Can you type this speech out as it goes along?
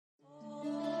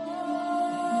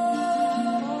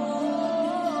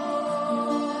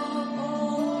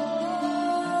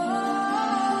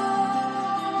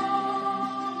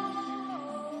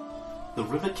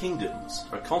River Kingdoms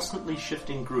are a constantly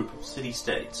shifting group of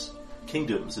city-states,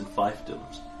 kingdoms and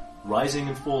fiefdoms, rising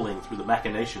and falling through the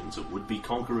machinations of would-be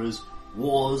conquerors,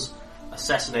 wars,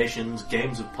 assassinations,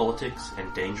 games of politics,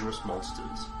 and dangerous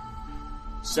monsters.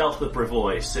 South of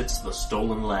Brevoy sits the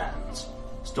Stolen Lands.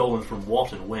 Stolen from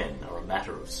what and when are a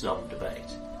matter of some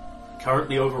debate.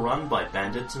 Currently overrun by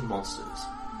bandits and monsters.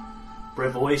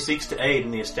 Brevoy seeks to aid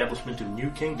in the establishment of new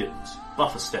kingdoms,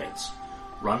 buffer states,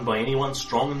 run by anyone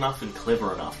strong enough and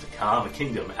clever enough to carve a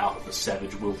kingdom out of the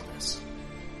savage wilderness.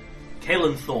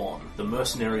 Caelan Thorne, the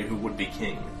mercenary who would be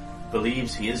king,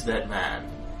 believes he is that man.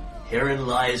 Herein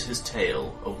lies his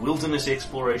tale of wilderness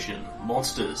exploration,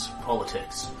 monsters,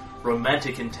 politics,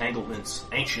 romantic entanglements,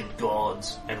 ancient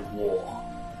gods, and war.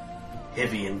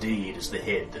 Heavy indeed is the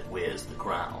head that wears the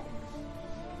crown.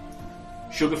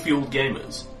 Sugar-Fueled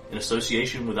Gamers, in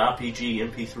association with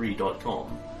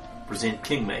RPGMP3.com, present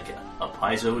Kingmaker, a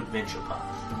Paizo adventure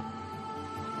path.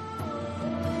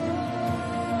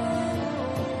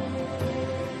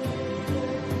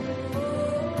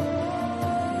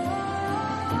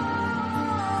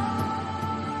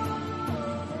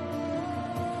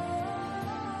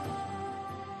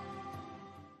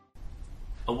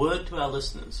 A word to our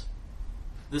listeners.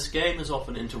 This game is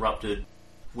often interrupted.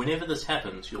 Whenever this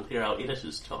happens, you'll hear our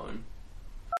editor's tone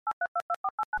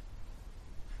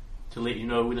to let you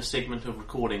know when a segment of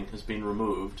recording has been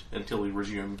removed until we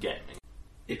resume gaming.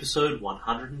 Episode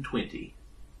 120.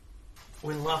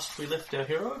 When last we left our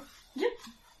hero, Yep.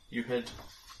 you had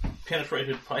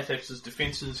penetrated Pythax's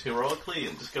defences heroically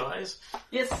in disguise.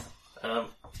 Yes.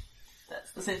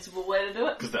 That's the sensible way to do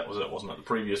it. Because that was it, wasn't it? The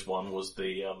previous one was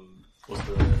the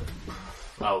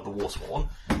Warsworn.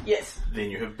 Yes.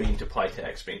 Then you have been to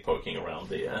Pythax, been poking around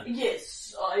there.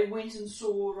 Yes, I went and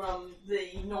saw the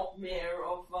not mayor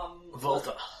of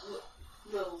Volta.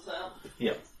 Littletown.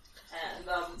 Yep. And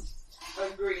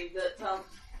agreed that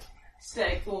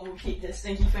Stagthorn would keep their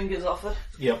stinky fingers off it.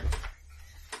 Yep.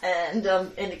 And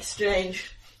in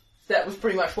exchange, that was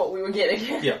pretty much what we were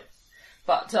getting. Yep.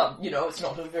 But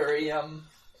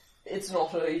it's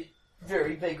not a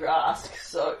very big ask.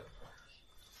 So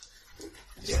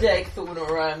Stagthorn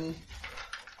are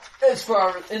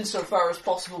insofar as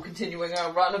possible continuing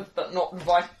our run, but not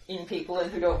inviting people in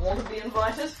who don't want to be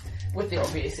invited, with the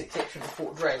obvious exception of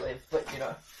Fort Drelev, but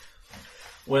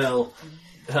Well,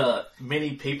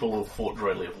 many people of Fort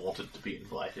Drelev wanted to be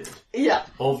invited. Yeah.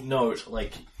 Of note,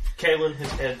 Caelan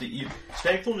has had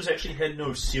Stagthorn has actually had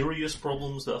no serious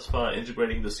problems thus far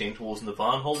integrating the Centaurs and the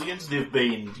Varnholdians. There have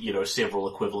been, several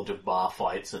equivalent of bar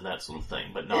fights and that sort of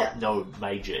thing, but no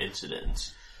major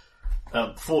incidents.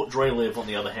 Fort Drelev, on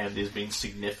the other hand, there's been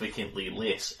significantly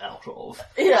less out of.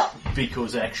 Yeah.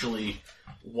 Because actually,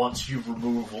 once you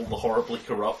remove all the horribly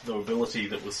corrupt nobility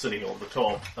that was sitting on the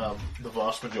top, the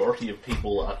vast majority of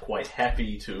people are quite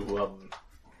happy to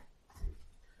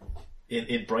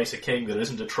embrace a king that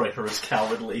isn't a traitorous,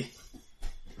 cowardly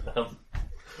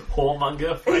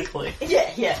whoremonger, frankly.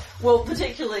 Yeah. Well,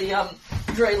 particularly,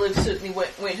 Drelev certainly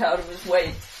went out of his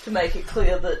way to make it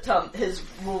clear that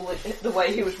the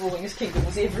way he was ruling his kingdom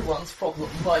was everyone's problem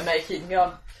by making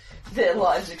their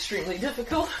lives extremely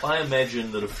difficult. I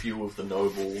imagine that a few of the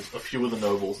nobles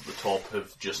at the top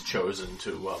have just chosen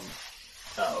to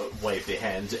wave their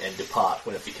hands and depart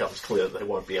when it becomes clear that they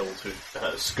won't be able to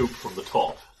scoop from the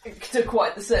top. To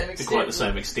quite the same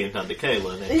extent. Under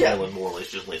Caelan, and Caelan more or less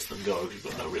just lets them go because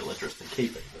he's got no real interest in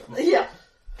keeping them. Yeah.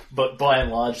 But by and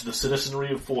large, the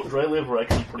citizenry of Fort Drelev were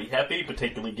actually pretty happy,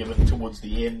 particularly given towards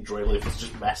the end, Drelev was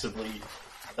just massively,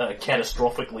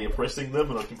 catastrophically oppressing them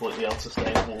in a completely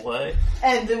unsustainable way.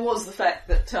 And there was the fact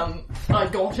that I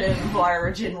got in via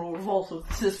a general revolt of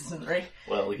the citizenry.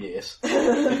 Well, yes.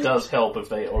 It does help if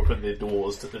they open their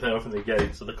doors, if they open their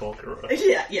gates to the conqueror.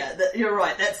 Yeah, you're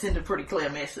right, that sent a pretty clear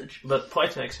message. But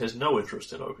Pythax has no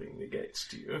interest in opening the gates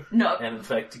to you. No. And in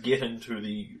fact, to get into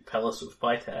the palace of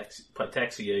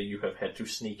Pythaxia, you have had to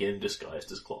sneak in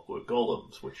disguised as clockwork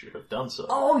golems, which you have done so.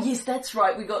 Oh, yes, that's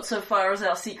right, we got so far as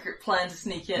our secret plan to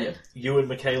sneak in. Yeah. You and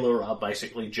Michaela are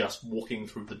basically just walking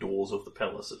through the doors of the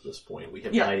palace at this point. We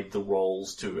have made the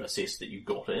rolls to assess that you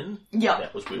got in. Yeah.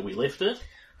 That was where we left it.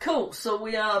 Cool, so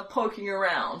we are poking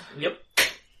around. Yep.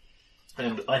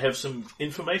 And I have some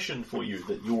information for you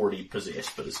that you already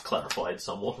possess, but is clarified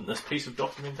somewhat in this piece of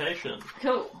documentation.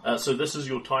 Cool. So this is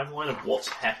your timeline of what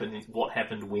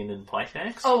happened when in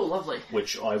Pythax. Oh, lovely.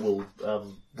 Which I will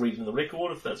read in the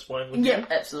record, if that's fine with you. Yeah,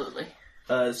 absolutely.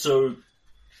 Do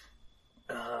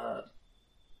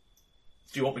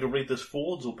you want me to read this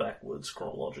forwards or backwards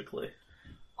chronologically?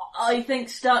 I think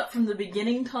start from the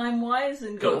beginning time-wise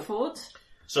and go forwards.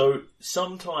 So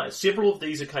several of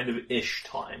these are kind of ish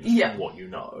times from what you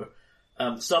know.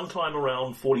 Sometime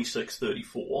around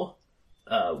 4634,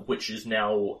 which is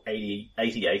now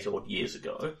 88 odd years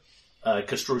ago,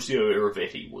 Castruccio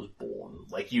Iravetti was born.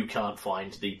 Like, you can't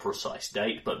find the precise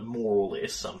date, but more or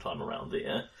less sometime around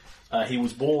there. He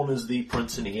was born as the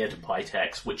prince and heir to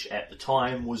Pitax, which at the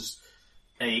time was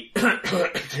a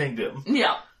kingdom.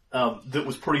 Yeah. That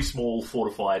was pretty small,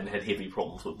 fortified, and had heavy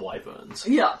problems with wyverns.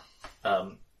 Yeah.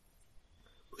 Those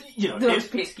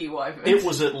pesky wyverns. It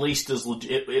was at least as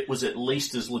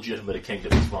legitimate a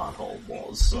kingdom as Varnhold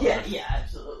was. So. Yeah,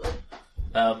 absolutely.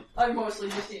 I'm mostly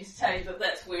just entertained that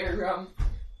that's where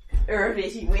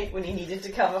Iravetti went when he needed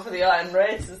to cover for the Iron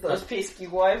Raids, is those pesky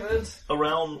wyverns. The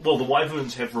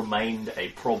wyverns have remained a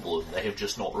problem. They have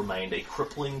just not remained a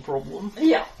crippling problem.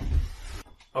 Yeah.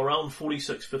 Around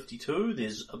 4652,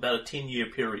 there's about a 10-year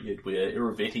period where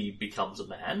Iravetti becomes a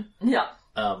man. Yeah.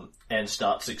 And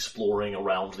starts exploring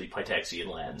around the Pitaxian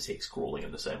lands, hex-crawling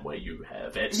in the same way you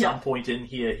have. At some point in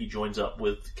here, he joins up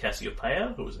with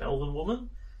Cassiopeia, who is an elven woman,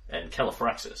 and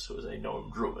Califraxis, who is a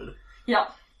gnome druid. Yeah.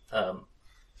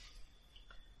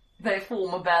 They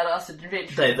form a badass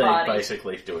adventure party. They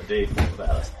basically do indeed form a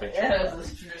badass adventure party.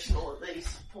 As is traditional at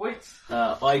these points.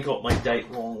 I got my date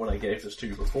wrong when I gave this to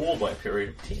you before by a period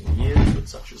of 10 years, but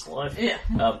such is life. Yeah.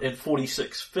 In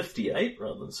 4658,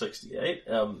 rather than 68,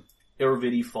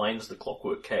 Iravetti finds the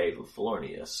Clockwork Cave of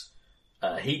Felonius.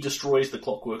 He destroys the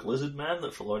Clockwork Lizard Man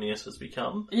that Felonius has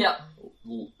become. Yeah.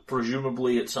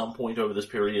 Presumably at some point over this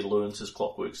period learns his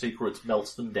clockwork secrets,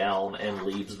 melts them down, and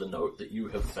leaves the note that you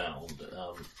have found,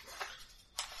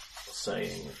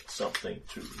 saying something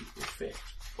to the effect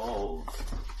of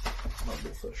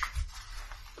Mumblefish.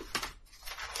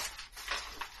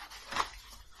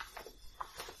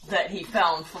 That he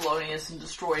found Felonius and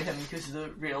destroyed him because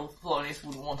the real Felonius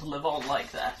wouldn't want to live on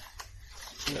like that.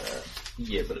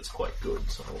 Yeah, but it's quite good,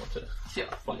 so I want to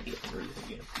find it and read it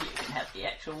again. You can have the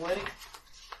actual wording.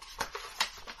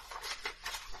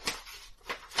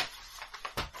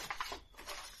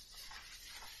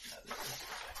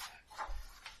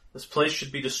 This place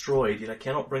should be destroyed, yet I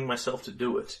cannot bring myself to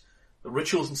do it. The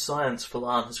rituals and science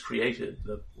Phelan has created,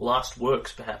 the last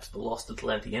works, perhaps, the lost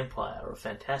Atlantic Empire, are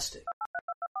fantastic.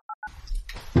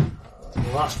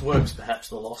 The last works, perhaps,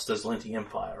 the lost Atlantic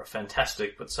Empire, are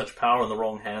fantastic, but such power in the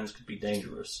wrong hands could be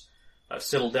dangerous. I've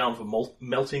settled for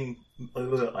melting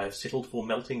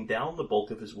down the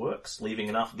bulk of his works, leaving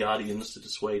enough guardians to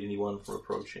dissuade anyone from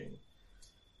approaching.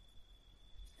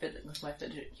 Fiddling with my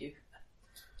fidget cube.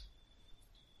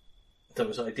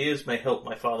 Those ideas may help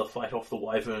my father fight off the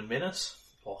Wyvern menace.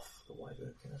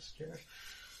 Jared.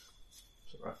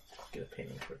 It's alright, I'll get a pen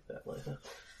and correct that later.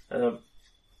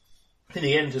 In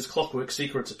the end, his clockwork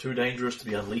secrets are too dangerous to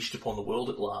be unleashed upon the world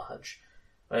at large.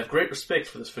 I have great respect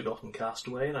for this forgotten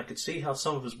castaway, and I could see how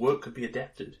some of his work could be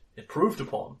adapted, improved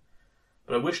upon.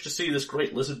 But I wish to see this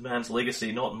great lizard man's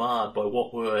legacy not marred by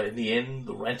what were, in the end,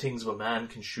 the rantings of a man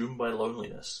consumed by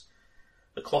loneliness.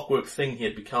 The clockwork thing he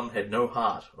had become had no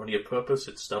heart, only a purpose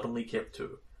it stubbornly kept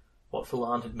to. What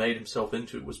Phelan had made himself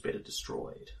into was better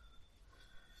destroyed.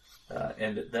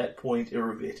 And at that point,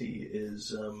 Iravetti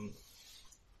is,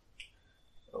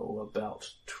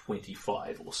 about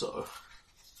 25 or so.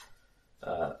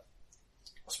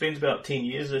 Spends about 10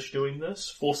 years-ish doing this.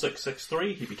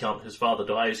 4663, his father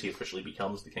dies, he officially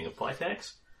becomes the king of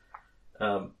Pitax.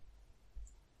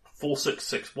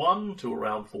 4661 to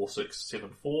around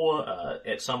 4674,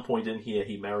 at some point in here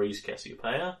he marries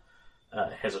Cassiopeia,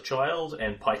 has a child,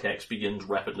 and Pitax begins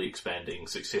rapidly expanding,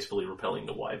 successfully repelling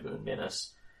the Wyvern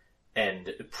menace,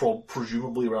 and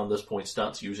presumably around this point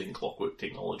starts using clockwork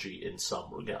technology in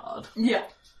some regard. Yeah.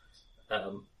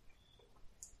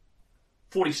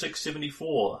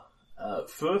 4674,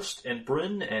 First and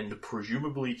Bryn and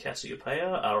presumably Cassiopeia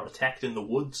are attacked in the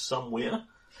woods somewhere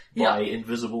by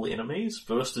invisible enemies.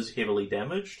 First is heavily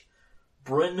damaged.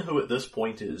 Bryn, who at this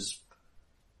point is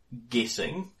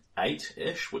guessing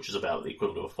 8-ish, which is about the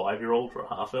equivalent of a 5-year-old for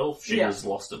a half-elf, she is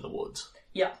lost in the woods.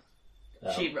 Yeah.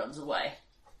 She runs away.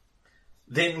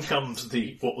 Then comes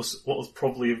what was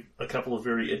probably a couple of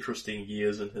very interesting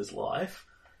years in his life.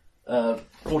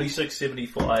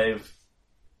 4675,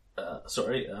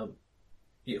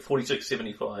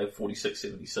 4675,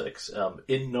 4676,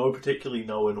 in no particularly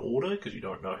known order, because you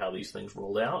don't know how these things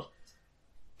rolled out.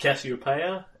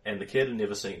 Cassiopeia and the kid are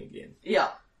never seen again.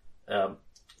 Yeah.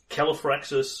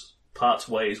 Califraxis parts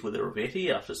ways with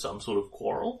Iravetti after some sort of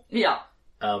quarrel. Yeah.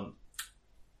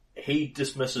 He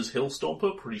dismisses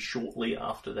Hillstomper pretty shortly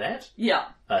after that. Yeah.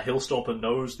 Hillstomper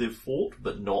knows they've fought,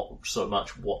 but not so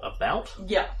much what about.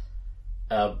 Yeah.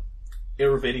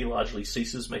 Iravetti largely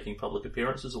ceases making public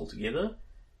appearances altogether.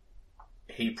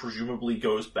 He presumably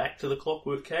goes back to the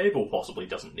Clockwork Cave, or possibly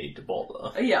doesn't need to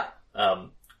bother. Yeah.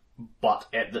 But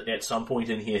at some point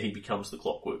in here, he becomes the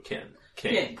Clockwork King.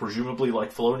 Presumably,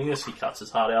 like Felonius, he cuts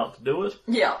his heart out to do it.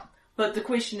 Yeah. But the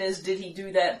question is, did he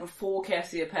do that before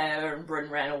Cassiopeia and Bryn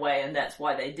ran away and that's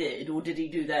why they did? Or did he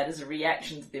do that as a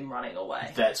reaction to them running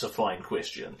away? That's a fine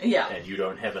question. Yeah. And you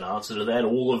don't have an answer to that.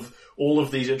 All of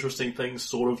these interesting things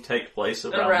sort of take place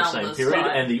around the same period,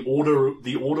 and the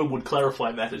order would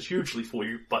clarify matters hugely for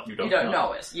you, but you don't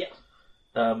know it. Yeah.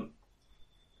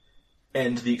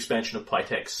 And the expansion of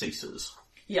Pitax ceases.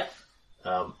 Yeah.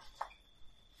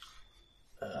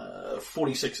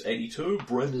 4682,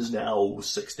 Bryn is now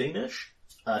 16-ish.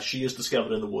 She is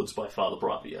discovered in the woods by Father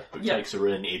Bravia, who takes her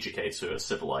in, educates her,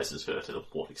 civilises her to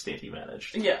what extent he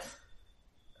managed. Yes.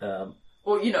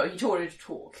 Or, he taught her to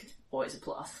talk. Always a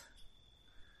plus.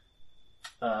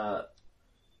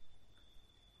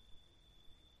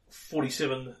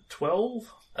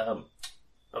 4712,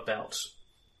 about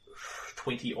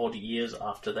 20-odd years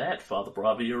after that, Father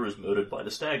Bravia is murdered by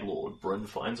the Stag Lord. Bryn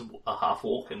finds a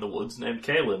half-orc in the woods named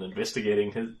Kaelin,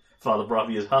 investigating Father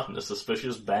Bravia's hut in a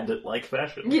suspicious bandit-like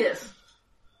fashion. Yes.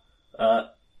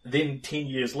 Then 10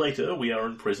 years later, we are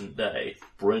in present day.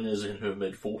 Bryn is in her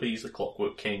mid-40s, the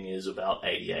Clockwork King is about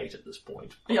 88 at this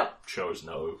point. Yeah. Shows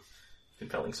no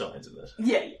compelling signs of it.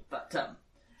 Yeah, but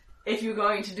if you're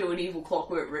going to do an evil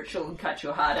clockwork ritual and cut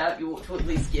your heart out, you ought to at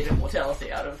least get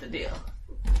immortality out of the deal.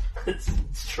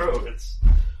 It's true. It's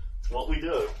what we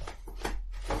do.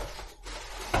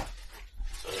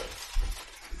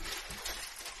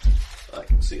 I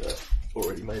can see I've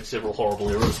already made several horrible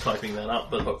errors typing that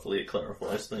up, but hopefully it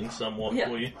clarifies things somewhat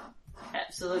for you.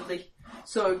 Absolutely.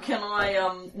 So can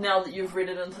I, now that you've read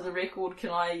it into the record, can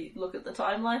I look at the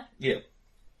timeline? Yeah.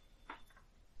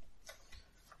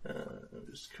 I'm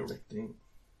just correcting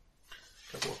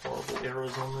a couple of horrible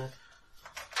errors on there.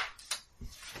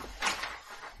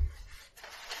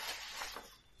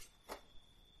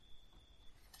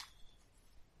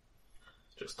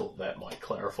 Just thought that might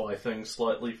clarify things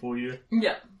slightly for you.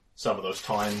 Yeah. Some of those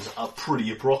times are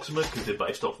pretty approximate because they're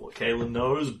based off what Kaelin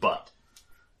knows, but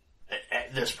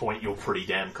at this point you're pretty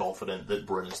damn confident that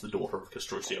Bryn is the daughter of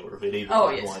Castruccio Iravetti. The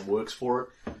timeline works for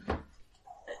it.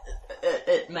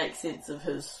 It makes sense of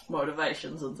his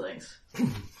motivations and things.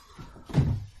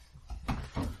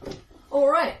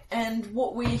 Alright, and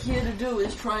what we're here to do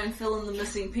is try and fill in the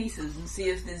missing pieces and see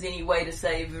if there's any way to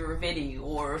save Iravetti,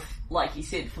 or if, like he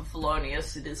said for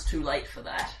Felonius, it is too late for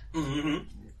that. Mm-hmm.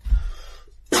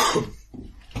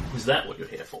 Is that what you're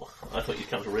here for? I thought you'd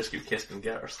come to rescue Keston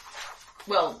Garrus.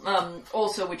 Well,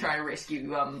 also we're trying to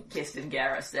rescue Keston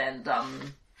Garrus and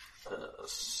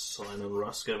Simon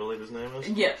Rusk, I believe his name is.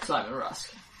 Yeah, Simon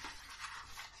Rusk.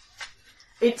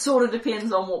 It sort of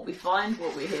depends on what we find,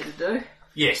 what we're here to do.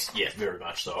 Yes, very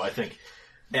much so. I think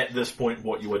at this point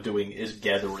what you are doing is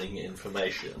gathering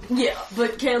information. Yeah,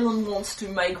 but Kaelin wants to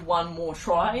make one more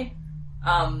try.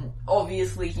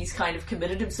 Obviously he's kind of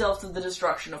committed himself to the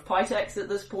destruction of Pitax at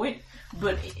this point,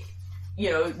 but,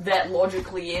 that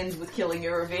logically ends with killing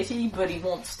Iravetti, but he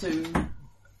wants to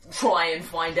try and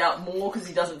find out more because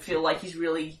he doesn't feel like he's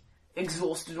really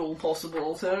exhausted all possible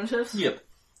alternatives. Yep.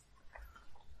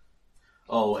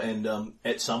 Oh, and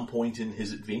at some point in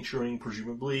his adventuring,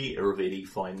 presumably,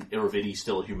 Iravetti,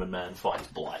 still a human man, finds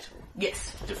Blight.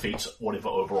 Yes. Defeats whatever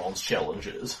Oberon's challenge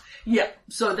is. Yeah,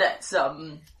 so that's,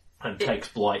 and takes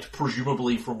Blight,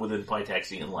 presumably from within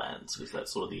Pitaxian lands, because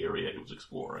that's sort of the area he was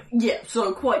exploring. Yeah,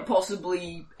 so quite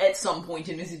possibly at some point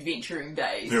in his adventuring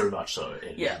days. Very much so,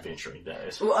 in his adventuring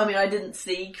days. Well, I mean, I didn't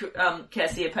see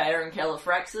Cassiopeia and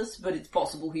Califraxis, but it's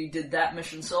possible he did that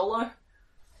mission solo.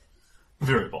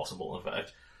 Very possible, in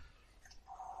fact.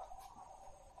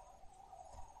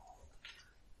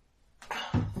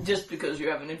 Just because you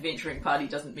have an adventuring party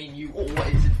doesn't mean you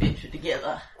always adventure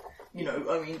together.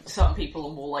 Some people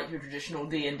are more like your traditional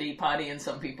D&D party and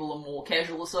some people are more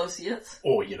casual associates.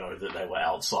 Or, that they were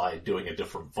outside doing a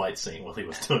different fight scene while he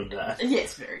was doing that.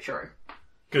 Yes, very true.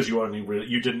 Because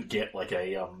you didn't get like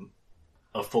a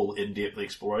full in-depth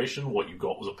exploration. What you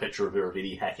got was a picture of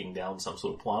Iravetti hacking down some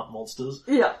sort of plant monsters.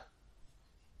 Yeah.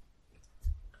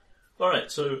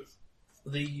 Alright, so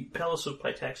the Palace of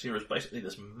Pitaxia is basically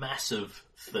this massive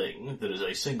thing that is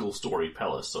a single-story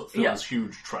palace, so it fills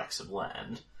huge tracts of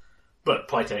land. But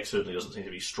Pitax certainly doesn't seem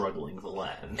to be struggling for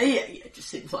land. Yeah, it just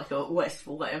seems like a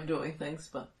wasteful way of doing things,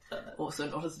 but also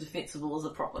not as defensible as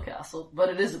a proper castle. But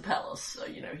it is a palace, so,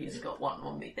 he's got one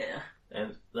on me there.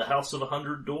 And the House of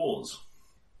 100 Doors.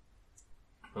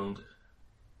 And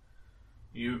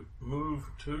you move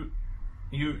to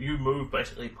you move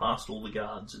basically past all the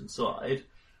guards inside,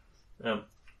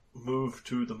 move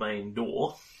to the main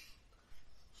door,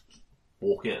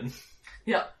 walk in,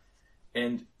 Yeah.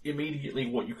 and immediately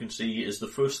what you can see is the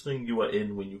first thing you are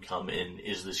in when you come in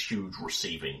is this huge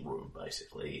receiving room,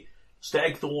 basically.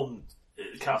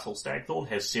 Castle Stagthorn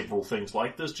has several things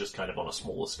like this, just kind of on a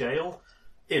smaller scale.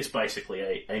 It's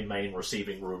basically a main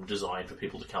receiving room designed for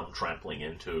people to come trampling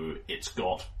into. It's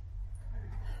got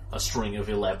a string of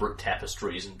elaborate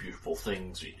tapestries and beautiful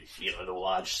things,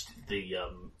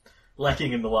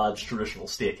 lacking in the large traditional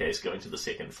staircase going to the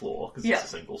second floor, because it's a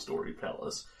single-story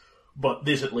palace. But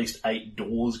there's at least 8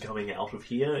 doors coming out of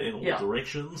here in all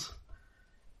directions.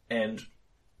 And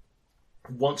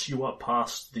once you are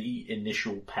past the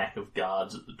initial pack of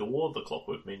guards at the door, the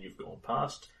clockwork men you've gone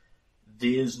past,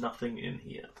 there's nothing in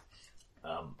here.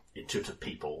 In terms of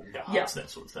people, guards, that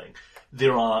sort of thing.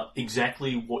 There are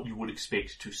exactly what you would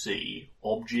expect to see.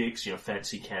 Objects,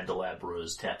 fancy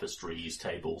candelabras, tapestries,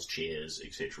 tables, chairs,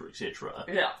 etc., etc.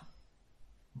 Yeah.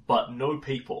 But no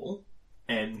people,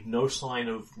 and no sign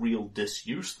of real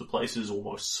disuse. The place is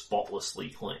almost spotlessly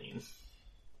clean.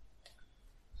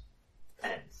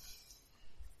 And,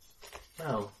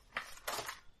 well,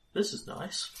 this is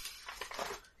nice.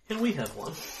 Can we have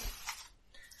one?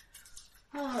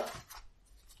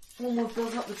 Well, we've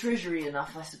built up the treasury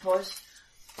enough, I suppose.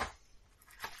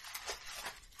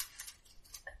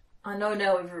 I know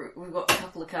now we've got a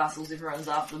couple of castles, everyone's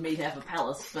after me to have a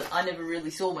palace, but I never really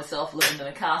saw myself living in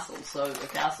a castle, so a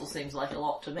castle seems like a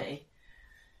lot to me.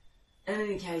 In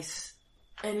any case,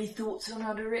 any thoughts on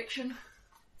our direction?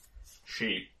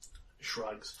 She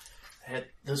shrugs. At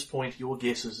this point, your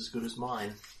guess is as good as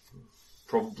mine.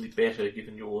 Probably better,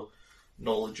 given your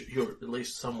knowledge, your at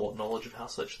least somewhat knowledge of how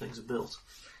such things are built.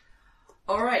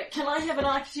 Alright, can I have an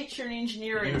architecture and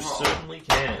engineering You roll? certainly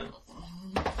can.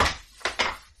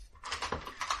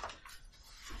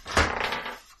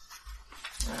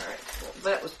 Alright, well,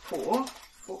 that was poor.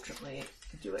 Fortunately,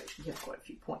 I do actually have quite a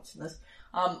few points in this.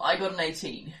 I got an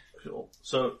 18. Sure.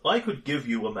 So, I could give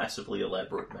you a massively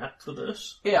elaborate map for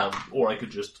this. Yeah. Or I could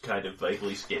just kind of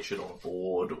vaguely sketch it on a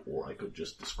board, or I could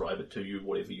just describe it to you,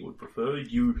 whatever you would prefer.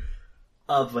 You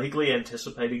are vaguely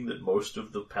anticipating that most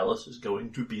of the palace is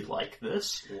going to be like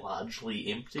this,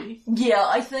 largely empty. Yeah,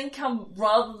 I think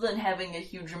rather than having a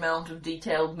huge amount of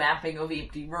detailed mapping of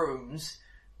empty rooms,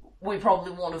 we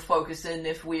probably want to focus in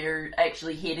if we're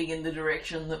actually heading in the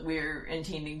direction that we're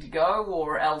intending to go,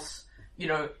 or else,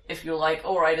 if you're like,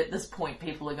 alright, at this point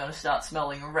people are going to start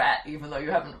smelling a rat, even though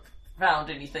you haven't found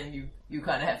anything, you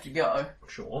kind of have to go.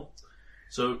 Sure.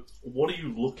 So, what are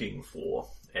you looking for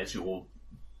as your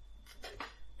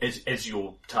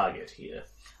target here?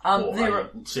 There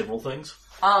are several things.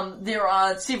 There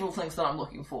are several things that I'm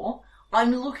looking for.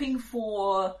 I'm looking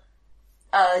for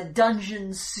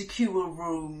dungeons, secure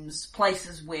rooms,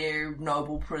 places where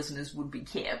noble prisoners would be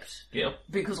kept. Yeah.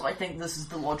 Because I think this is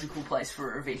the logical place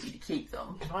for Ervetti to keep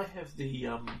them. Can I have the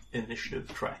initiative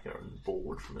tracker and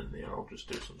board from in there? I'll just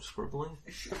do some scribbling.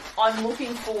 I'm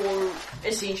looking for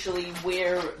essentially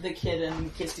where the kid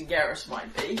and Kirsten Garrus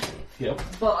might be. Yep.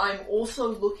 But I'm also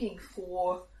looking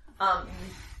for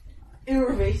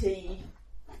Ervetti.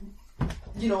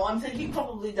 I'm thinking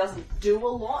probably doesn't do a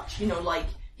lot.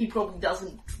 He probably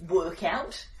doesn't work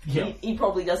out. Yep. He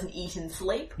probably doesn't eat and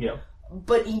sleep. Yep.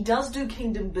 But he does do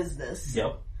kingdom business.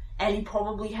 Yep. And he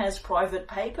probably has private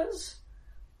papers.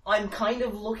 I'm kind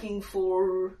of looking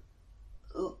for,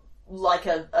 like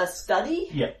a study.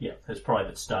 Yeah. His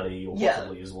private study, or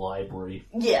possibly his library.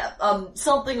 Yeah,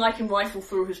 something I can rifle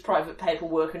through his private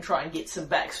paperwork and try and get some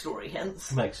backstory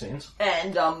hints. Makes sense.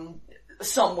 And,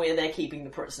 somewhere they're keeping the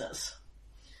prisoners.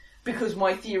 Because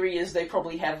my theory is they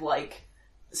probably have,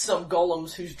 some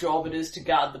golems whose job it is to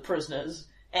guard the prisoners,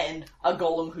 and a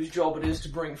golem whose job it is to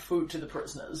bring food to the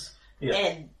prisoners. Yeah.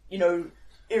 And,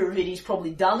 Ervetti's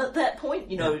probably done at that point.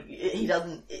 He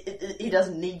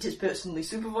doesn't need to personally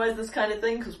supervise this kind of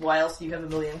thing, because why else do you have a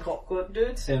million clockwork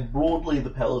dudes? And broadly, the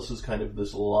palace is kind of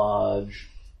this large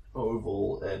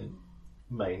oval and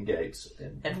main gates.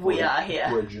 And we are here.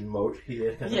 Bridge and moat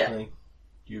here kind of thing.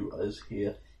 You is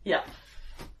here. Yeah.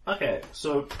 Okay,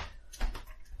 so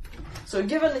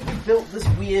given that you built this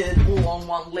weird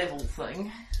all-on-one level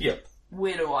thing, yep.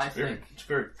 where do I think? It's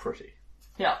very pretty.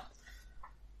 Yeah.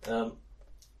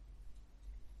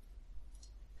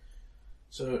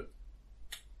 So,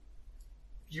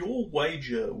 your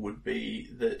wager would be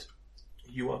that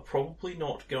you are probably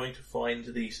not going to find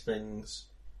these things,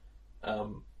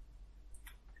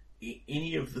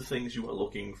 any of the things you are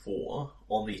looking for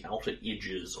on the outer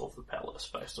edges of the palace,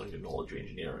 based on your knowledge of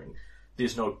engineering.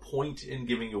 there's no point in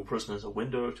giving your prisoners a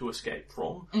window to escape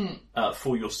from.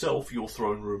 For yourself, your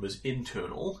throne room is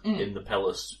internal in the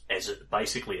palace,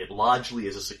 largely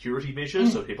as a security measure,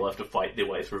 so people have to fight their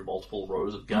way through multiple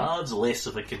rows of guards. Less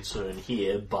of a concern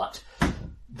here, but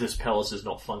this palace is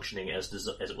not functioning as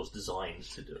it was designed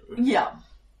to do. Yeah.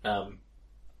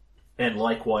 And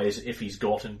likewise, if he's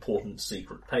got important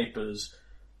secret papers,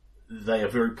 they are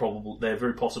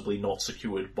very possibly not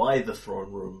secured by the throne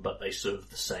room, but they serve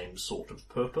the same sort of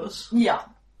purpose. Yeah.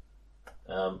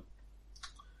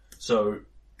 So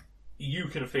you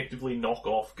can effectively knock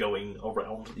off going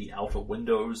around the outer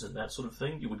windows and that sort of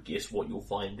thing. You would guess what you'll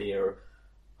find there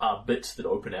are bits that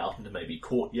open out into maybe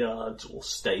courtyards or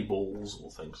stables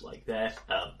or things like that.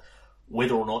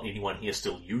 Whether or not anyone here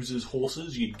still uses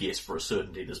horses, you'd guess for a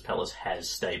certainty this palace has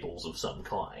stables of some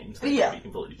kind that can be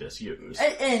completely disused.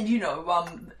 And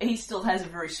he still has a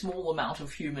very small amount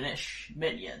of humanish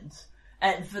minions.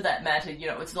 And for that matter,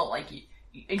 it's not like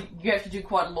you have to do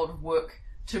quite a lot of work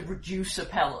to reduce a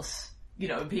palace.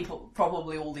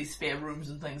 Probably all these spare rooms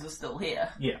and things are still here.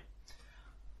 Yeah.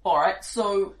 Alright,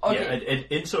 so, okay. Yeah, and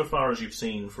insofar as you've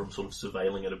seen from sort of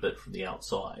surveilling it a bit from the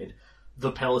outside,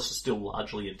 the palace is still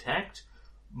largely intact.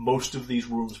 Most of these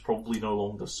rooms probably no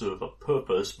longer serve a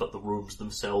purpose, but the rooms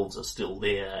themselves are still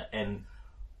there. And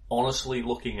honestly,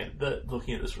 looking at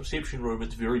this reception room,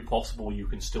 it's very possible you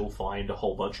can still find a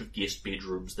whole bunch of guest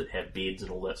bedrooms that have beds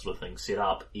and all that sort of thing set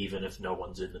up, even if no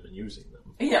one's in them and using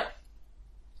them. Yeah.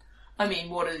 I mean,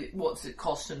 what's it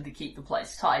cost him to keep the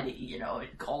place tidy,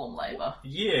 column labour?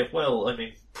 Yeah, well, I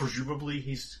mean, presumably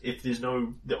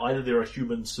either there are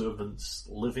human servants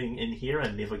living in here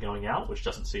and never going out, which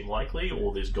doesn't seem likely,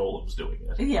 or there's golems doing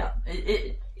it. Yeah,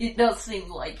 it does seem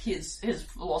like his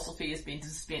philosophy has been to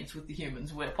dispense with the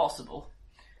humans where possible.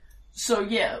 So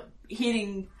yeah,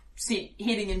 heading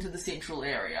into the central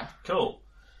area. Cool.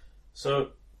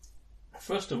 So,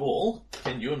 first of all,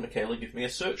 can you and Michaela give me a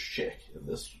search check in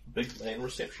this big main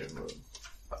reception room?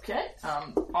 Okay,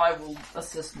 I will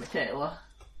assist Michaela.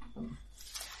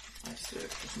 My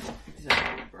search is not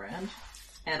exactly brand.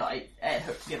 And I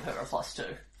give her a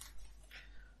 +2.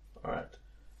 Alright.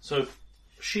 So,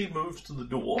 she moves to the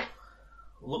door,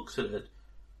 looks at it,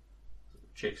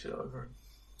 checks it over, and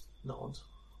nods.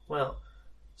 Well,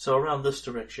 so around this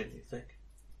direction, you think?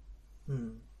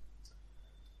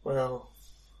 Well,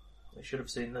 we should have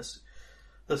seen this.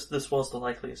 This was the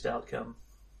likeliest outcome.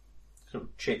 So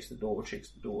checks the door.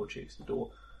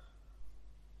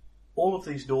 All of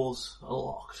these doors are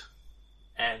locked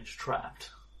and trapped.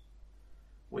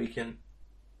 We can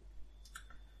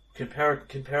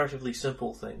comparatively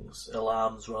simple things,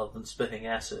 alarms rather than spitting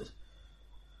acid.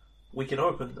 We can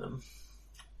open them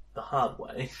the hard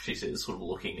way, she says, sort of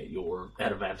looking at your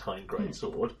adamantine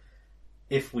greatsword.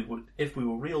 If we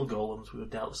were real golems, we would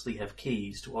doubtlessly have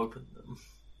keys to open them,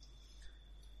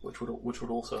 which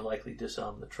would also likely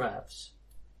disarm the traps.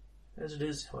 As it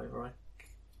is, however, I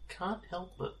can't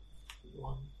help but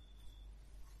one.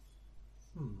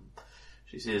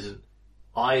 She says, and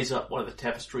eyes up one of the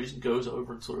tapestries and goes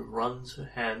over and sort of runs her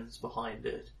hands behind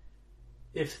it.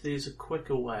 If there's a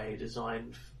quicker way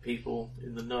designed for people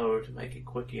in the know to make a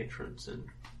quick entrance and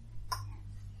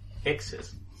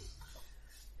exit,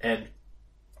 and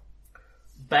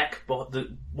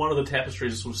one of the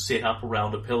tapestries is sort of set up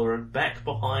around a pillar, and back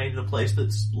behind a place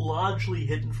that's largely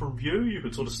hidden from view, you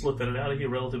could sort of slip in and out of here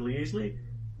relatively easily.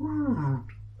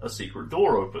 A secret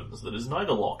door opens that is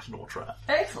neither locked nor trapped.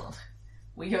 Excellent.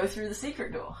 We go through the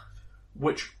secret door,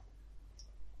 which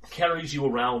carries you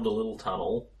around a little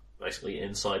tunnel, basically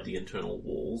inside the internal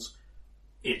walls.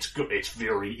 It's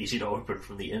very easy to open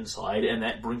from the inside, and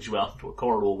that brings you out into a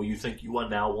corridor where you think you are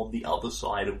now on the other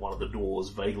side of one of the doors,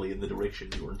 vaguely in the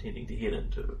direction you were intending to head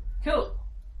into. Cool.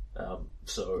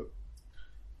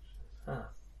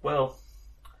 Well,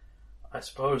 I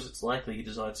suppose it's likely he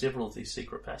designed several of these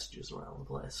secret passages around the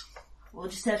place. We'll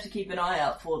just have to keep an eye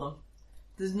out for them.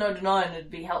 There's no denying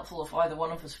it'd be helpful if either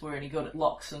one of us were any good at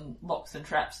locks and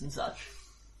traps and such.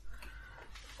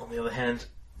 On the other hand,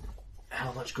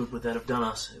 how much good would that have done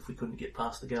us if we couldn't get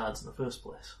past the guards in the first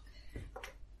place?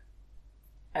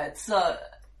 It's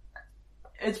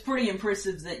pretty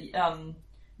impressive that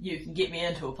you can get me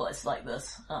into a place like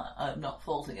this. I'm not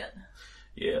faulting it.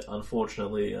 Yeah,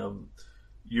 unfortunately,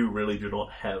 you really do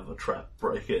not have a trap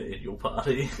breaker in your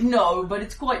party. No, but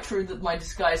it's quite true that my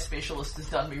disguise specialist has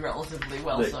done me relatively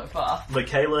well so far.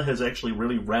 Michaela has actually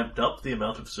really ramped up the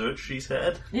amount of search she's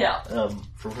had. Yeah.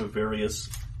 From her various,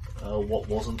 what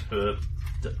wasn't her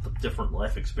different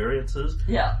life experiences.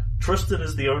 Yeah. Tristan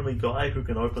is the only guy who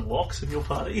can open locks in your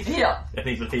party. Yeah. And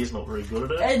even he's not very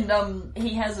good at it. And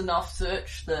he has enough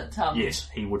search that... yes,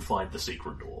 he would find the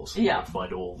secret doors. Yeah. He would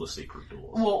find all the secret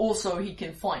doors. Well, also he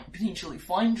can potentially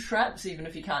find traps, even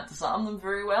if he can't disarm them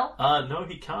very well. No,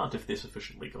 he can't if they're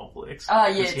sufficiently complex.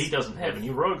 Yes. Because he doesn't have any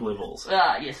rogue levels.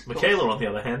 Yes. Michaela, on the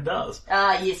other hand, does.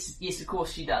 Yes, of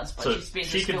course she does. But So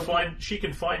she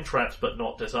can find traps but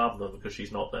not disarm them because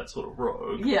she's not that sort of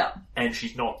rogue. Yeah. And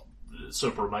she's not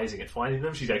super amazing at finding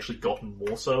them. She's actually gotten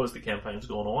more so as the campaign's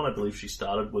gone on. I believe she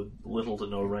started with little to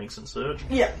no ranks in search.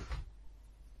 Yeah.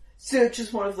 Search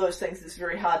is one of those things that's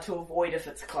very hard to avoid if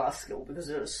it's a class skill, because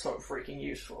it is so freaking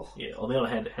useful. Yeah, on the other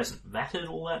hand, it hasn't mattered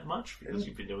all that much, because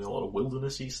you've been doing a lot of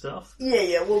wildernessy stuff.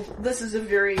 Yeah, well, this is a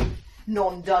very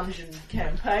non-dungeon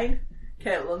campaign.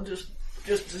 Caitlin just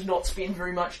does not spend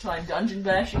very much time dungeon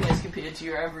bashing as compared to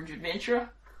your average adventurer.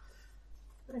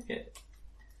 Okay.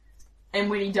 And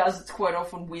when he does, it's quite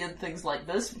often weird things like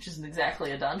this, which isn't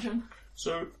exactly a dungeon.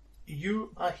 So,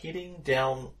 you are heading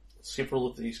down several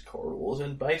of these corridors,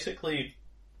 and basically,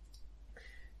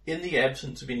 in the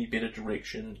absence of any better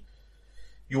direction,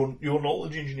 your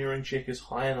knowledge engineering check is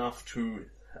high enough to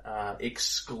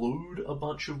exclude a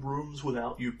bunch of rooms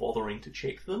without you bothering to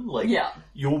check them. Like, Yeah.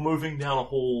 you're moving down a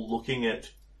hall looking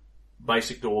at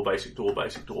basic door, basic door,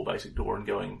 basic door, basic door, and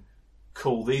going,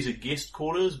 cool, these are guest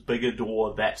quarters, bigger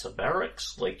door, that's a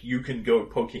barracks. Like, you can go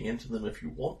poking into them if you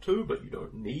want to, but you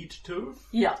don't need to.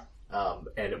 Yeah.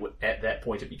 And at that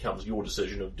point it becomes your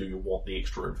decision of do you want the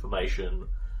extra information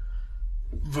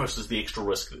versus the extra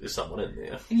risk that there's someone in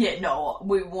there. Yeah, no,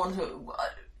 we want to...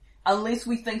 unless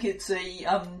we think it's a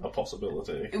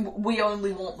possibility. We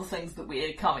only want the things that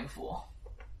we're coming for.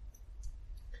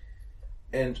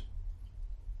 And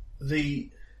the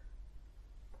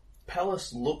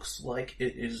palace looks like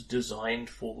it is designed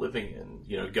for living in.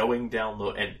 You know, going down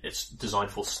and it's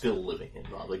designed for still living in,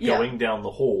 rather. Yeah. Going down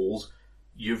the halls,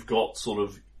 you've got sort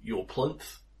of your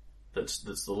plinth, that's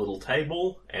the little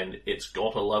table, and it's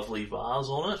got a lovely vase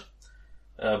on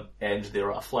it. And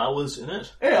there are flowers in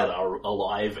it that are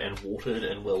alive and watered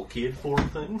and well cared for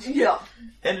and things. Yeah.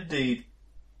 And indeed,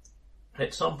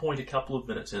 at some point a couple of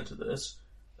minutes into this,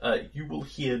 you will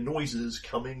hear noises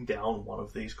coming down one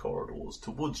of these corridors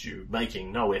towards you,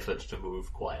 making no effort to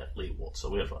move quietly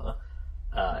whatsoever.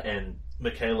 And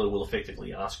Michaela will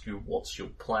effectively ask you what's your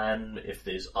plan, if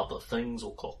there's other things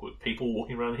or clockwork people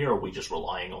walking around here, or are we just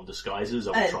relying on disguises,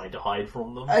 are we trying to hide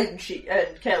from them? And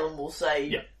Caitlin will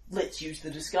say, let's use the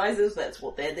disguises, that's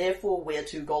what they're there for. We're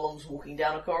two golems walking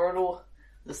down a corridor.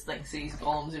 This thing sees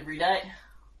golems every day.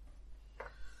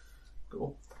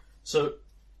 Cool. So,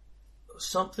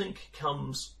 something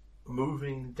comes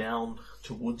moving down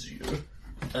towards you,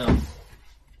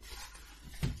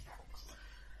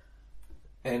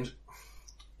 and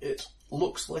it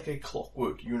looks like a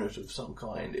clockwork unit of some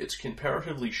kind. It's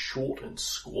comparatively short and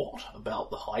squat, about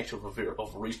the height of a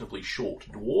reasonably short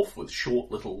dwarf with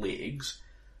short little legs.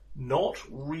 Not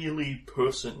really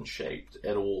person-shaped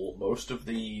at all. Most of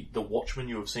the watchmen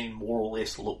you have seen more or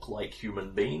less look like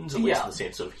human beings, at least in the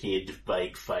sense of head,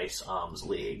 vague face, arms,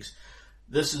 legs.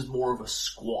 This is more of a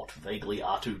squat, vaguely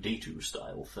R2-D2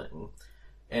 style thing.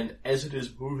 And as it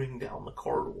is moving down the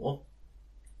corridor,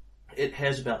 it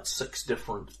has about 6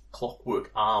 different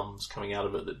clockwork arms coming out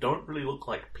of it that don't really look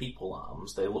like people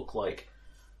arms. They look like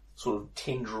sort of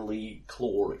tendrily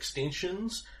claw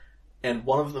extensions, and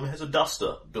one of them has a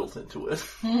duster built into it.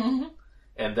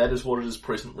 And that is what it is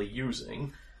presently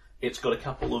using. It's got a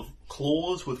couple of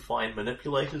claws with fine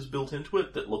manipulators built into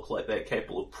it that look like they're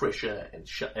capable of pressure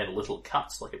and little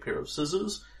cuts like a pair of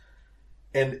scissors.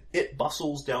 And it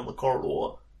bustles down the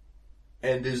corridor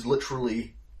and is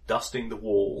literally dusting the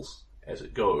walls as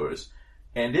it goes.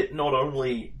 And it not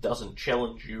only doesn't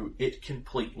challenge you, it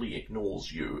completely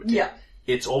ignores you. Yeah.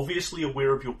 It's obviously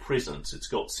aware of your presence. It's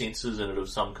got sensors in it of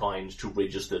some kind to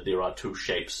register there are 2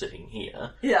 shapes sitting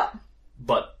here. Yeah.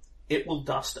 But it will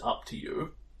dust up to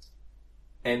you,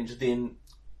 and then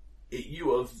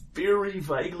you are very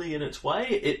vaguely in its way.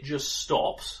 It just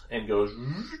stops and goes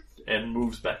and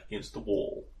moves back against the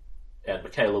wall. And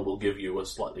Michaela will give you a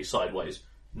slightly sideways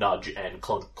nudge and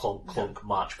clunk, clunk, clunk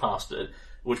march past it, at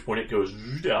which point it goes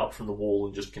out from the wall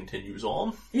and just continues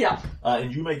on. Yeah.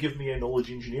 And you may give me a knowledge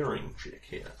engineering check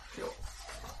here. Sure.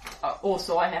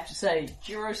 Also, I have to say,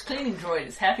 Jiro's cleaning droid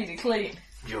is happy to clean.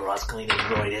 Jiro's cleaning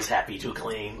droid is happy to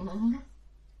clean. Mm-hmm.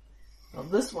 Well,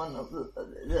 this one,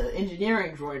 the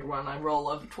engineering droid one, I roll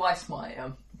over twice my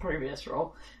previous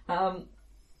roll.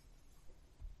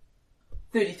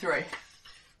 33.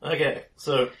 Okay,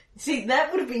 so... See,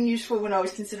 that would have been useful when I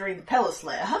was considering the palace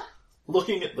layer.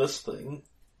 Looking at this thing,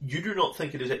 You do not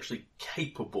think it is actually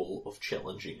capable of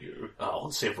challenging you,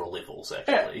 on several levels,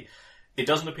 actually. It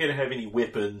doesn't appear to have any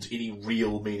weapons, any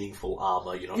real meaningful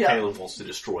armour. Caleb wants to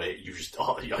destroy it. You just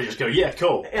go, yeah,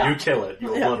 cool. Yeah. You kill it.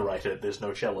 You obliterate it. There's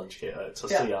no challenge here. It's a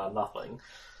CR nothing.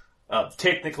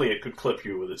 Technically, it could clip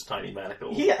you with its tiny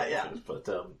manacles. Yeah. But,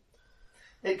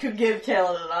 it could give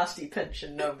Kalen a nasty pinch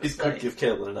and no mistake. It could give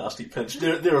Kalen a nasty pinch.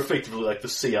 They're effectively like the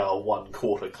CR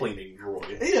 1/4 cleaning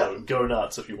droid. Yeah. So go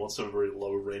nuts if you want some very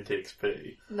low rent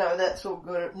XP. No, that's all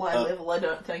good. At my level, I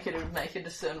don't think it would make a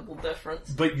discernible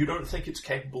difference. But you don't think it's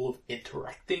capable of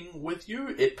interacting with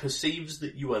you? It perceives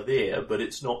that you are there, but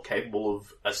it's not capable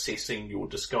of assessing your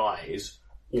disguise,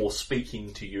 or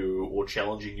speaking to you, or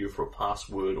challenging you for a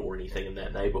password, or anything in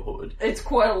that neighbourhood. It's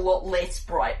quite a lot less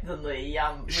bright than the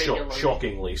regular...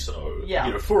 Shockingly so.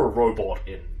 Yeah. For a robot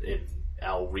in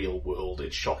our real world,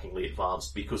 it's shockingly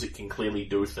advanced, because it can clearly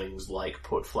do things like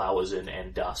put flowers in,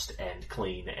 and dust, and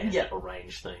clean, and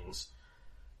arrange things.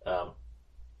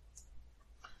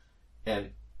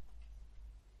 And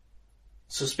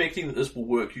suspecting that this will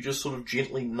work, you just sort of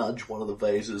gently nudge one of the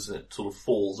vases, and it sort of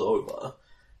falls over.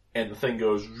 And the thing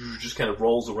goes, just kind of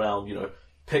rolls around,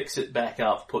 picks it back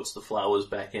up, puts the flowers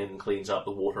back in, cleans up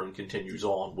the water, and continues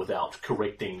on without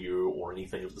correcting you or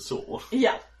anything of the sort.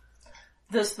 Yeah.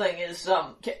 This thing is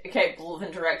capable of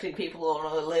interacting people on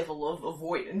a level of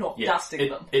not dusting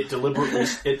them. It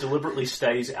deliberately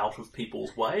stays out of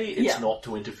people's way. It's not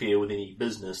to interfere with any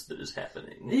business that is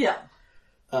happening. Yeah.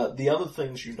 The other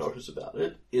things you notice about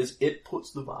it is it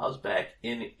puts the vase back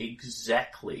in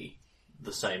exactly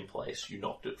the same place you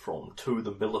knocked it from, to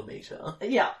the millimetre.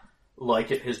 Yeah. Like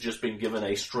it has just been given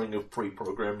a string of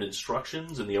pre-programmed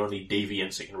instructions, and the only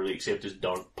deviance it can really accept is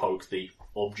don't poke the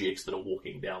objects that are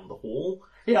walking down the hall.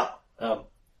 Yeah.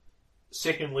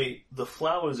 Secondly, the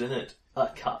flowers in it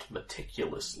are cut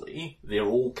meticulously. They're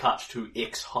all cut to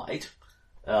X height.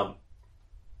 And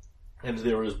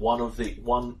there is one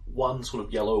sort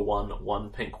of yellow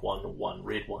one pink one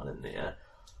red one in there.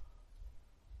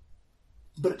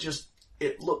 But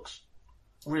it looks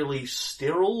really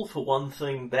sterile. For one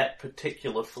thing, that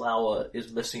particular flower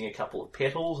is missing a couple of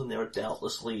petals, and there are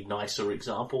doubtlessly nicer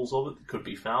examples of it that could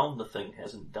be found. The thing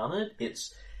hasn't done it.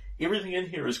 Everything in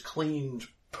here is cleaned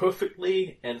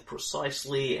perfectly and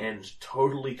precisely and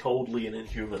totally coldly and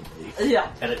inhumanly.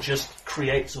 Yeah. And it just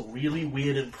creates a really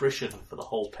weird impression for the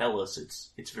whole palace.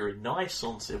 It's very nice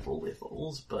on several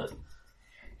levels, but...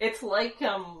 It's like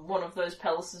one of those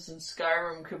palaces in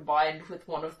Skyrim combined with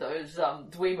one of those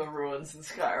Dwemer ruins in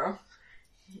Skyrim.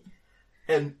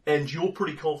 And you're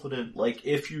pretty confident, like,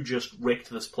 if you just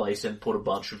wrecked this place and put a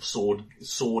bunch of sword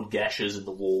gashes in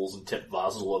the walls and tipped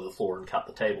vases all over the floor and cut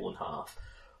the table in half,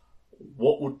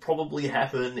 what would probably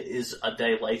happen is a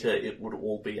day later it would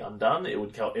all be undone. It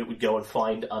would go and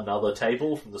find another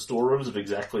table from the storerooms of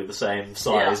exactly the same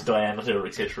size, diameter,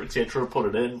 etc., put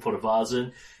it in, put a vase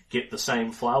in, get the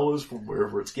same flowers from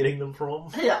wherever it's getting them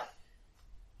from. Yeah.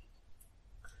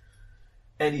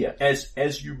 And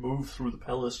as you move through the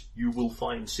palace, you will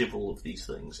find several of these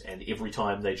things, and every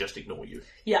time they just ignore you.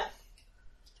 Yeah.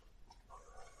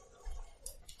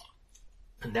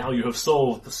 And now you have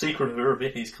solved the secret of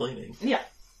Erevetti's cleaning. Yeah.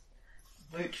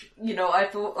 Which, I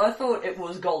thought it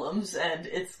was golems, and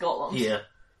it's golems. Yeah.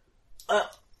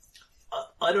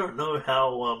 I don't know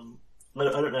how, I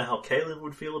don't know how Kaelin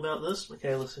would feel about this.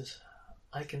 Michaela says,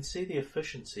 I can see the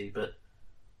efficiency, but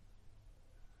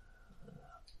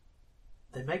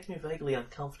they make me vaguely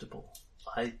uncomfortable.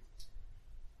 I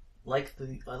like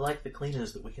the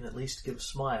cleaners that we can at least give a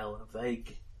smile and a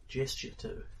vague gesture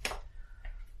to.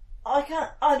 I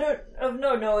don't have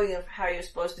no knowing of how you're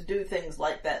supposed to do things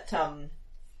like that,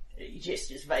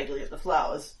 gestures vaguely at the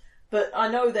flowers. But I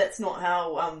know that's not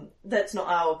how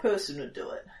a person would do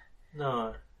it.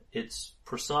 No. It's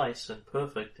precise and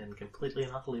perfect and completely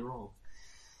and utterly wrong.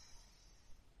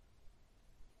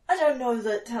 I don't know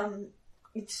that,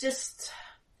 it's just...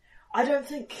 I don't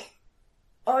think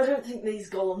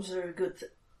these golems are a good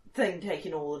thing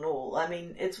taken all in all. I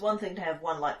mean, it's one thing to have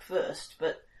one like first,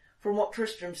 but from what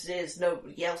Tristram says,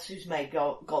 nobody else who's made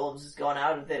golems has gone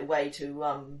out of their way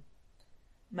to,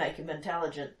 make them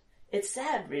intelligent. It's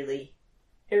sad, really.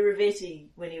 Erevetti,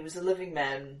 when he was a living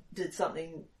man, did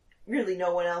something really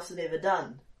no one else had ever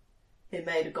done. He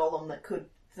made a golem that could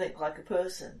think like a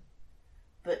person.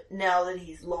 But now that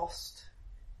he's lost,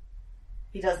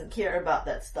 he doesn't care about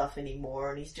that stuff anymore,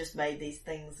 and he's just made these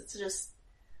things. It's just,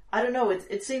 I don't know,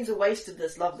 it seems a waste of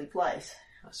this lovely place.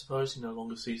 I suppose he no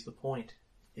longer sees the point.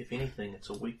 If anything, it's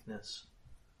a weakness.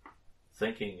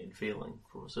 Thinking and feeling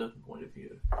from a certain point of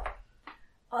view.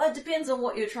 It depends on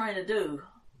what you're trying to do.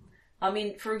 I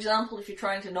mean, for example, if you're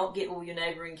trying to not get all your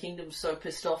neighbouring kingdoms so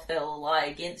pissed off they'll ally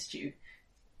against you,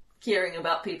 caring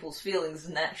about people's feelings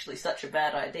isn't actually such a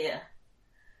bad idea.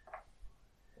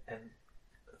 And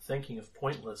thinking of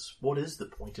pointless, what is the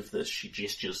point of this? She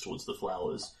gestures towards the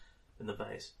flowers in the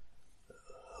vase.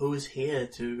 Who's here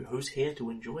to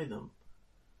enjoy them?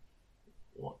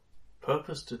 What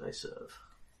purpose do they serve?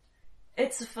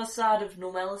 It's a facade of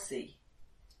normalcy.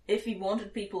 If he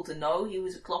wanted people to know he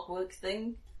was a clockwork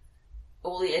thing,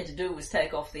 all he had to do was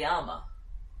take off the armour.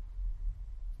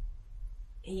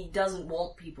 He doesn't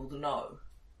want people to know.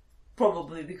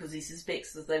 Probably because he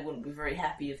suspects that they wouldn't be very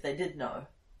happy if they did know.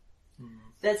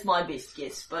 That's my best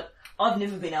guess, but I've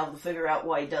never been able to figure out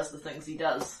why he does the things he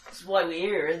does. It's why we're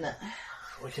here, isn't it?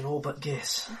 We can all but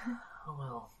guess. Oh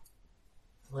well.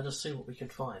 Let us see what we can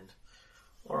find.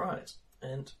 Alright,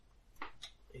 and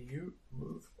you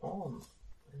move on.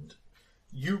 And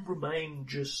you remain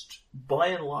just, by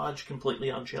and large, completely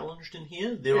unchallenged in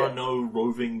here. There are no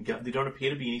roving... there don't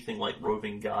appear to be anything like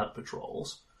roving guard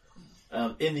patrols.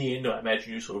 In the end, I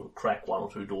imagine you sort of crack one or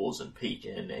two doors and peek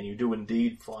in, and you do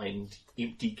indeed find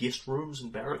empty guest rooms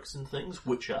and barracks and things,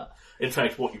 which are... In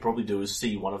fact, what you probably do is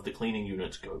see one of the cleaning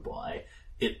units go by,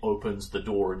 it opens the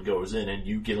door and goes in, and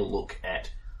you get a look at...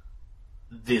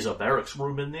 There's a barracks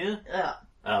room in there.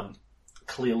 Yeah.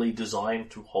 Clearly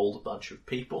designed to hold a bunch of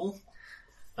people,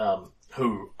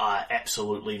 who are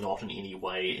absolutely not in any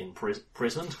way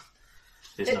present.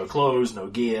 There's no clothes, no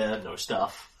gear, no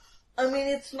stuff. I mean,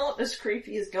 it's not as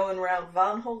creepy as going around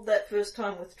Varnhold that first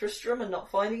time with Tristram and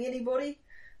not finding anybody,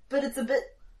 but it's a bit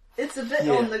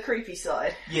on the creepy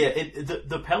side. Yeah,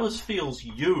 the palace feels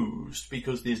used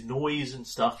because there's noise and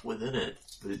stuff within it,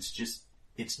 but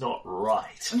it's not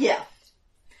right. Yeah.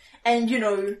 And, you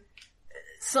know,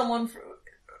 someone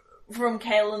from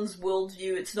Kaelin's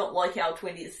worldview, it's not like our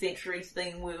 20th century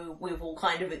thing where we've all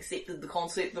kind of accepted the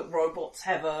concept that robots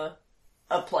have a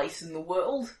place in the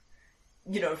world.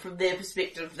 You know, from their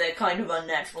perspective, they're kind of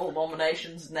unnatural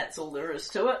abominations, and that's all there is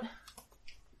to it.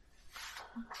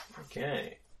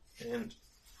 Okay, and...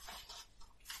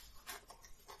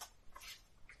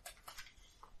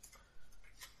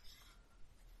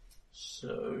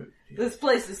 So... This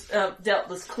place is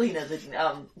doubtless cleaner than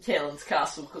Kaelin's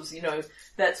castle, because, you know,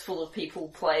 that's full of people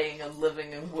playing and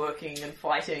living and working and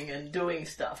fighting and doing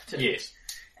stuff too. Yes.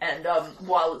 And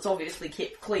while it's obviously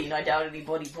kept clean, I doubt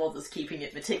anybody bothers keeping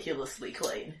it meticulously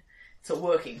clean. It's a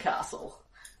working castle.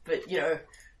 But, you know,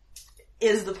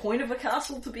 is the point of a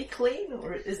castle to be clean,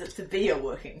 or is it to be a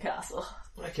working castle?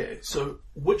 Okay, so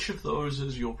which of those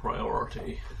is your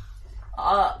priority?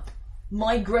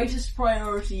 My greatest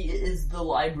priority is the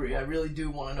library. I really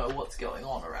do want to know what's going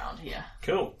on around here.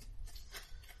 Cool.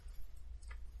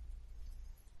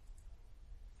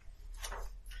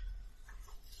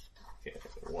 Okay,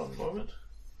 one moment.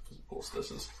 Because of course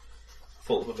this is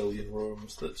full of a million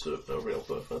rooms that serve no real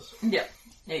purpose. Yeah,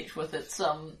 each with its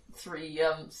three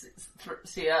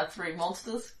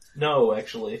monsters. No,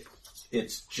 actually,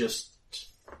 it's just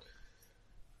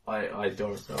I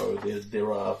don't know.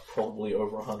 There are probably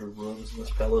over 100 rooms in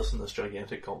this palace in this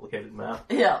gigantic, complicated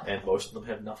map. Yeah, and most of them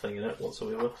have nothing in it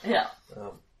whatsoever. Yeah.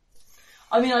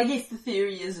 I mean, I guess the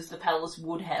theory is if the palace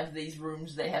would have these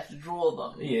rooms, they have to draw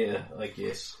them. Yeah, I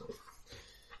guess.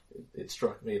 It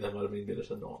struck me that might have been better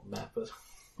to not map it.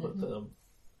 But,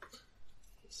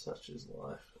 such is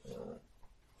life.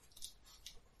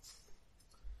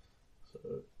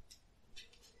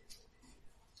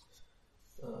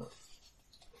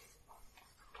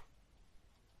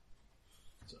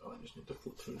 So I just need to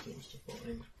flip through things to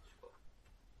find.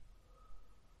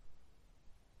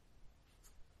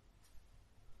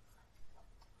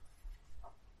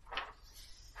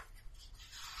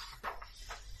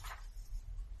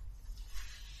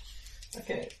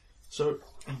 Okay, so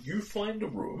you find a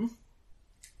room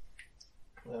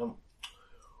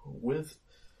with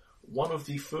one of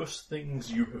the first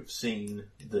things you have seen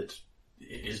that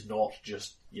is not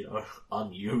just, you know,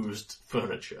 unused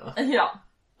furniture. Yeah.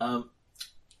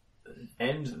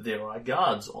 And there are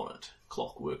guards on it,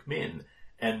 clockwork men.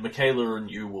 And Michaela and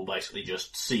you will basically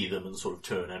just see them and sort of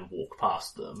turn and walk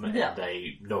past them, and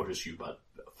they notice you but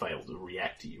fail to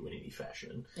react to you in any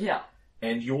fashion. Yeah.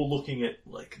 And you're looking at,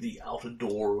 like, the outer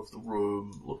door of the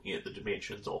room, looking at the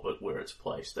dimensions of it, where it's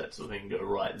placed, that sort of thing, go,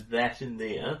 right, that in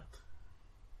there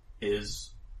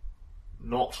is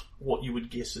not what you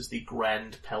would guess is the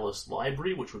Grand Palace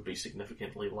Library, which would be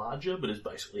significantly larger, but is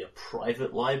basically a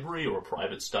private library or a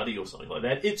private study or something like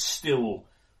that. It's still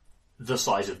the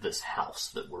size of this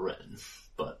house that we're in,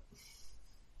 but...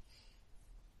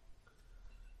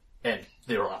 And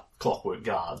there are clockwork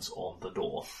guards on the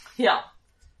door. Yeah.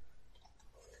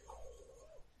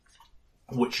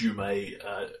 which you may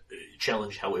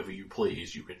challenge however you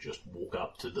please. You can just walk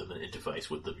up to them and interface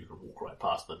with them. You can walk right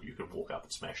past them. You can walk up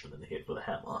and smash them in the head with a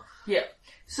hammer. Yeah.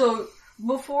 So,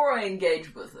 before I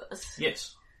engage with this...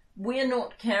 Yes.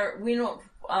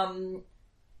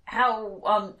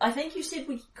 I think you said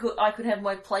I could have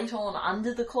my plate on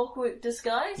under the clockwork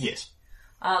disguise? Yes.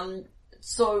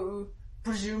 So,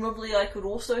 presumably I could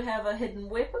also have a hidden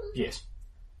weapon? Yes.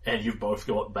 And you've both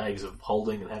got bags of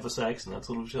holding and haversacks and that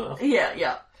sort of stuff?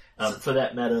 Yeah. For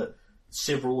that matter,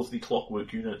 several of the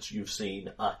clockwork units you've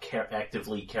seen are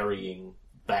actively carrying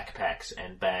backpacks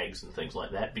and bags and things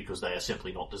like that because they are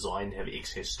simply not designed to have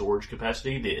excess storage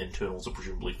capacity. Their internals are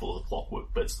presumably full of the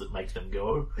clockwork bits that make them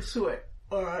go. Sweet.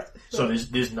 Alright. So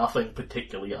there's nothing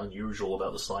particularly unusual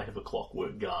about the sight of a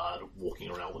clockwork guard walking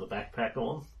around with a backpack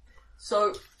on.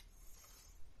 So,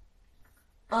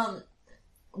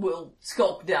 we'll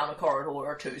skulk down a corridor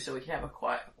or two so we can have a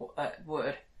quiet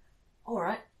word.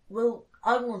 Alright, well,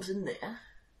 I want in there.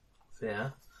 Yeah.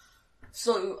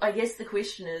 So, I guess the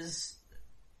question is,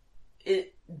 do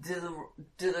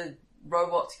the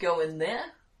robots go in there?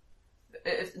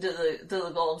 Do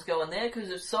the golems go in there? Because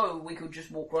if so, we could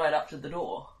just walk right up to the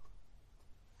door.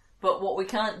 But what we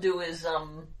can't do is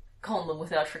con them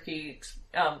with our tricky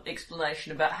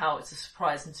explanation about how it's a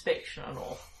surprise inspection and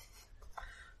all.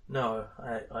 No,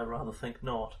 I rather think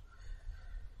not.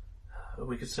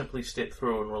 We could simply step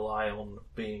through and rely on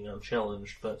being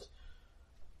unchallenged, but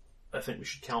I think we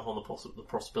should count on the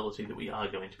possibility that we are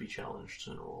going to be challenged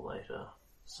sooner or later.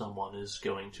 Someone is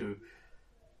going to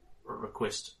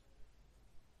request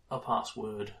a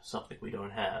password, something we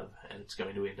don't have, and it's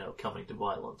going to end up coming to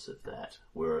violence if that.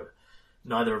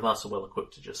 Neither of us are well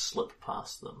equipped to just slip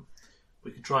past them.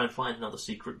 We could try and find another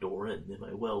secret door in. There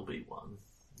may well be one.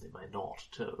 There may not,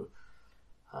 too.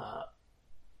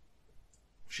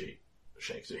 She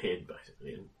shakes her head,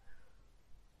 basically, and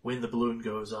when the balloon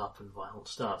goes up and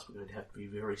violence starts, we're going to have to be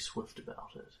very swift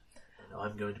about it. And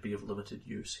I'm going to be of limited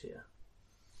use here.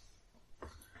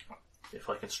 If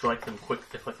I can strike them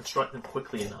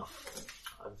quickly enough,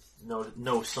 I'm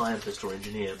no scientist or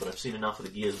engineer, but I've seen enough of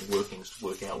the gears and workings to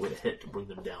work out where to hit to bring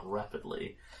them down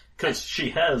rapidly. Because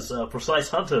she has Precise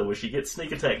Hunter, where she gets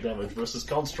sneak attack damage versus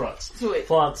constructs, Sweet.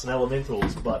 plants and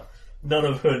elementals, but none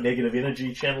of her negative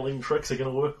energy channeling tricks are going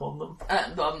to work on them.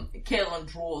 And Kaelin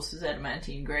draws his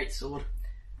adamantine greatsword.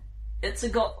 It's a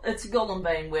Golem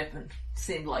Bane weapon.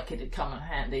 Seemed like it'd come in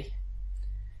handy.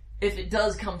 If it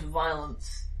does come to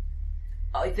violence,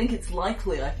 I think it's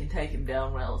likely I can take him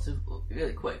down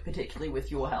really quick, particularly with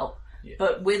your help. Yeah.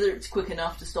 But whether it's quick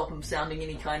enough to stop him sounding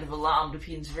any kind of alarm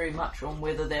depends very much on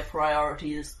whether their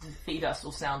priority is to defeat us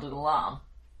or sound an alarm.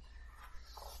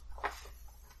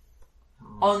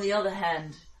 On the other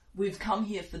hand, we've come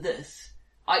here for this.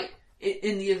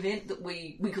 In the event that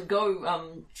we could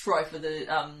go try for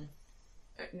the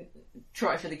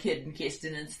kid and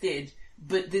Keston instead,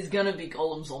 but there's gonna be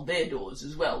golems on their doors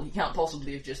as well. He can't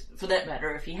possibly have just, for that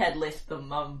matter, if he had left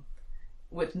them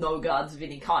with no guards of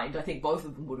any kind, I think both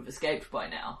of them would have escaped by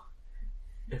now.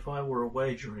 If I were a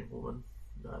wagering woman,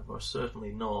 most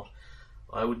certainly not.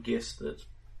 I would guess that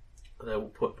they will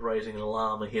put raising an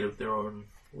alarm ahead of their own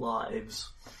lives.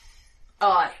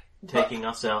 Aye. Taking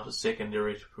us out as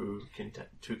secondary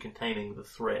to containing the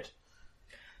threat.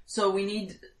 So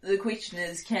the question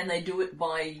is, can they do it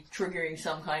by triggering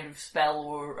some kind of spell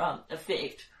or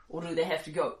effect, or do they have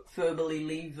to go verbally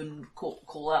leave and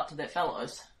call out to their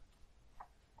fellows?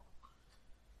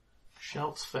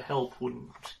 Shouts for help wouldn't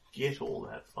get all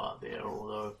that far there,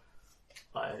 although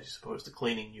I suppose the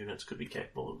cleaning units could be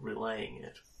capable of relaying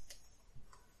it.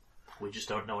 We just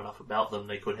don't know enough about them.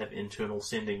 They could have internal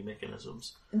sending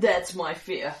mechanisms. That's my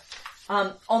fear.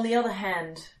 On the other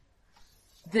hand,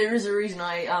 there is a reason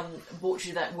I bought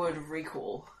you that word of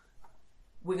recall.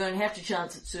 We're going to have to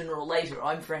chance it sooner or later.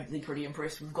 I'm frankly pretty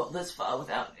impressed we've got this far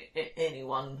without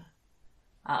anyone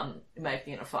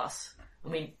making it a fuss. I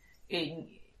mean,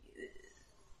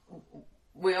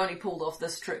 we only pulled off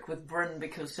this trick with Bryn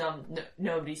because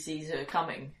nobody sees her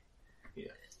coming. Yeah.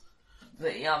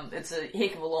 It's a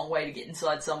heck of a long way to get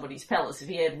inside somebody's palace. If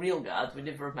he had real guards, we'd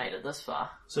never have made it this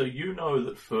far. So you know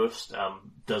that First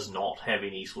does not have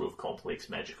any sort of complex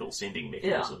magical sending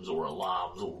mechanisms or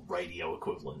alarms or radio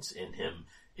equivalents in him.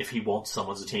 If he wants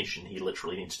someone's attention, he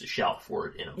literally needs to shout for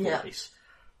it in a voice.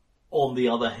 On the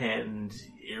other hand,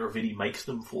 Ereviti makes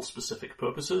them for specific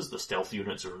purposes. The stealth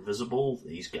units are invisible.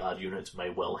 These guard units may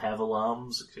well have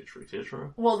alarms, etc.,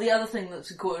 etc. Well, the other thing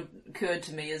that's occurred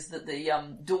to me is that the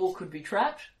door could be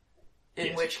trapped,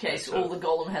 in which case all the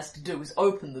golem has to do is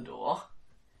open the door.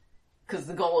 because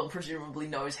the golem presumably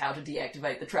knows how to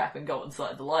deactivate the trap and go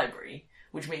inside the library,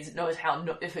 which means it knows how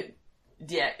if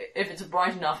it's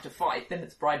bright enough to fight, then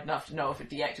it's bright enough to know if it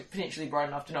potentially bright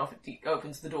enough to know if it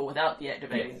opens the door without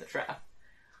deactivating the trap.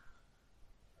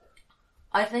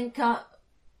 I think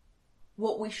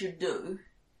what we should do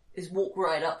is walk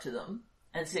right up to them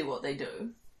and see what they do.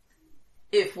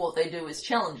 If what they do is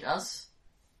challenge us,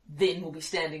 then we'll be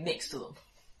standing next to them.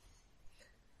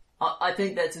 I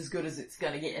think that's as good as it's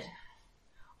going to get.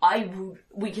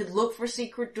 We could look for a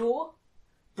secret door,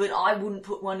 but I wouldn't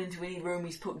put one into any room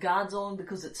he's put guards on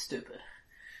because it's stupid.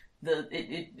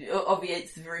 It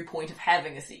obviates the very point of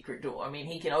having a secret door. I mean,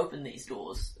 he can open these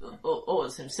doors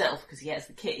himself because he has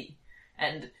the key,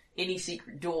 and any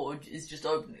secret door is just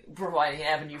providing an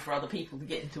avenue for other people to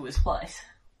get into his place.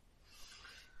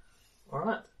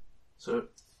 Alright, so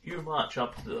you march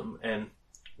up to them, and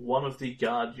one of the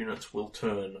guard units will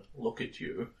turn, look at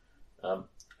you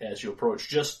as you approach,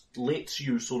 just lets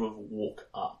you sort of walk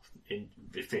up,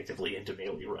 effectively into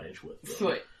melee range with them.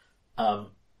 Sweet. And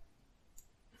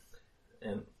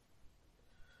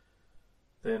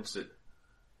then it says,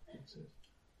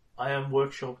 I am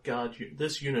Workshop Guard Unit.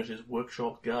 This unit is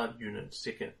Workshop Guard Unit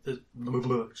second.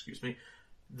 Excuse me.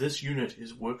 This unit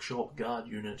is Workshop Guard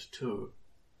Unit 2.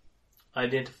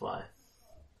 Identify.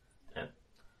 And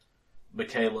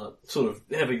Michaela, sort of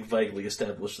having vaguely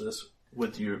established this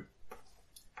with you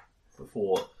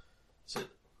before, said,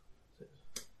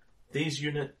 These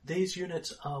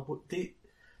units are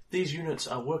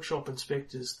Workshop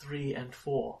Inspectors 3 and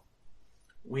 4.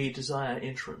 We desire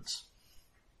entrance.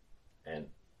 And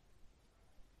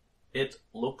it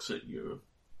looks at you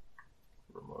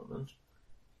for a moment,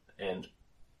 and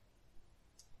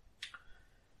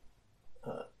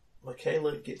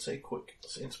Michaela gets a quick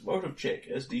sense motive check,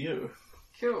 as do you.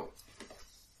 Cool.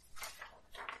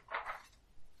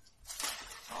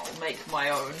 I'll make my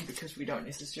own, because we don't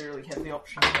necessarily have the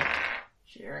option to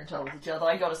share intel with each other.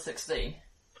 I got a 16.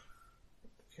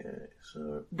 Okay,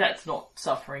 so... That's not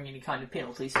suffering any kind of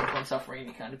penalty, so if I'm suffering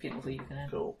any kind of penalty, you can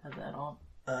have that on.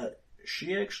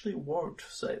 She actually won't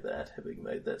say that, having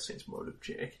made that sense motive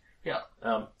check. Yeah.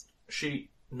 She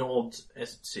nods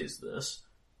as it says this.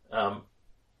 It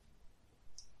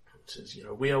says,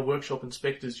 we are Workshop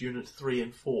Inspectors Unit 3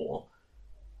 and 4.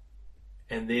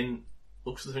 And then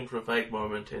looks at the thing for a vague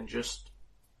moment and just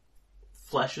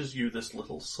flashes you this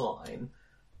little sign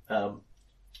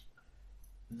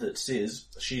that says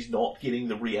she's not getting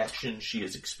the reaction she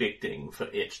is expecting for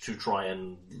it to try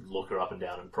and look her up and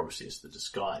down and process the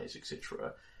disguise,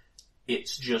 etc.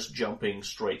 It's just jumping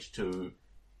straight to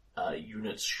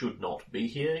units should not be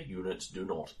here, units do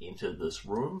not enter this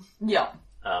room. Yeah.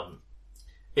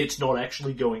 It's not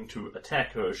actually going to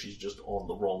attack her, she's just on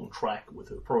the wrong track with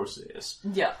her process.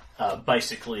 Yeah.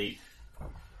 Basically,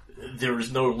 there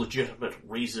is no legitimate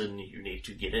reason you need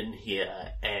to get in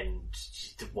here, and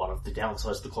one of the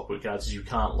downsides of the Clockwork Guards is you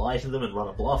can't lie to them and run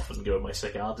a bluff and go, my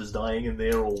second aunt is dying in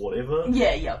there, or whatever.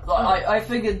 Yeah. I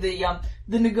figured the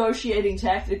negotiating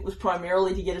tactic was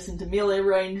primarily to get us into melee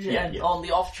range, on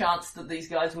the off chance that these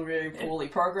guys were very poorly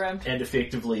programmed. And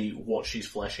effectively, what she's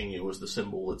flashing you is the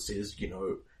symbol that says,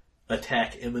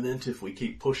 attack imminent if we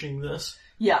keep pushing this.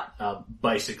 Yeah.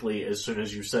 Basically, as soon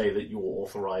as you say that you're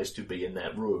authorized to be in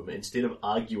that room, instead of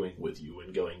arguing with you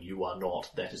and going, you are not,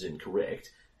 that is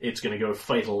incorrect, it's going to go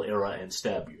fatal error and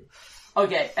stab you.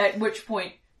 Okay, at which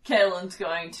point, Kaelin's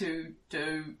going to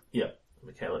do... Yeah,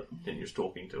 Michaela continues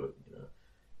talking to it,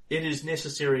 It is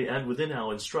necessary and within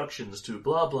our instructions to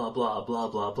blah blah blah blah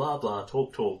blah blah blah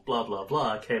talk blah blah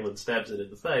blah. Kaelin stabs it in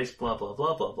the face, blah blah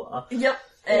blah blah blah. Yep,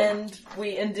 and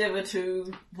we endeavour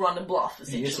to run a bluff,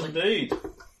 essentially. Yes, indeed.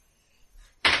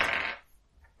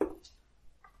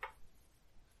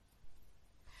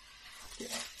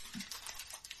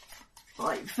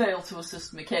 I fail to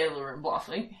assist Michaela in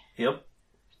bluffing. Yep.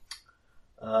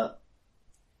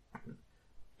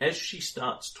 As she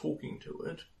starts talking to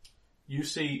it, you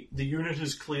see the unit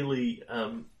is clearly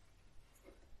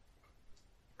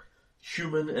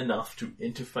human enough to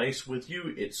interface with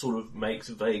you. It sort of makes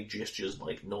vague gestures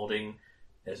like nodding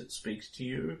as it speaks to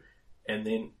you, and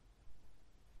then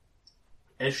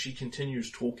as she continues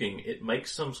talking, it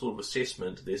makes some sort of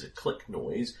assessment. There's a click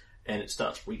noise, and it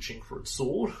starts reaching for its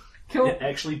sword. Cool. It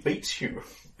actually beats her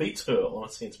on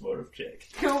a sense motive check.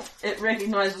 Cool. It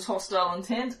recognises hostile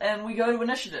intent, and we go to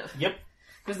initiative. Yep.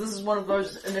 Because this is one of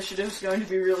those initiatives going to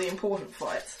be really important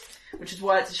fights. Which is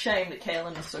why it's a shame that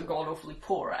Kaelin is so god-awfully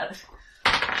poor at it.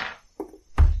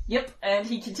 Yep, and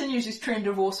he continues his trend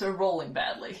of also rolling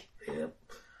badly. Yep.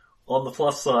 On the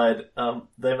plus side,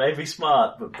 they may be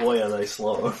smart, but boy are they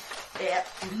slow. Yeah,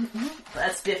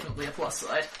 that's definitely a plus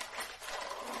side.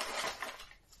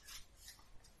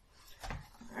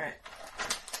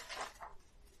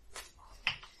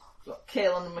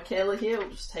 Kaelin and Michaela here. We'll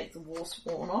just take the war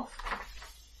spawn off.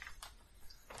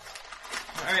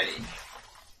 Alrighty.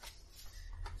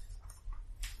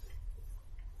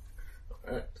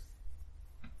 Alright.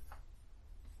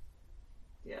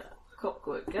 Yeah,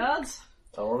 Clockwork Guards.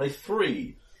 Are on a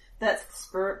 3. That's the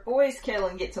Spirit Boys.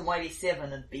 Kaelin gets a mighty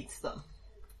 7 and beats them.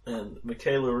 And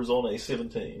Michaela is on a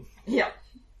 17. Yeah.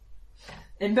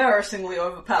 Embarrassingly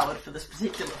overpowered for this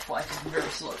particular fight and very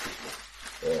slow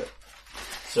people.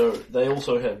 So they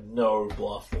also have no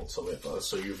bluff whatsoever,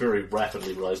 so you very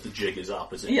rapidly realise the jig is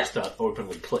up as it Yeah. just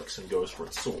openly clicks and goes for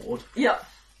its sword. Yeah.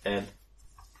 And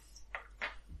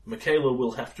Michaela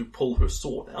will have to pull her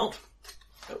sword out,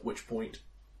 at which point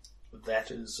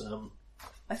that is,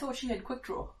 I thought she had quick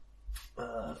draw.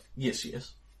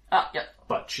 yes. Ah, yeah.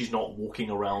 But she's not walking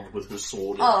around with her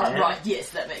sword in Oh, hand. right, yes,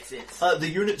 that makes sense. The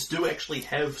units do actually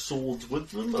have swords with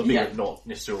them, albeit not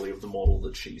necessarily of the model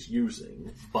that she's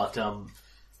using. But,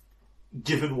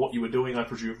 given what you were doing, I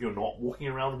presume you're not walking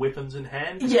around weapons in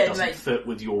hand. 'Cause Yeah, it doesn't mate. fit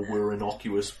with your we're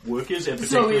innocuous workers, and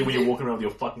particularly when you're walking around with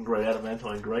your fucking great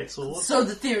adamantine greatsword. So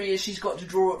the theory is she's got to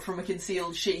draw it from a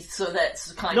concealed sheath, so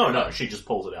that's kind No, of... no, she just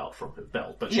pulls it out from her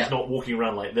belt. But she's Yeah. not walking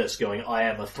around like this going, I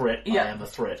am a threat, I am a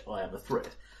threat, I am a threat.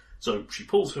 So she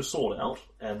pulls her sword out,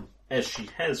 and as she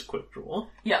has quick draw,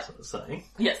 Yeah. so to say,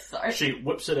 Yes, sorry. she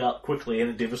whips it out quickly and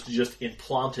endeavours to just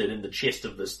implant it in the chest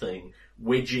of this thing,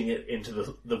 wedging it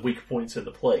into the weak points in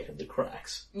the plate and the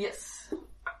cracks. Yes.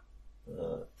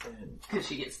 And Because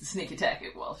she gets the sneak attack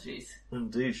it while she's...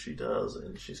 indeed she does,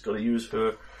 and she's got to use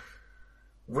her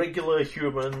regular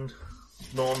human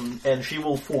and she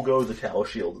will forego the tower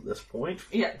shield at this point.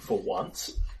 Yeah. For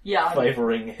once. Yeah.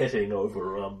 Favouring hitting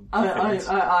over,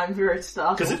 I'm very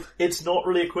startled. because it's not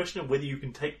really a question of whether you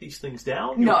can take these things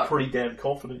down. No. You're pretty damn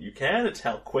confident you can. It's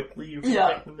how quickly you can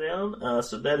take them down.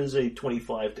 So that is a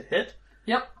 25 to hit.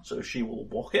 Yep. So she will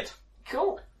walk it.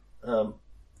 Cool. And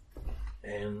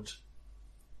then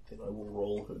I will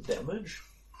roll her damage.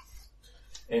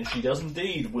 And she does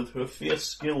indeed, with her fierce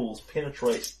skills,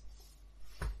 penetrate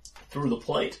through the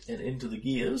plate and into the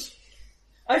gears.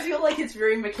 I feel like it's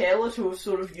very Michaela to have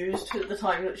sort of used the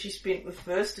time that she spent with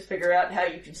First to figure out how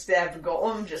you can stab a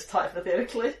golem, just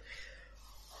hypothetically.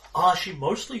 She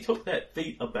mostly took that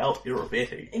feat about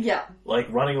Irabetti. Yeah. Like,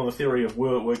 running on the theory of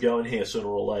we're going here sooner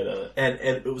or later. And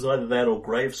it was either that or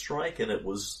Grave Strike, and it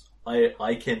was,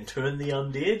 I can turn the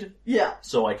undead, Yeah.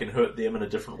 so I can hurt them in a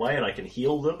different way, and I can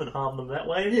heal them and harm them that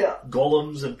way. Yeah.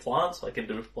 Golems and plants, I can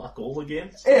do fuck all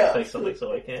against. Yeah. Take something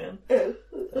so I can.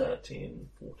 Yeah. 10,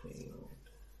 14,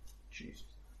 Jesus.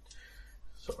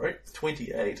 Sorry,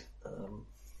 28.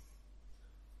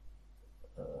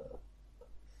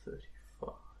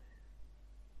 35.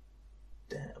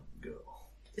 Damn, girl.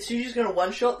 Is she just gonna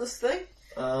one-shot this thing?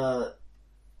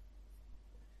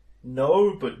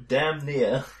 No, but damn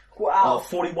near. Wow.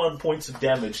 41 points of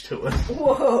damage to her.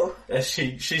 Whoa. As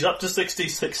she's up to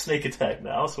 66 sneak attack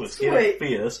now, so it's Sweet. getting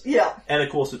fierce. Yeah. And of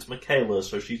course it's Michaela,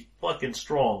 so she's fucking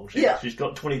strong. She's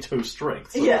got 22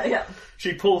 strength. So Yeah.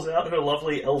 she pulls out her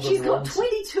lovely elven She's got wands.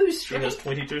 22 She strength. has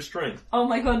 22 strength. Oh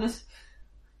my goodness.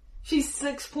 She's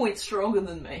 6 points stronger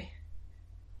than me.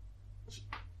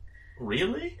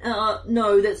 Really?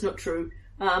 No, that's not true.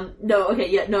 No, okay,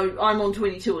 yeah, no, I'm on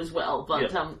 22 as well,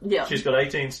 but, yeah. She's got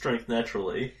 18 strength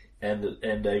naturally, and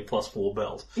a +4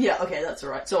 belt. Yeah, okay, that's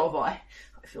alright, so have I.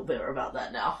 I feel better about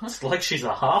that now. It's like she's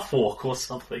a half-orc or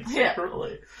something, Yeah.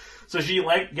 secretly. So she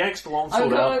yanks the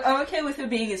longsword out, I'm okay with her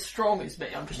being as strong as me,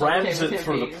 I'm just Rams okay with it her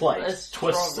through the being plate, as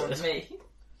twists stronger it. than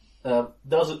me.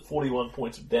 does it 41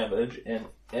 points of damage, and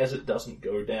as it doesn't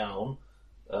go down,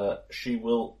 she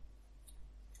will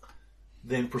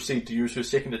then proceed to use her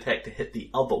second attack to hit the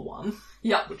other one,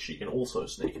 Yeah. which she can also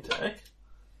sneak attack.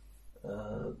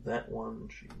 That one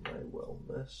she may well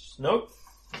miss. Nope.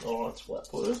 Oh, it's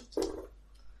flat-footed.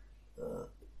 8.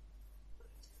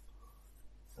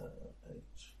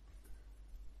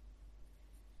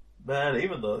 Man,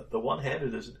 even the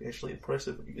one-handed is actually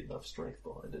impressive when you get enough strength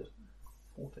behind it.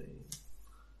 14.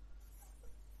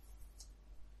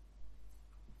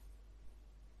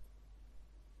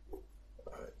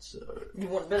 Alright, so... You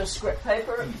want a bit of script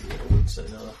paper? I would say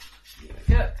no. Here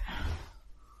we go.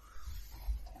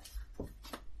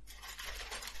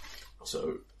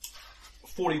 So,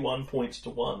 41 points to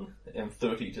one, and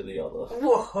 30 to the other.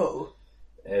 Whoa.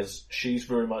 As she's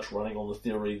very much running on the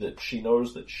theory that she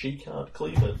knows that she can't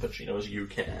cleave it, but she knows you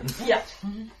can. Yeah.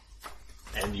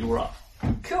 And you're up.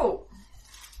 Cool.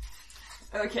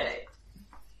 Okay.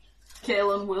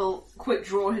 Kaelin will quick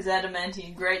draw his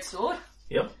adamantine greatsword.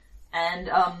 Yep.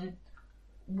 And,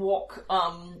 walk,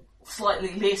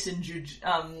 slightly less injured,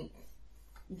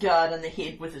 guard in the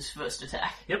head with his first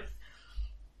attack. Yep.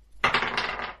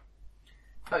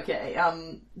 Okay,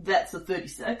 that's a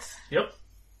 36, Yep.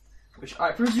 which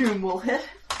I presume will hit.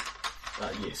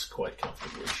 Yes, quite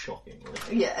comfortably, shockingly.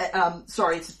 Yeah,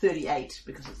 sorry, it's a 38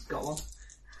 because it's golem.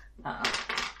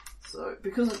 So,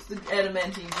 because it's the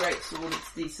adamantine greatsword,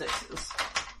 it's D6s.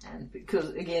 And because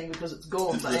it's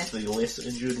golem Is this the less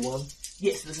injured one?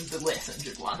 Yes, this is the less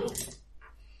injured one. Cool.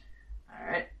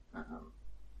 Alright.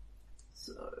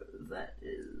 So, that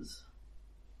is...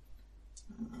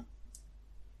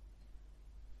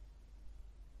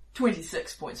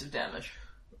 26 points of damage.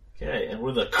 Okay, and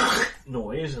with a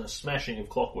noise and a smashing of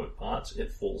clockwork parts,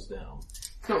 it falls down.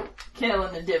 Cool.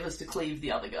 Kaelin endeavours to cleave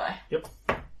the other guy. Yep.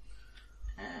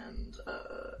 And,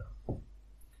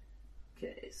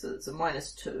 okay, so it's a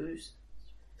 -2.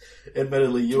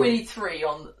 Admittedly, you 23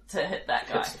 to hit that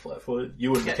guy. hits the flat-footed.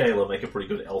 You and Michaela make a pretty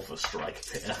good alpha strike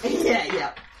pair.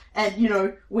 Yeah. And,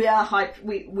 we are hyped,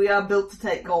 we are built to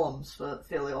take golems for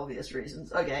fairly obvious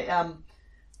reasons. Okay,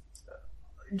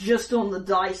 just on the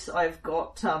dice I've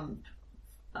got,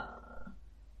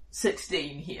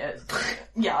 16 here.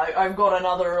 Yeah, I've got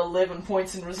another 11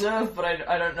 points in reserve, but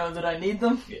I don't know that I need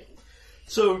them. Yeah.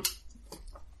 So,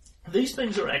 these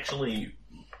things are actually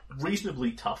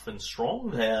reasonably tough and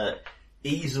strong. They're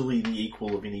easily the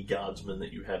equal of any guardsman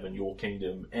that you have in your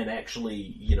kingdom, and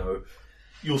actually,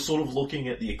 you're sort of looking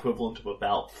at the equivalent of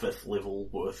about fifth level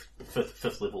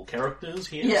characters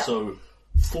here. Yeah. So,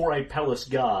 for a palace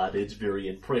guard, it's very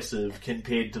impressive.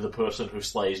 Compared to the person who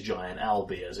slays giant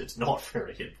owlbears, it's not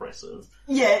very impressive.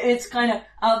 Yeah, it's kind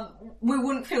of, we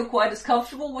wouldn't feel quite as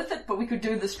comfortable with it, but we could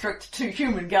do this trick to 2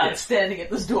 human guards standing at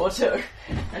this door too.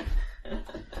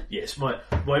 Yes, my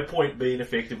point being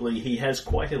effectively, he has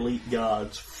quite elite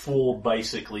guards for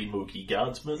basically Mookie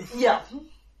guardsmen. Yeah.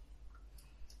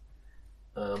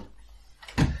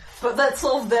 But that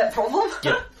solved that problem.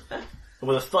 Yeah.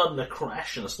 With a thud and a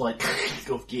crash and a slight click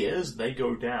of gears, they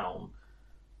go down.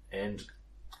 And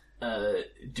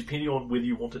depending on whether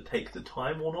you want to take the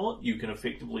time or not, you can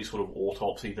effectively sort of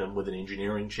autopsy them with an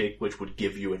engineering check, which would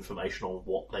give you information on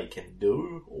what they can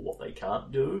do or what they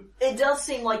can't do. It does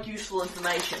seem like useful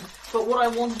information, but what I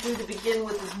want to do to begin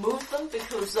with is move them,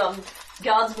 because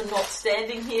guardsmen not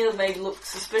standing here may look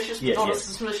suspicious, but not as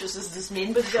suspicious as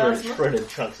dismembered guardsmen. Shredded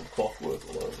chunks of clockwork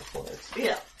all over the place.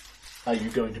 Yeah. Are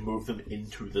you going to move them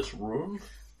into this room?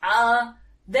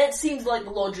 That seems like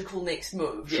the logical next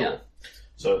move, Sure. yeah.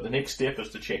 So the next step is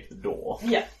to check the door.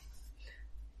 Yeah.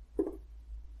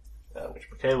 Which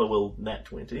Michaela will nat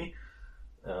 20.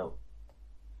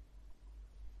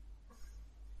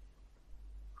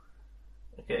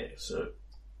 Okay, so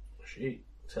she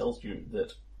tells you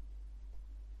that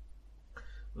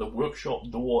the workshop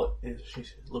door is... She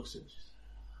looks at it.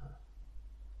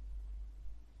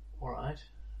 Alright.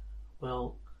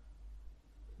 Well,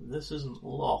 this isn't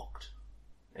locked,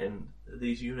 and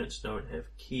these units don't have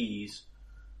keys.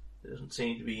 There doesn't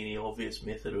seem to be any obvious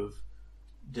method of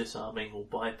disarming or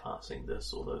bypassing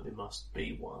this, although there must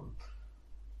be one.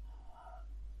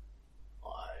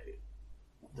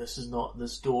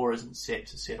 This door isn't set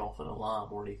to set off an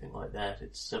alarm or anything like that.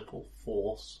 It's simple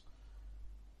force.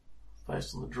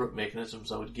 Based on the drip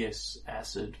mechanisms, I would guess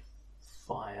acid,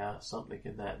 fire, something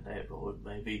in that neighborhood.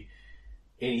 Maybe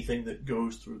anything that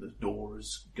goes through the door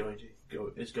is going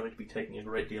to be taking a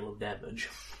great deal of damage.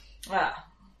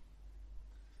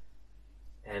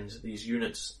 And these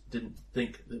units didn't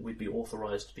think that we'd be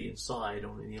authorized to be inside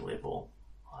on any level.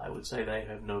 I would say they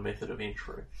have no method of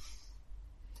entry.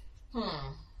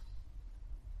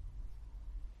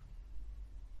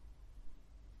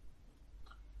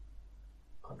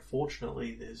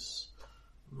 Unfortunately, there's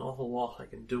not a lot I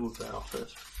can do about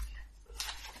it.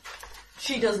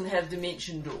 She doesn't have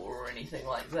dimension door or anything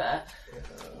like that.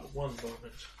 One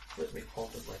moment. Let me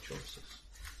ponder my choices.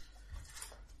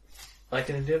 I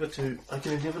can endeavour to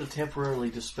temporarily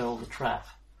dispel the trap.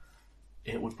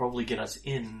 It would probably get us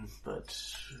in, but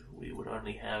we would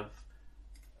only have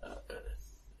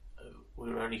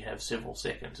several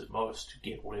seconds at most to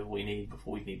get whatever we need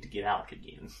before we need to get out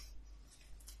again.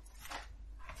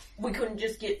 We couldn't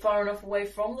just get far enough away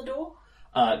from the door?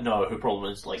 No, her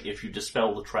problem is, if you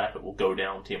dispel the trap, it will go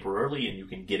down temporarily and you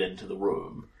can get into the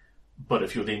room. But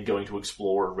if you're then going to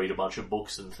explore and read a bunch of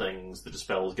books and things, the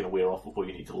dispel is going to wear off before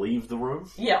you need to leave the room.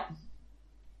 Yeah.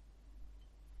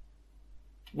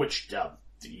 Which,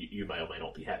 you may or may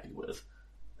not be happy with.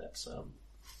 That's,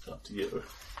 up to you.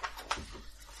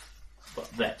 But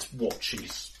that's what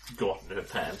she's got in her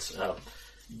pants.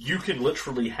 You can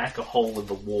literally hack a hole in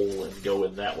the wall and go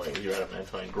in that way with your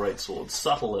adamantine greatsword.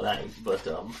 Subtle it ain't, but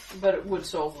it would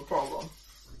solve the problem.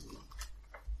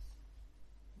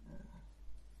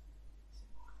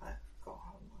 I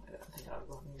don't think I've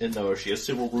got any And no, she has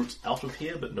several routes out of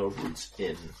here, but no routes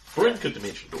in. Bryn could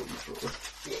dimension door you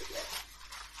through. Yeah.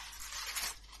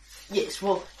 Yes,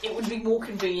 well, it would be more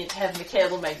convenient to have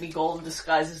Michaela make me golem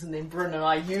disguises and then Bryn and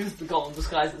I use the golem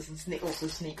disguises and also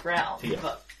sneak round. Yeah.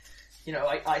 But,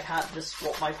 I can't just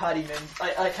swap my party member.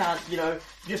 I can't,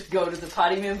 just go to the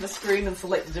party member screen and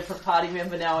select a different party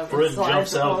member. Now I'm Bryn inside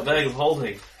jumps the out of the party. bag of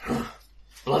holding.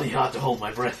 Bloody hard to hold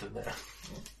my breath in there.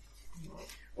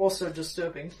 Also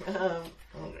disturbing.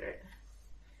 Okay.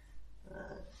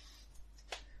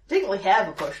 Technically have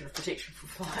a potion of protection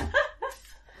from fire.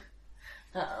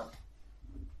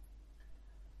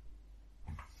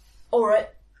 Alright.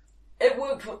 It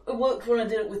worked when I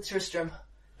did it with Tristram.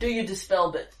 Do your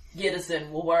dispel bit. Get us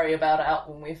in. We'll worry about it out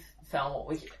when we've found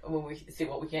when we see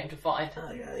what we came to find.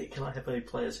 Okay, can I have a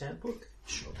player's handbook?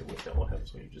 Sure, to work out what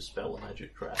happens when you dispel a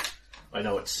magic trap. I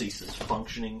know it ceases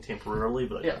functioning temporarily,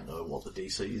 but I don't know what the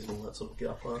DCs and all that sort of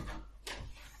guff are.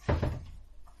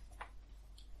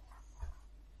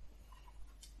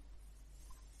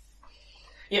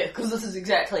 Yeah, because this is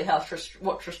exactly how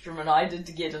what Tristram and I did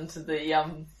to get into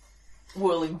the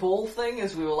whirling ball thing,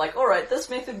 is we were like, alright, this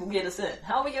method will get us in.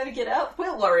 How are we going to get out?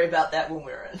 We'll worry about that when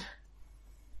we're in.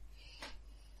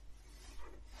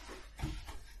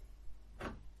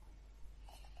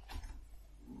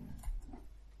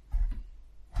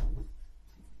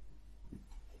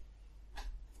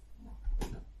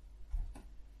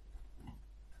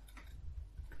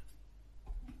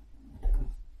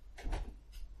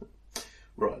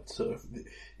 Right, so,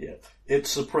 yeah, it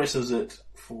suppresses it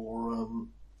for, I'm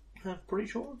pretty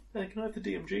sure. Can I have the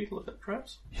DMG look at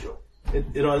traps? Sure. It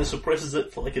either suppresses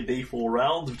it for like a D4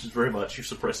 round, which is very much you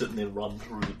suppress it and then run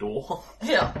through the door,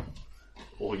 Yeah.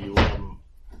 or you,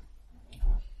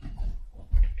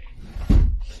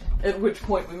 At which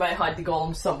point we may hide the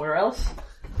golem somewhere else.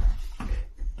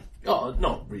 oh,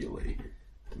 not really.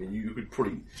 I mean, you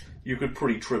could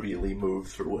pretty trivially move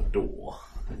through a door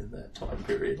in that time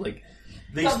period. Like,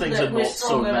 these Something things that are we're not so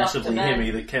strong enough to massively manage.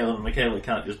 heavy that Kaelin and Michaela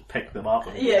can't just pick them up.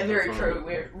 And Yeah, run very through.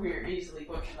 true. We're easily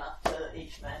butch enough to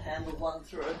each manhandle one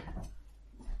through.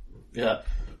 Yeah,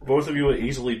 both of you are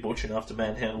easily butch enough to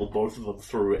manhandle both of them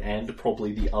through, and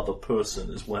probably the other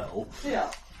person as well.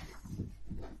 Yeah.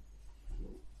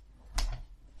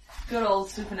 Good old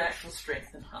supernatural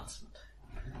strength enhancement.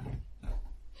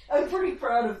 I'm pretty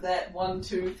proud of that 1,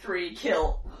 2, 3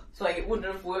 kill. So it wouldn't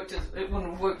have worked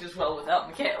as well without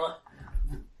Michaela.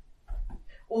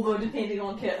 Although depending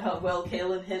on how well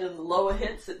Kaelin hit in the lower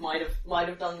hits, it might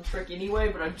have done the trick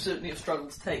anyway. But I'd certainly have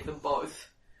struggled to take them both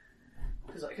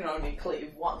because I can only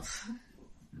cleave once.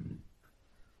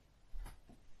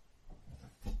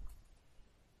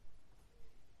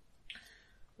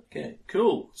 Okay,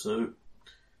 cool. So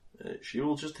she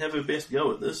will just have her best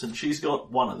go at this, and she's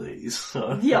got one of these.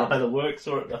 So Yeah. it either works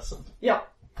or it doesn't. Yep.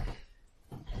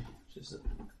 She's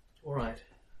all right.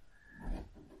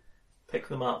 Pick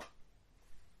them up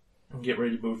and get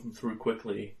ready to move them through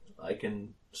quickly. I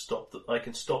can stop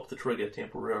the trigger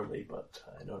temporarily, but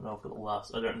I don't know if it'll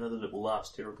last. I don't know that it will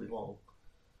last terribly long.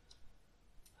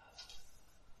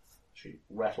 She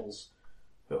rattles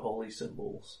her holy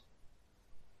symbols.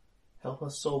 Help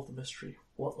us solve the mystery.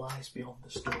 What lies beyond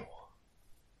this door?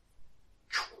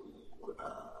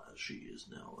 She is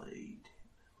now a...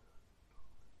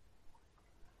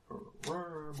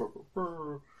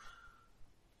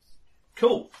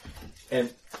 Cool.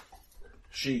 And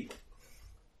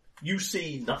you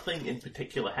see nothing in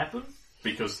particular happen,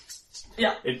 because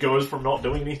it goes from not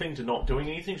doing anything to not doing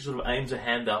anything. She sort of aims a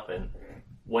hand up and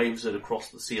waves it across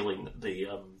the ceiling,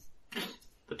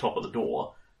 the top of the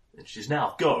door, and she's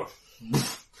now, go!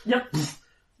 Yep.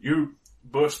 You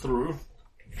burst through,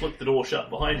 flick the door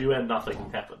shut behind you, and nothing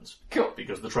happens. Cool.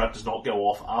 Because the trap does not go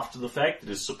off after the fact, it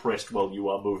is suppressed while you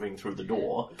are moving through the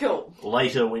door. Cool.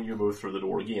 Later, when you move through the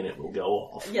door again, it will go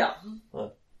off. Yeah.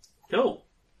 Cool.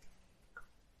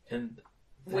 And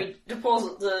We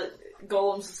deposit the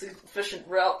golems a sufficient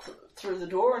route through the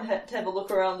door and have a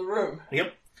look around the room.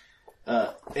 Yep.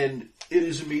 And it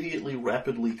is immediately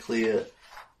rapidly clear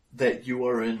that you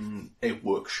are in a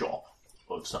workshop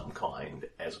of some kind,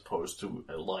 as opposed to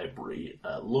a library.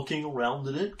 Looking around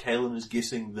at it, Kaelin is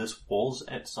guessing this was,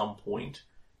 at some point,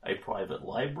 a private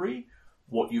library.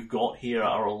 What you've got here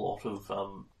are a lot of,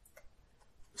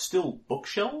 still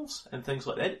bookshelves and things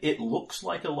like that. It looks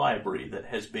like a library that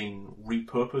has been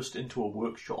repurposed into a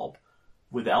workshop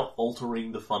without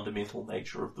altering the fundamental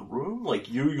nature of the room. Like,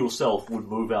 you yourself would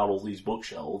move out all these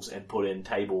bookshelves and put in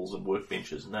tables and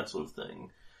workbenches and that sort of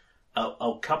thing.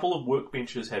 A couple of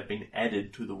workbenches have been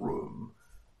added to the room,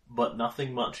 but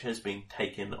nothing much has been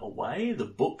taken away. The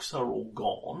books are all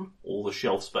gone. All the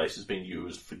shelf space has been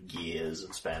used for gears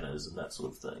and spanners and that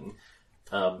sort of thing.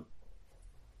 And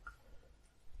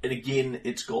again,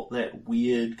 it's got that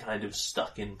weird kind of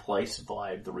stuck-in-place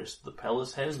vibe the rest of the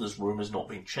palace has. This room has not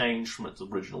been changed from its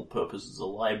original purpose as a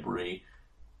library,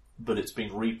 but it's been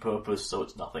repurposed so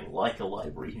it's nothing like a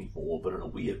library anymore, but in a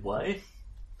weird way.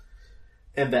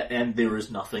 And there is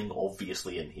nothing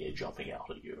obviously in here jumping out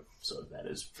at you. So that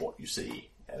is what you see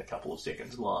at a couple of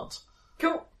seconds glance.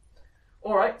 Cool.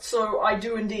 Alright, so I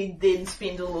do indeed then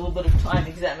spend a little bit of time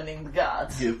examining the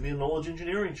guards. Give me a knowledge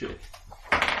engineering check.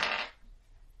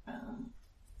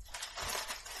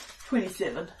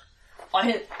 27.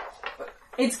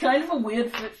 It's kind of a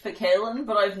weird fit for Kalen,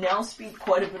 but I've now spent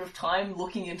quite a bit of time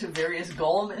looking into various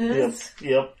golem innards.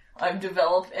 Yep. I've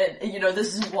developed, and this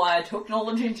isn't why I took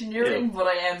knowledge engineering, but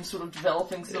I am sort of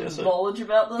developing some knowledge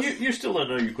about this. You still don't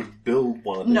know you could build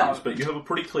one of these, but you have a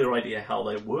pretty clear idea how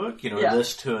they work.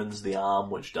 This turns the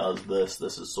arm, which does this.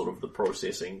 This is sort of the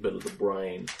processing bit of the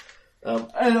brain.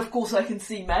 And of course I can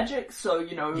see magic, so,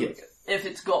 if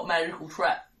it's got magical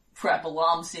trap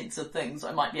alarm sensor things,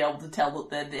 I might be able to tell that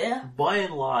they're there. By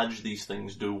and large, these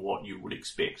things do what you would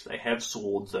expect. They have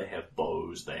swords, they have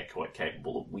bows, they're quite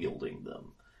capable of wielding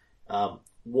them.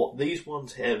 What these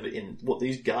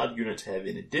guard units have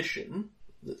in addition,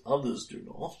 that others do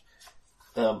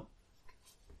not,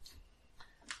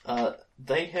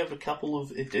 they have a couple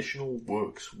of additional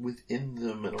works within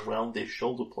them and around their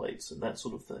shoulder plates and that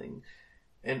sort of thing.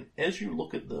 And as you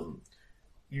look at them,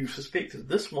 you suspect that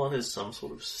this one is some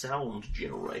sort of sound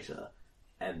generator,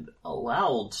 and a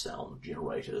loud sound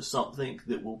generator, something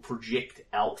that will project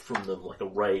out from them like a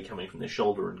ray coming from their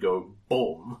shoulder and go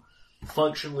boom.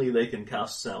 Functionally, they can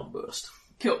cast sound burst.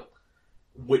 Cool.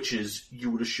 Which is,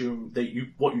 you would assume that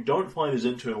what you don't find is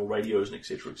internal radios and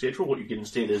etc., etc. What you get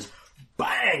instead is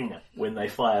bang when they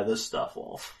fire this stuff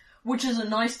off. Which is a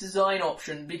nice design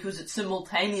option because it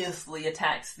simultaneously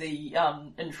attacks the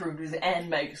intruders and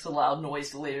makes a loud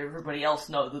noise to let everybody else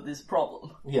know that there's a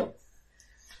problem. Yeah.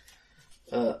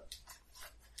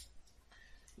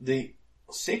 The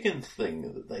second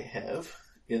thing that they have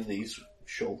in these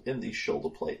shoulder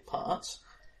plate parts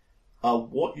are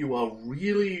what you are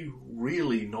really,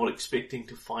 really not expecting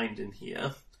to find in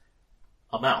here: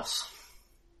 a mouse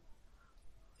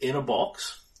in a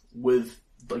box with.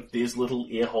 There's little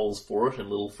air holes for it and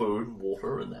little food and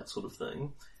water and that sort of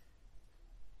thing.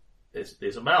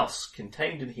 There's a mouse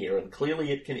contained in here, and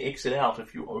clearly it can exit out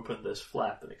if you open this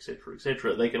flap and etc.,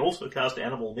 etc. They can also cast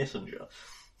Animal Messenger.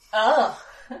 Oh!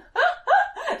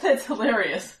 That's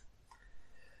hilarious.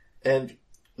 And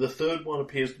the third one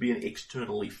appears to be an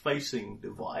externally facing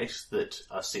device that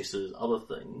assesses other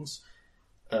things.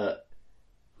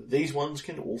 These ones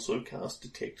can also cast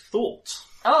Detect Thoughts.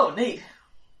 Oh, neat.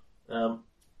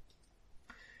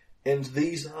 And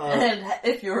these are... And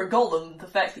if you're a golem, the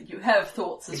fact that you have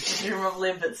thoughts is presumably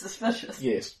a bit suspicious.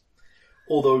 Yes.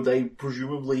 Although they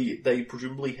presumably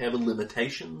have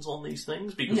limitations on these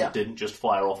things, because it didn't just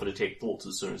fire off a Detect Thoughts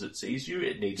as soon as it sees you.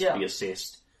 It needs to be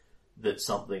assessed that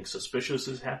something suspicious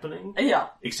is happening. Yeah.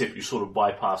 Except you sort of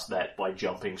bypass that by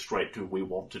jumping straight to we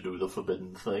want to do the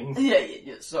forbidden thing.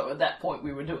 Yeah. So at that point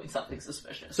we were doing something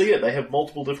suspicious. So they have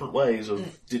multiple different ways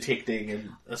of detecting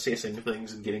and assessing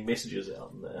things and getting messages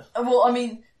out in there. Well, I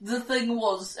mean, the thing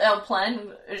was, our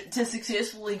plan, to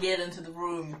successfully get into the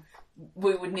room,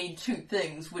 we would need two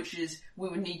things, which is, we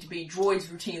would need to be golems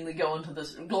routinely go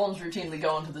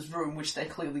into this room, which they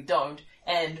clearly don't,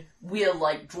 and we're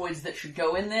like droids that should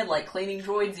go in there, like cleaning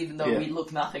droids, even though we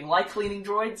look nothing like cleaning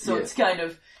droids, so it's kind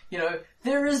of,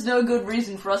 there is no good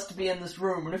reason for us to be in this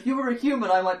room, and if you were a human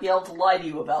I might be able to lie to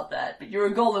you about that, but you're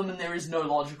a golem and there is no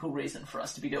logical reason for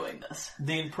us to be doing this.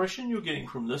 The impression you're getting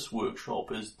from this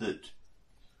workshop is that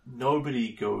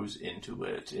nobody goes into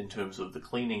it in terms of the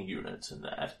cleaning units and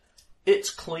that.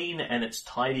 It's clean and it's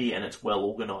tidy and it's well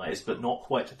organised, but not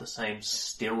quite to the same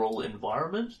sterile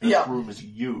environment this room is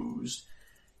used.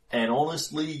 And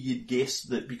honestly, you'd guess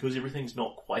that because everything's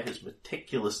not quite as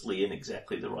meticulously in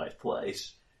exactly the right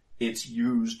place, it's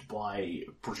used by,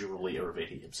 presumably,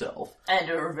 Iravetti himself. And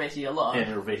Iravetti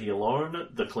alone.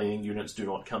 The cleaning units do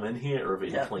not come in here.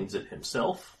 Iravetti cleans it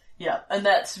himself. Yeah, and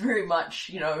that's very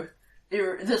much,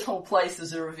 this whole place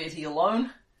is Iravetti alone.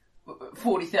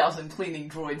 40,000 cleaning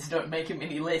droids don't make him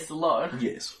any less alone.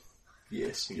 Yes,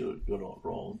 you're not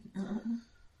wrong.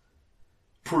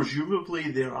 Presumably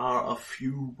there are a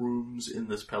few rooms in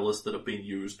this palace that have been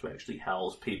used to actually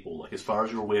house people. Like, as far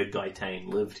as you're aware, Gaetan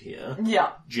lived here.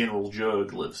 Yeah. General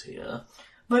Jurg lives here.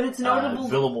 But it's notable...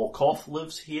 Villamor Koth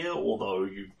lives here, although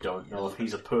you don't know if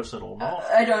he's a person or not.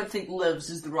 I don't think lives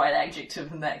is the right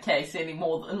adjective in that case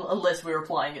anymore, unless we're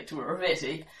applying it to a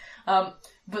Ravetti.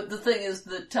 But the thing is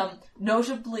that,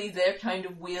 notably, they're kind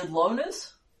of weird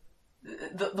loners.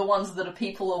 The ones that are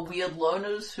people are weird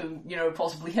loners who,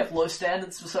 possibly have low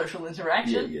standards for social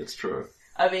interaction. Yeah, it's true.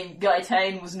 I mean,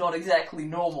 Gaetan was not exactly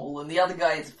normal, and the other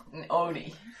guy is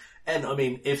Oni. And, I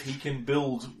mean, if he can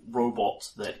build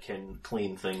robots that can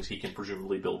clean things, he can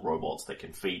presumably build robots that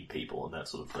can feed people and that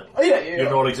sort of thing. Oh, yeah.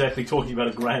 You're not exactly talking about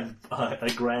a grand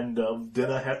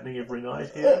dinner happening every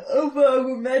night here. Although I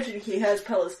would imagine he has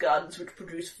palace gardens which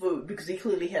produce food, because he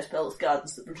clearly has palace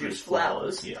gardens that produce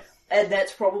flowers. Yeah. And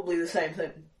that's probably the same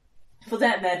thing. For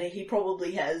that matter, he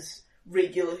probably has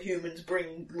regular humans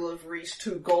bringing deliveries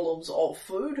to golems of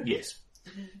food. Yes.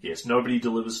 Yes, nobody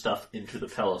delivers stuff into the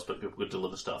palace, but people could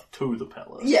deliver stuff to the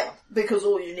palace. Yeah, because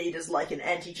all you need is like an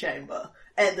antechamber.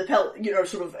 And the palace,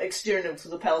 sort of external to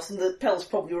the palace, and the palace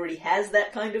probably already has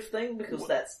that kind of thing, because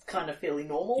that's kind of fairly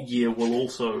normal. Yeah, well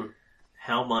also,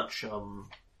 how much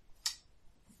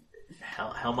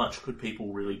could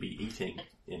people really be eating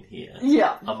in here?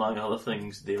 Yeah. Among other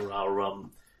things, there are,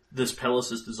 this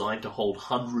palace is designed to hold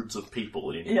hundreds of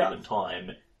people at any given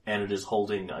time, and it is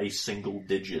holding a single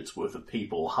digit's worth of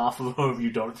people, half of whom you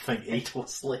don't think eat or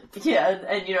sleep. Yeah,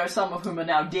 and some of whom are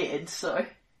now dead, so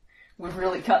we've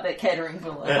really cut that catering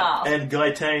bill in half. And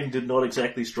Gaetan did not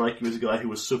exactly strike you as a guy who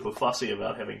was super fussy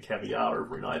about having caviar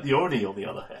every night. The Oni, on the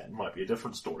other hand, might be a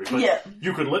different story, but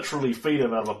you could literally feed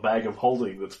him out of a bag of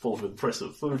holding that's full of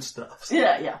impressive foodstuffs.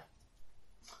 Yeah.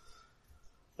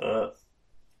 I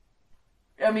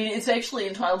mean, it's actually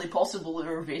entirely possible that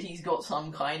Ravetti's got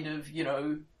some kind of,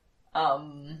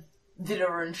 there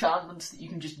are enchantments that you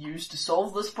can just use to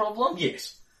solve this problem.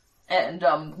 Yes. And,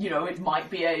 it might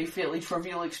be a fairly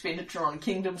trivial expenditure on a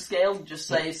kingdom scale. Just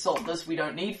say, solve this, we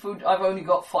don't need food. I've only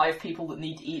got 5 people that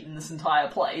need to eat in this entire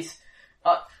place.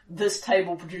 This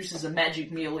table produces a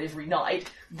magic meal every night.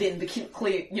 Then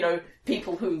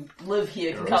people who live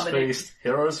here can come in.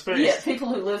 Heroes feast. Yeah, people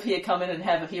who live here come in and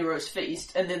have a hero's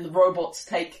feast, and then the robots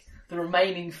take the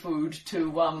remaining food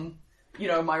to,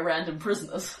 my random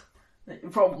prisoners.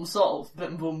 Problem solved.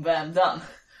 Boom, boom, bam, done.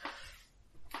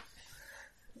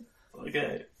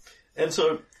 Okay. And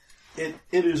so, it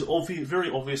is very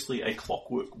obviously a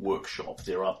clockwork workshop.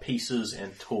 There are pieces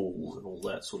and tools and all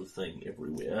that sort of thing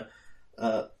everywhere.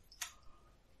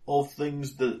 Of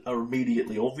things that are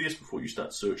immediately obvious before you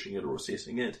start searching it or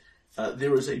assessing it,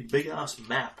 there is a big-ass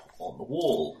map on the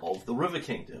wall of the River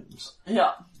Kingdoms.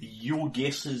 Yeah. Your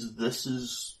guess is this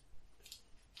is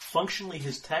functionally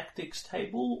his tactics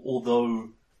table, although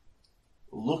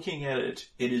looking at it,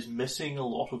 it is missing a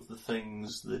lot of the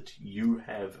things that you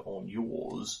have on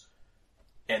yours.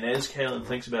 And as Kaelin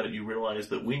thinks about it, you realise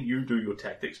that when you do your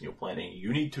tactics and your planning,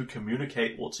 you need to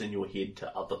communicate what's in your head to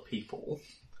other people.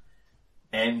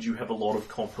 And you have a lot of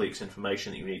complex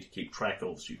information that you need to keep track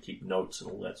of, so you keep notes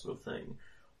and all that sort of thing.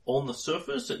 On the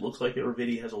surface, it looks like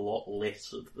Ravetti has a lot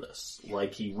less of this.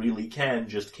 Like, he really can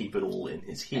just keep it all in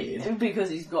his head. Because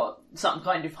he's got some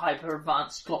kind of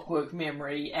hyper-advanced clockwork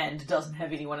memory and doesn't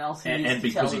have anyone else and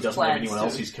because he doesn't have anyone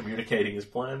else he's communicating his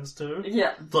plans to.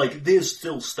 Yeah. Like, there's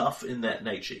still stuff in that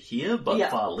nature here, but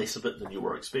far less of it than you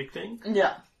were expecting.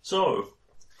 Yeah. So,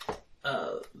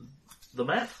 the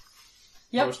map.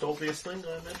 Yep. Most obvious thing,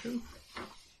 I imagine.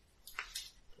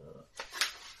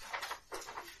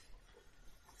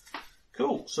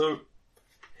 Cool. So,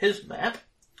 his map,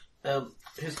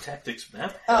 his tactics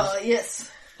map, has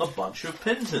yes. a bunch of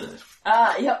pins in it.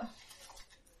 Yep.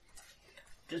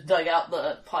 Just dug out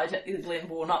the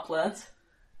Glenbourne uplands.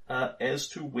 As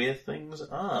to where things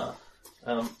are.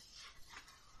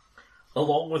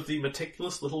 Along with the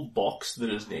meticulous little box that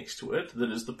is next to it,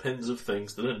 that is the pins of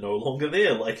things that are no longer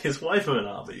there, like his Wyvern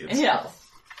army and stuff.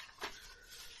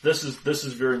 This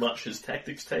is very much his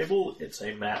tactics table. It's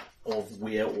a map of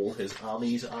where all his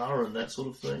armies are and that sort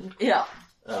of thing. Yeah.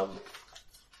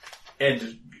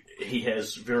 And he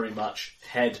has very much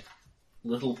had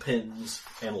little pins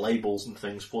and labels and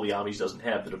things for the armies doesn't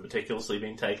have that have meticulously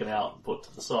been taken out and put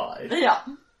to the side. Yeah.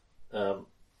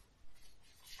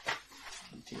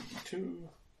 TMD2.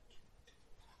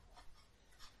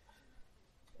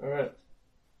 Alright.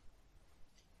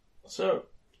 So,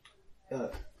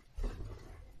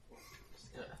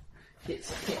 get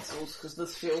some pencils, because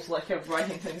this feels like a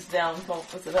writing things down.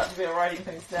 It's about to be a writing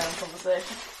things down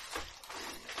conversation.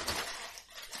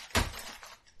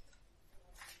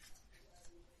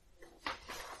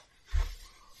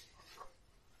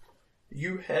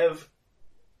 You have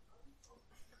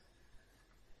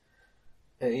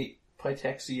a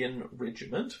Pitaxian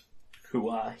regiment who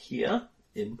are here,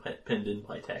 pinned in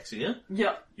Pitaxia.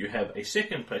 Yep. You have a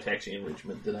second Pitaxian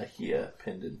regiment that are here,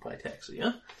 pinned in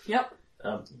Pitaxia. Yep.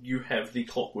 You have the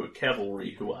Clockwork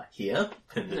Cavalry who are here,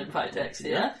 pinned in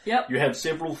Pitaxia. Yep. You have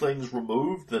several things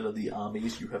removed that are the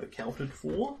armies you have accounted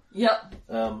for. Yep.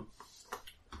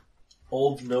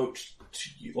 Of note to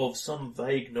you, of some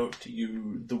vague note to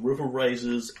you, the River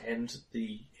Raisers and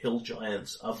the Hill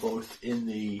Giants are both in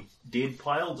the dead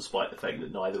pile, despite the fact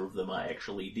that neither of them are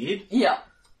actually dead. Yeah.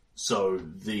 So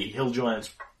the Hill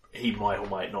Giants, he might or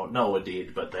might not know are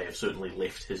dead, but they have certainly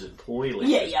left his employ.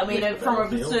 I mean,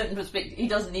 from a certain perspective, he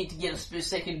doesn't need to get a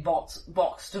second box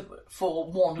for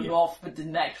wandered off but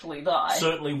didn't actually die.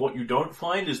 Certainly what you don't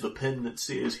find is the pin that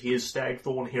says, here's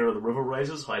Stagthorn, here are the River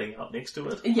Raisers, hiding up next to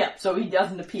it. Yeah, so he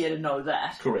doesn't appear to know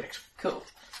that. Correct. Cool.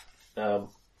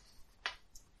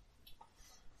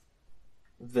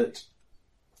 That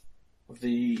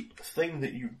the thing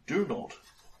that you do not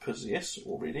possess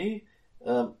already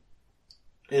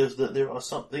is that there are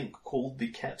something called the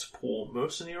Cat's Paw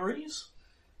Mercenaries,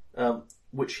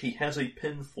 which he has a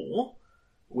pin for,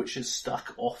 which is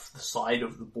stuck off the side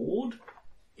of the board,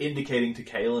 indicating to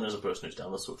Kalen, as a person who's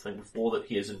done this sort of thing before, that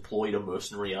he has employed a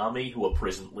mercenary army who are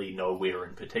presently nowhere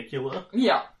in particular.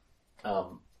 Yeah.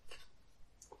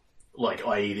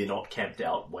 I.e. they're not camped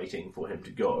out waiting for him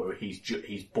to go. He's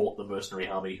bought the mercenary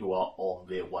army who are on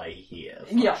their way here,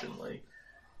 functionally.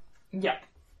 Yeah.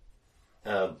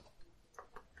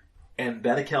 And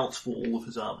that accounts for all of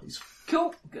his armies.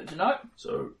 Cool. Good to know.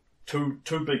 So, two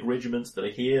big regiments that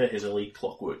are here, his elite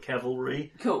Clockwork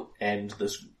Cavalry. Cool. And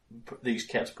these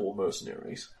Cat's Paw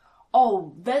Mercenaries.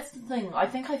 Oh, that's the thing. I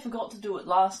think I forgot to do it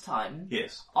last time.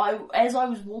 Yes. As I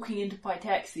was walking into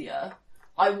Pitaxia,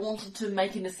 I wanted to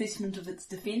make an assessment of its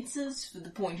defences for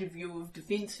the point of view of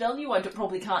defence value. I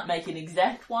probably can't make an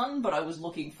exact one, but I was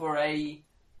looking for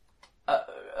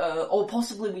or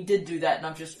possibly we did do that and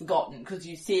I've just forgotten, because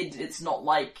you said it's not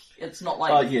like... Yes,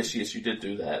 you did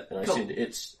do that, and cool. I said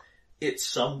it's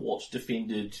somewhat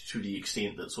defended to the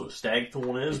extent that sort of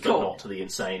Stagthorn is, cool. but not to the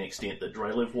insane extent that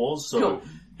Drelev was, so cool.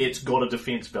 It's got a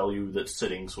defence value that's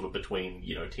sitting sort of between,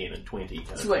 10 and 20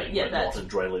 kind of Sweet, thing, yeah, but not in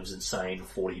Drelev's insane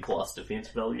 40 plus defence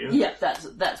value. Yeah,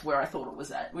 that's where I thought it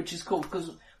was at, which is cool, because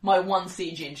my one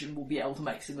siege engine will be able to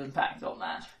make some impact on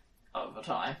that over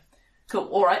time.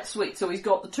 Cool, alright, sweet. So he's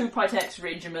got the 2 Pitax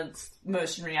regiments,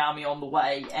 mercenary army on the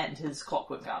way, and his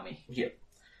Clockwork army. Yep.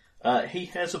 He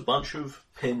has a bunch of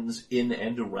pins in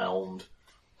and around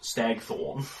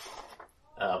Stagthorn,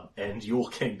 and your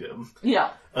kingdom.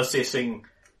 Yeah. Assessing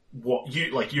what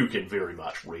you can very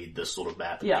much read this sort of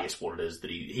map and guess what it is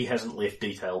that he hasn't left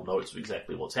detailed notes of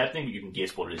exactly what's happening, but you can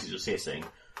guess what it is he's assessing.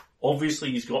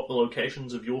 Obviously he's got the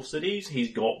locations of your cities,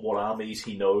 he's got what armies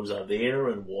he knows are there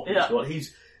and what he's got.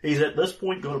 He's at this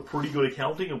point got a pretty good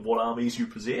accounting of what armies you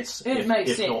possess, if not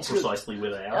precisely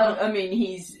where they are. I mean,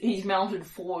 he's mounted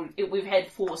 4. We've had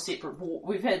 4 separate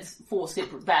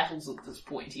battles at this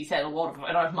point. He's had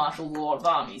and I've marshalled a lot of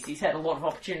armies. He's had a lot of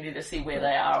opportunity to see where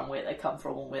they are and where they come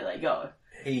from and where they go.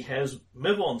 He has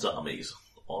Mivon's armies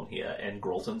on here, and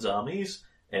Grolton's armies,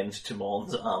 and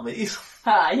Timon's armies.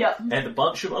 Yep. And a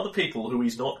bunch of other people who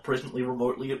he's not presently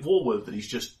remotely at war with, that he's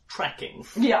just tracking.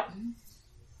 Yeah.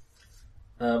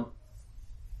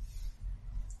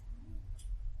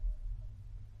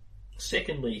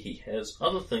 Secondly, he has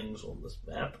other things on this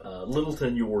map.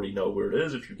 Littleton, you already know where it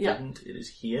is. If you didn't, it is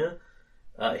here.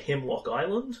 Hemlock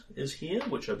Island is here,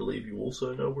 which I believe you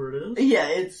also know where it is. Yeah,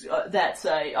 it's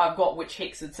I've got which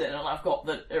hex it's in, and I've got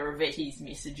the Iravetti's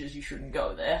messages you shouldn't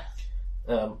go there.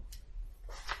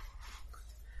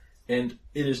 And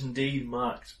it is indeed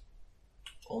marked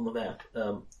on the map.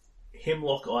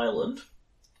 Hemlock Island,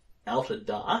 Outer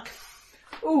Dark.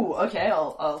 Ooh, okay,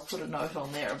 I'll put a note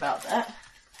on there about that.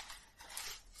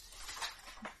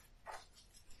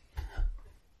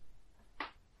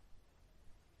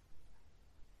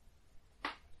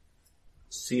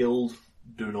 Sealed,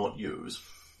 do not use.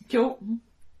 Cool.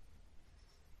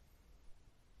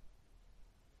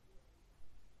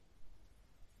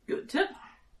 Good tip.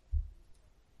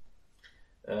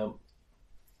 Don't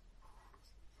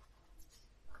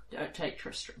take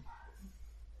Tristram.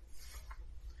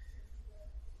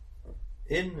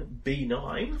 In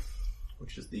B9,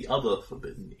 which is the other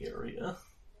forbidden area,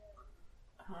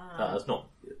 it's not.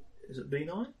 Is it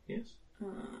B9? Yes.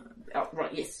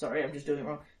 Right. Yes. Sorry, I'm just doing it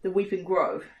wrong. The Weeping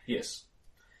Grove. Yes.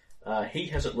 He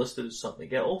has it listed as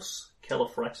something else.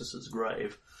 Califraxus's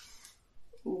grave.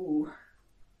 Ooh.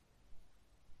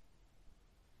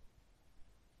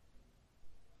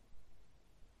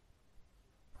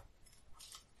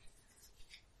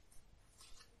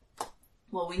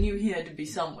 Well, we knew he had to be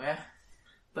somewhere.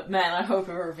 But man, I hope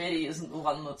Iravetti isn't the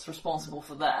one that's responsible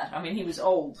for that. I mean, he was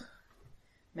old.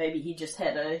 Maybe he just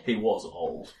had a... He was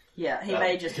old. Yeah, he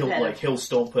may just have had a...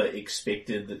 Hillstomper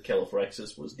expected that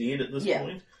Califraxis was dead at this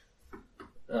point.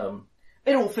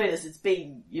 In all fairness, it's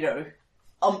been,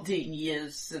 umpteen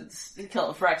years since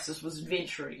Califraxis was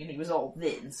adventuring, and he was old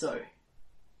then, so...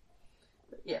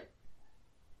 But, yeah.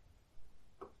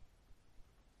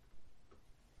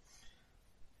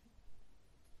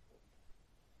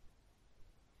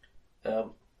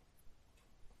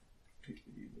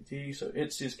 So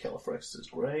it says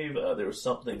Califraxis' grave. There is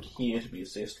something here to be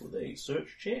assessed with a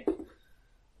search check,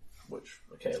 which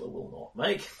Michaela will not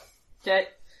make. Okay.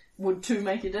 Would 2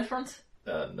 make a difference?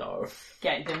 No.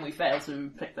 Okay, then we fail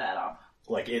to pick that up.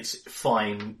 Like, it's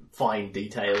fine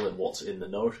detail in what's in the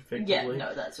note, effectively. Yeah,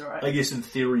 no, that's alright. I guess in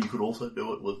theory you could also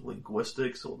do it with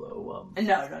linguistics, although,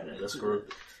 No. This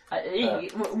group...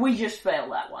 we just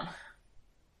failed that one.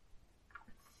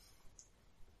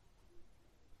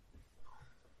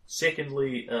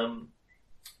 Secondly,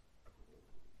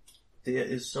 there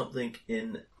is something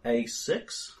in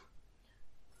A6.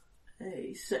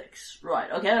 A6. Right,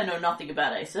 okay, I know nothing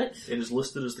about A6. It is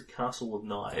listed as the Castle of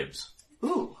Knives.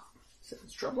 Ooh,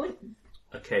 sounds troubling.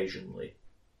 Occasionally.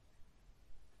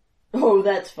 Oh,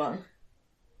 that's fun.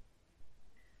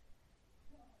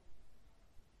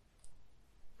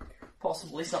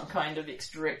 Possibly some kind of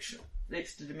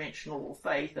extra-dimensional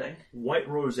Fey thing. White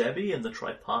Rose Abbey and the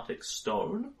Tripartite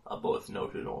Stone are both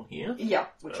noted on here. Yeah,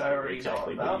 which I already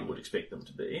exactly know about. what you would expect them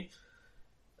to be.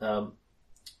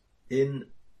 In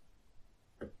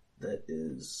that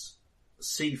is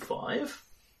C5.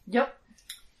 Yep.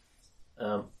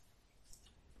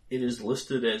 It is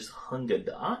listed as Hunger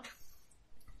Dark.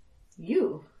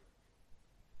 You.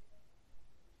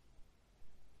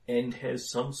 And has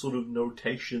some sort of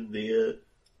notation there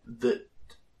that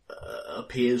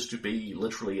appears to be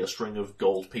literally a string of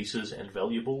gold pieces and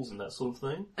valuables and that sort of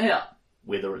thing. Yeah.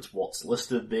 Whether it's what's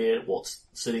listed there, what's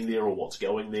sitting there, or what's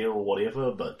going there, or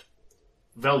whatever, but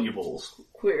valuables.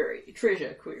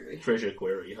 Treasure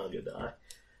query, Hunger Die.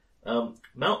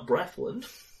 Mount Brathland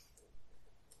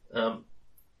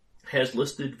has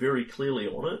listed very clearly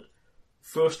on it,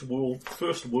 First World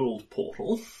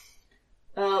Portal.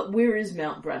 Where is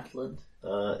Mount Brathland?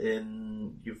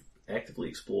 You've actively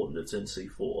explored it, it's in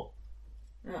C4.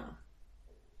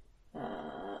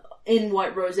 In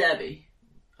White Rose Abbey?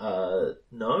 No.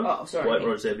 Oh, sorry. White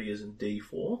Rose Abbey is in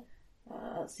D4.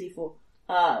 C4.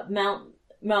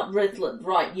 Mount Brathland,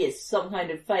 right, yes, some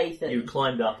kind of Fey thing. You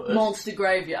climbed up it. Monster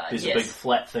graveyard, There's yes. a big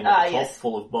flat thing at the top yes.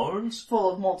 full of bones.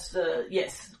 Full of monster,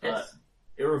 yes.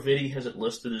 Iravetti has it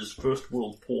listed as First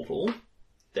World Portal,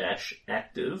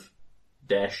 -active,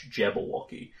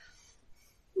 -Jabberwocky.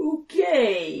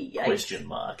 Okay. Question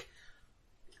mark.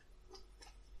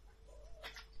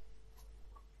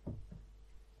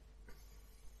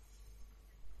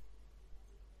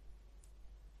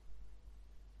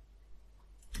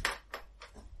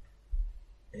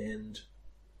 And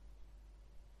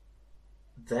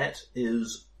that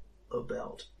is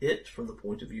about it from the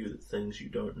point of view that things you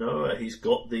don't know. He's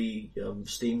got the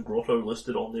Steam Grotto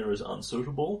listed on there as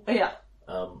unsuitable. Yeah.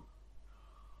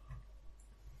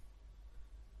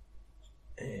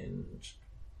 And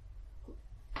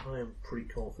I am pretty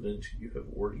confident you have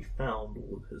already found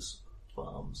all of his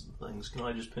farms and things. Can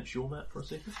I just pinch your map for a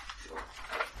second?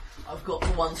 I've got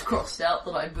the ones crossed out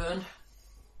that I burned.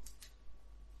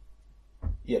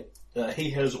 Yep. He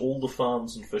has all the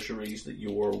farms and fisheries that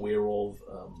you are aware of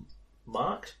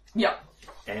marked. Yeah.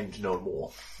 And no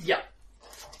more. Yeah.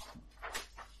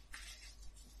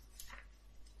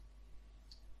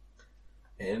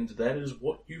 And that is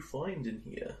what you find in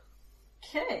here.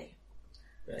 Okay.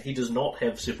 He does not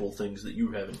have several things that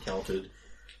you have encountered,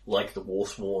 like the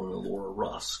Warsworn and Laura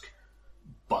Rusk.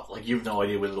 But, you have no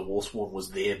idea whether the Warsworn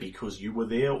was there because you were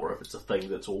there, or if it's a thing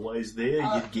that's always there.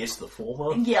 You'd guess the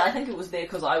former. Yeah, I think it was there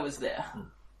because I was there.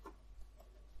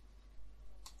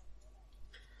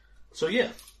 So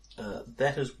yeah,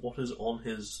 that is what is on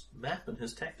his map and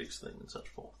his tactics thing and such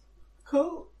forth.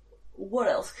 Cool. What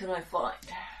else can I find?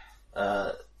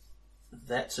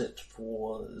 That's it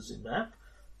for the map.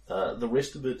 The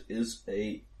rest of it is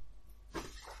a...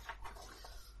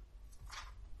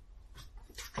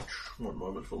 One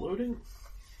moment for loading.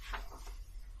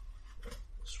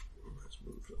 Let's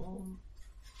move on.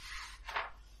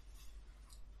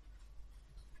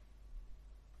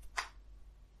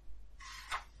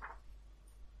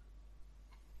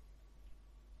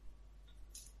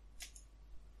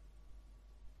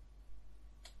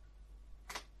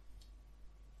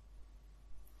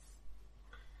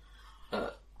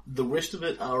 the rest of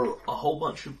it are a whole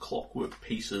bunch of clockwork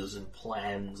pieces and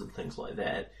plans and things like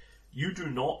that. You do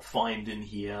not find in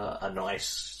here a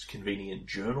nice, convenient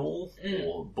journal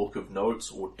or book of notes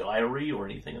or diary or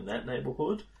anything in that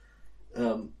neighborhood.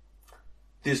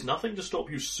 There's nothing to stop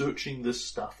you searching this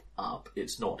stuff up.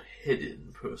 It's not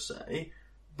hidden, per se,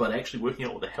 but actually working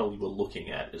out what the hell you were looking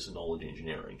at is a knowledge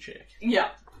engineering check. Yeah.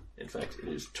 In fact, it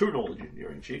is 2 knowledge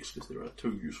engineering checks, because there are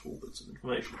 2 useful bits of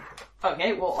information.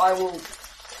 Okay, well, I will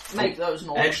make those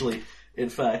knowledge. Actually, in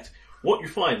fact, what you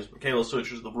find as Michaela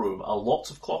searches the room are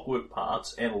lots of clockwork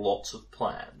parts and lots of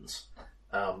plans.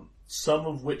 Some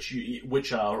of which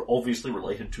are obviously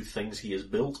related to things he has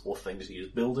built, or things he is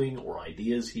building, or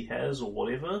ideas he has, or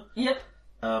whatever. Yep.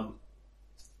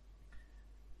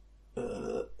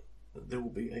 There will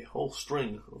be a whole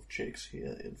string of checks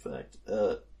here, in fact.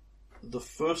 The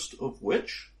first of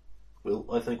which,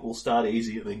 I think we'll start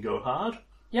easy and then go hard.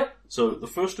 Yep. So, the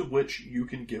first of which, you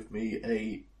can give me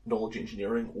a knowledge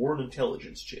engineering or an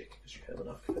intelligence check, because you have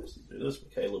enough capacity to do this.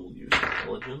 Michaela will use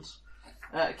intelligence.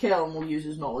 Callum will use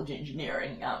his knowledge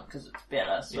engineering, because it's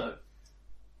better, so...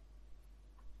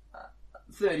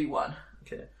 31.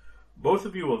 Okay. Both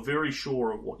of you are very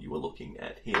sure of what you are looking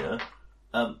at here.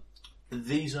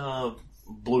 These are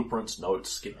blueprints,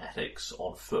 notes, schematics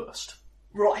on First.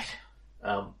 Right.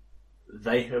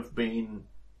 They have been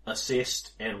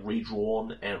assessed and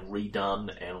redrawn and redone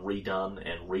and redone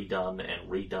and redone and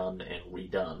redone and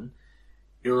redone.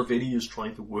 Iravetti is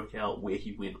trying to work out where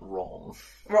he went wrong.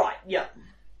 Right, yeah.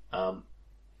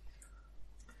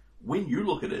 When you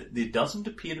look at it, there doesn't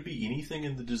appear to be anything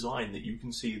in the design that you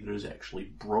can see that is actually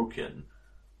broken,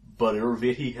 but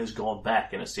Iravetti has gone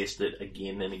back and assessed it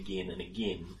again and again and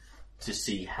again to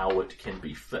see how it can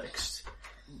be fixed.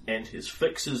 And his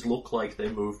fixes look like they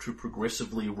move to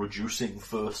progressively reducing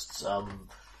First's,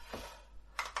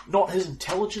 not his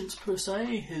intelligence per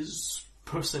se, his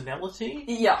personality.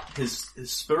 Yeah. His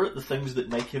spirit, the things that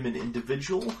make him an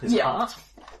individual, his heart.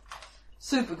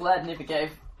 Super glad never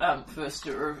gave First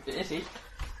to Iravetti.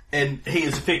 And he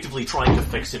is effectively trying to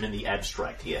fix him in the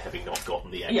abstract here, having not gotten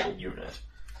the actual unit.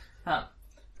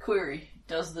 Query,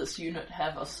 does this unit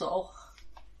have a soul?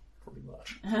 Pretty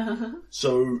much.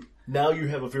 So, now you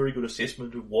have a very good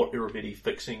assessment of what Iravetti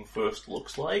fixing First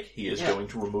looks like. He is going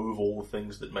to remove all the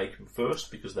things that make him First,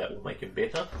 because that will make him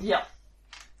better. Yeah.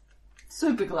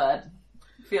 Super glad.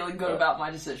 Feeling good about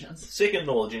my decisions. Second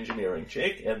knowledge engineering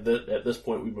check, and at this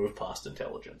point we move past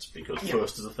intelligence, because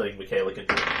First is a thing Michaela can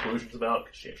draw conclusions about,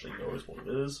 because she actually knows what it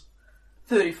is.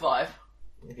 35.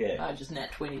 Okay. I just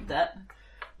nat 20'd that.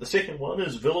 The second one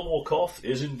is Villamor Koth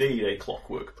is indeed a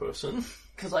clockwork person.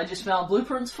 Because I just found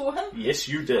blueprints for him? Yes,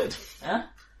 you did. Huh?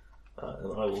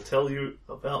 And I will tell you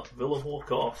about Villamor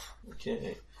Koth.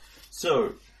 Okay.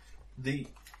 So, the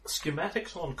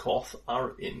schematics on Koth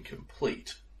are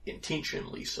incomplete.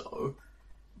 Intentionally so.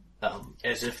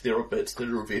 As if there are bits that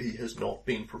Iravetti has not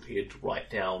been prepared to write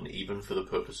down, even for the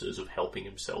purposes of helping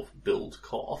himself build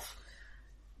Koth.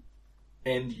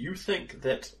 And you think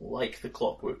that, like the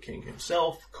Clockwork King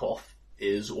himself, Koth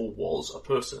is or was a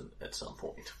person at some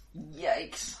point.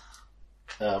 Yikes.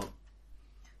 I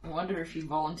wonder if he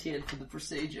volunteered for the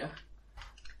procedure.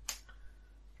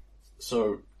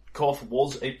 So, Koth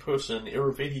was a person.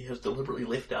 Iravetti has deliberately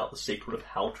left out the secret of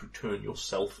how to turn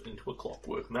yourself into a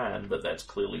clockwork man, but that's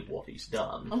clearly what he's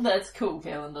done. Oh, that's cool.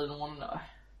 Galen doesn't want to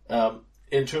know.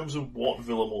 In terms of what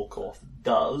Villamor Koth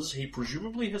does, he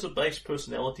presumably has a base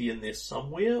personality in there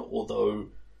somewhere, although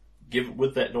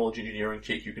with that knowledge engineering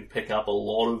check you can pick up a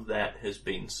lot of that has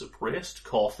been suppressed.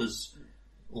 Koth is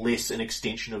less an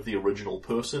extension of the original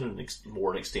person and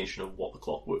more an extension of what the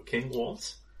Clockwork King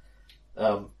wants.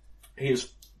 He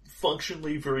is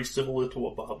functionally very similar to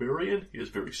a barbarian. He is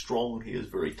very strong, he is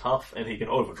very tough, and he can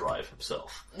overdrive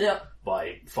himself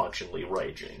by functionally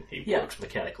raging. He works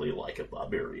mechanically like a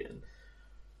barbarian.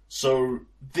 So,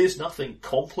 there's nothing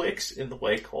complex in the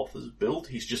way Koth is built.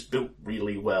 He's just built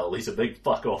really well. He's a big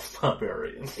fuck-off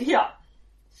barbarian. Yeah.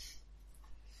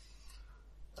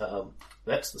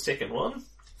 That's the second one.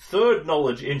 Third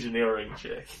knowledge engineering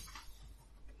check.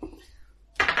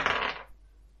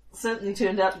 Certainly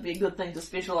turned out to be a good thing to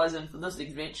specialise in for this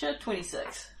adventure.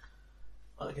 26.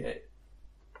 Okay.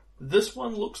 This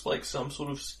one looks like some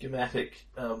sort of schematic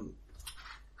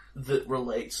that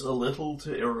relates a little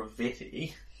to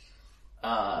Iravetti.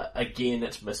 Again,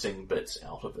 it's missing bits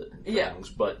out of it and things,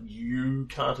 but you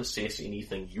can't assess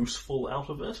anything useful out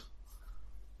of it.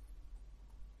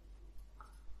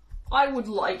 I would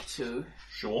like to.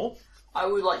 Sure. I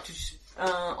would like to,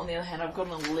 on the other hand, I've got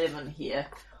an 11 here.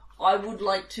 I would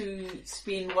like to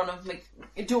spend one of my...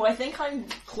 Do I think I'm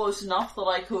close enough that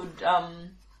I could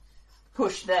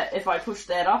push that, if I push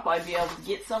that up, I'd be able to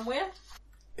get somewhere?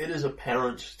 It is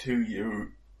apparent to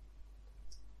you,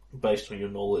 based on your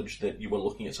knowledge, that you were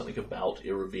looking at something about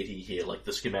Irovetti here. Like,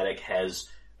 the schematic has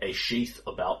a sheath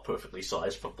about perfectly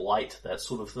sized for blight, that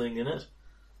sort of thing in it.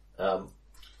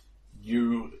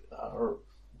 You are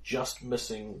just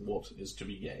missing what is to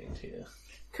be gained here.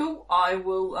 Cool. I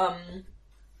will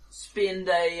spend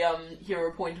a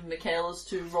hero point of Michaela's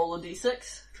to roll a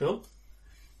d6. Cool.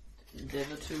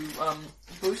 Endeavour to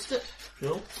boost it.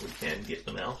 Cool. We can get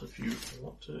them out if you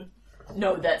want to.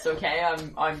 No, that's okay.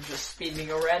 I'm just spending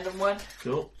a random one.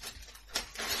 Cool.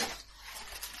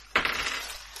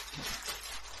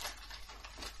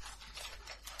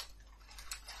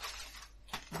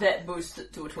 That boosts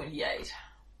it to a 28.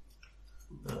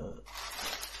 I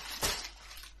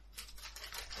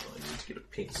need to get a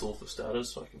pencil for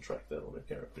starters so I can track that on a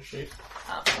character sheet.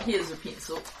 Here's a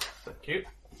pencil. Thank you.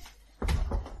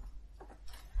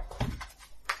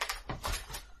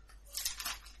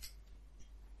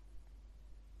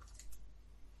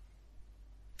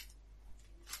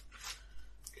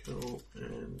 Cool,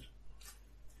 and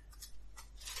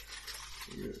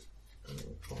you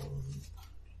are on.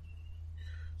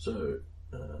 So,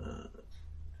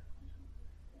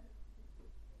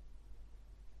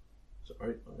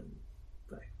 sorry, I'm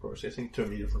back processing too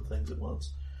many different things at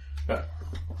once. Right.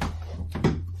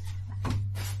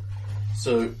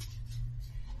 So,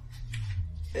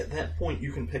 at that point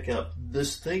you can pick up,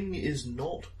 this thing is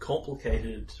not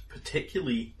complicated,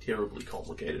 particularly terribly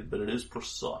complicated, but it is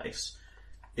precise.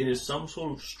 It is some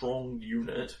sort of strong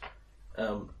unit,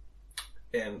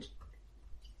 and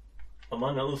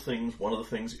among other things, one of the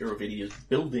things Irovetti is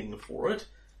building for it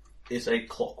is a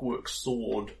clockwork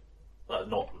sword.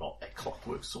 Not a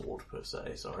clockwork sword per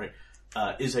se, sorry.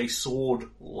 Is a sword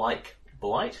like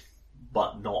Blight,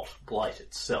 but not Blight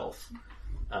itself.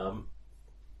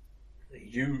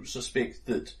 You suspect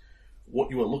that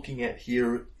what you are looking at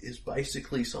here is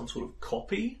basically some sort of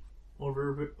copy of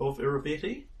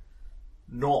Irovetti,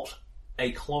 not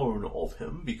a clone of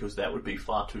him, because that would be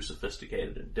far too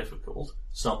sophisticated and difficult.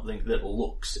 Something that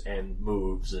looks and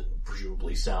moves and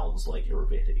presumably sounds like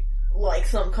Irovetti. Like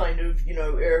some kind of,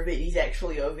 Irovetti's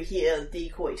actually over here,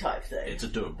 decoy type thing. It's a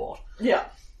Doombot. Yeah.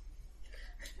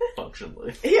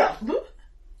 Functionally. Yeah.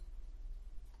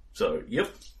 So,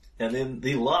 yep. And then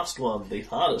the last one, the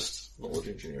hardest knowledge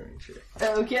engineering check.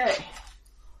 Okay.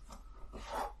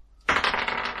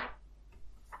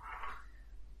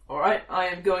 Alright, I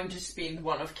am going to spend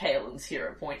one of Kaelin's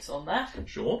hero points on that.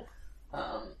 Sure.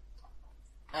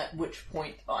 At which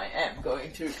point I am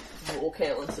going to draw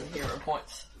Kaelin some hero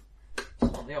points.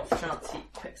 On the off chance he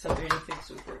picks up anything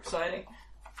super exciting.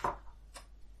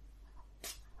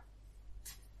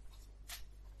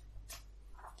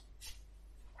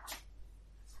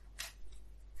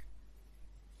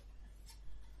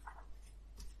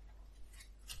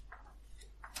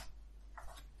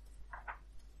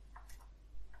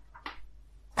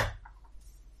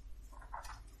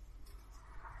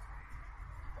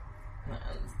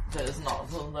 There's none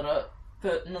of them that are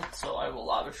pertinent, so I will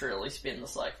arbitrarily spin the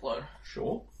Cyclone.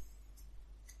 Sure.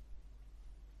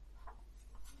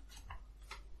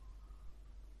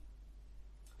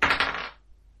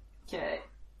 Okay.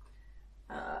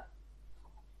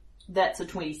 That's a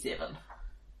 27.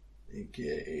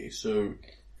 Okay, so...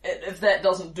 If that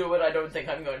doesn't do it, I don't think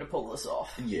I'm going to pull this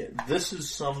off. Yeah, this is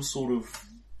some sort of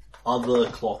other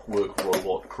clockwork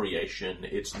robot creation.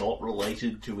 It's not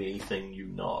related to anything you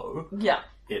know. Yeah.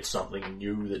 It's something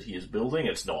new that he is building.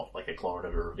 It's not like a clone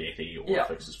of Irovetti or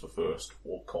Fixes for First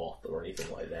or Koth or anything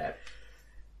like that.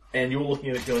 And you're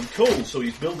looking at it going, cool, so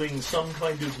he's building some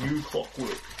kind of new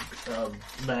clockwork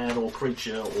man or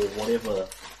creature or whatever.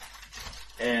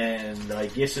 And I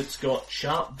guess it's got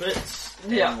sharp bits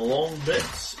and long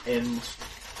bits and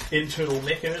internal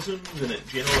mechanisms, and it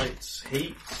generates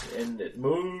heat and it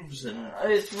moves and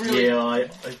it's really... Yeah, I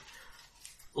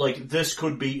like, this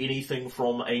could be anything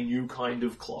from a new kind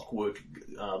of clockwork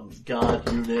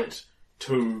guard unit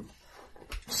to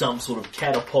some sort of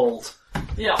catapult.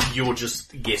 Yeah. You're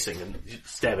just guessing and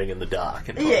stabbing in the dark.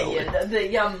 And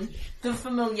The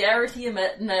familiarity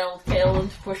enabled Kaelin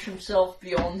to push himself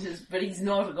beyond his... But he's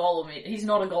not a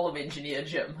golem engineer,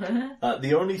 Jim.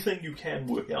 The only thing you can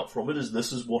work out from it is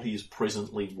this is what he is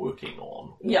presently working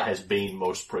on. Or has been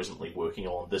most presently working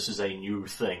on. This is a new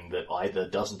thing that either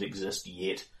doesn't exist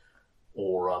yet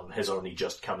or has only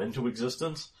just come into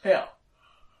existence. Yeah.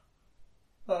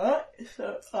 Alright,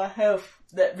 so I have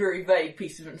that very vague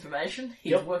piece of information.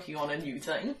 He's working on a new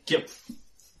thing. Yep.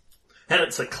 And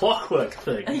it's a clockwork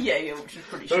thing. Yeah, which is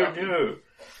pretty shocking. Oh no.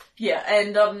 Yeah,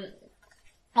 and,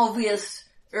 obvious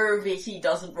Uravetti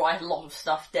doesn't write a lot of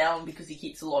stuff down because he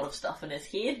keeps a lot of stuff in his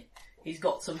head. He's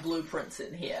got some blueprints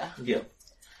in here. Yeah.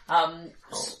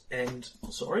 And,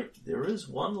 sorry, there is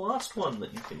one last one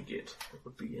that you can get. That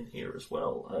would be in here as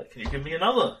well. Can you give me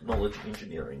another knowledge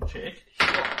engineering check?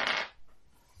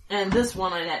 And this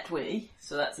one I nat 20,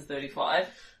 so that's a 35.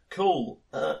 Cool.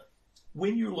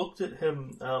 When you looked at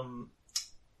him,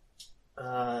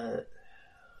 I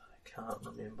can't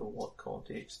remember what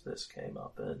context this came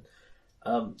up in.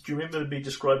 Do you remember me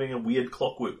describing a weird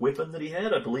clockwork weapon that he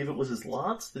had? I believe it was his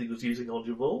lance that he was using on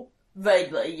Javul.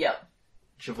 Vaguely, yep.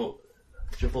 Javon,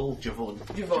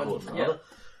 yeah.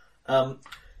 rather.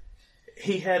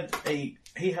 He had a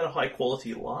high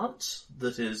quality lance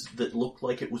that looked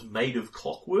like it was made of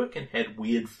clockwork and had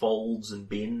weird folds and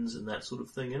bends and that sort of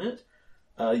thing in it.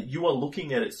 You are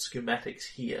looking at its schematics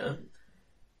here.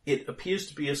 It appears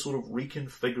to be a sort of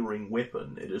reconfiguring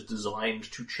weapon. It is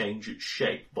designed to change its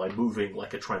shape by moving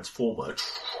like a transformer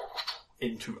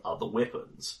into other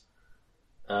weapons.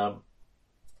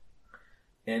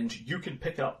 And you can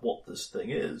pick up what this thing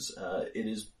is. It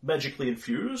is magically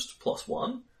infused,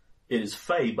 +1. It is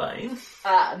Feybane.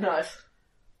 Ah, nice.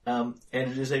 And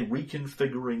it is a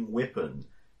reconfiguring weapon.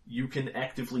 You can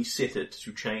actively set it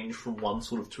to change from one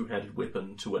sort of two-handed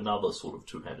weapon to another sort of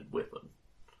two-handed weapon.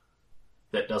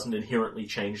 That doesn't inherently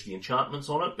change the enchantments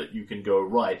on it, but you can go,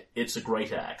 right, it's a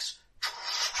great axe.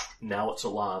 Now it's a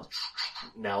lance.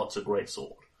 Now it's a great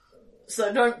sword.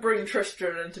 So don't bring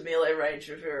Tristram into melee range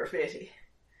of Uravetti.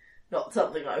 Not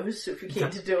something I was super keen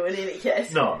to do in any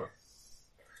case. No.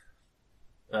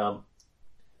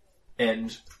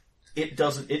 And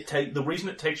the reason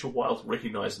it takes you a while to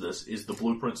recognize this is the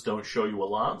blueprints don't show you a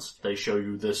lance. They show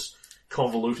you this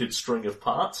convoluted string of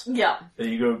parts. Yeah. And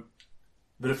you go,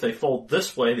 but if they fold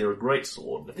this way, they're a great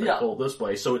sword. If they fold this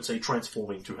way, so it's a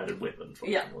transforming two-handed weapon,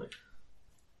 functionally. Yeah.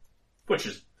 Which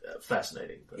is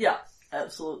fascinating. But... Yeah,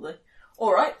 absolutely.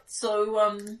 Alright,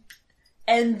 so,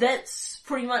 and that's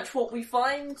pretty much what we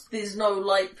find? There's no,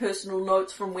 personal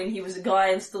notes from when he was a guy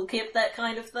and still kept that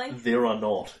kind of thing? There are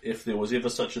not. If there was ever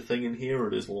such a thing in here,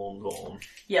 it is long gone.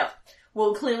 Yeah.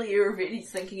 Well, clearly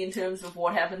Uravetti's thinking in terms of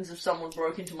what happens if someone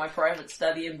broke into my private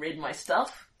study and read my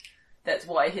stuff. That's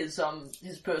why his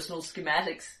personal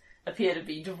schematics appear to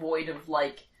be devoid of,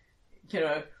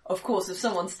 of course, if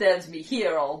someone stabs me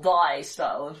here, I'll die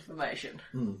style information.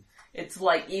 Hmm. It's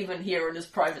like, even here in his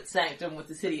private sanctum with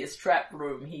his hideous trap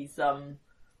room, he's,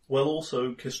 Well,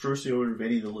 also, Castruccio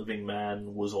Uravetti, the living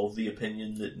man, was of the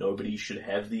opinion that nobody should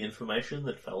have the information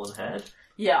that Felon had.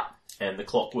 Yeah. And the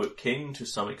Clockwork King, to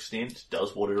some extent,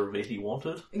 does what Uravetti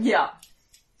wanted. Yeah.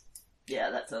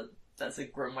 Yeah, that's a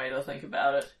grim way to think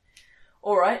about it.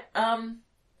 Alright,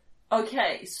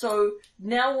 okay, so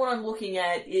now what I'm looking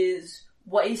at is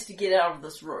ways to get out of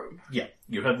this room. Yeah,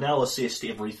 you have now assessed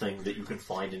everything that you can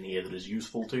find in here that is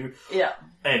useful to you. Yeah.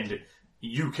 And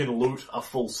you can loot a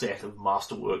full set of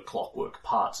masterwork clockwork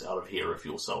parts out of here if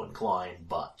you're so inclined,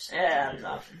 but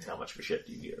how much of a shit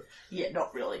do you give? Yeah,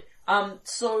 not really.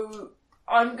 So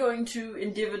I'm going to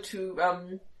endeavour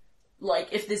to,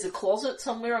 if there's a closet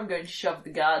somewhere, I'm going to shove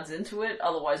the guards into it.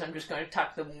 Otherwise, I'm just going to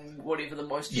tuck them in whatever the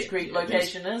most discreet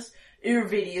location is.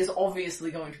 Uravetti is obviously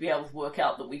going to be able to work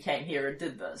out that we came here and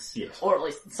did this. Yes. Or at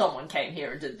least someone came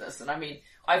here and did this. And I mean,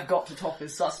 I've got to top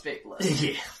his suspect list.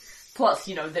 Yeah. Plus,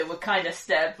 they were kind of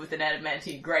stabbed with an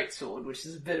adamantine greatsword, which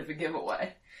is a bit of a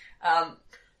giveaway.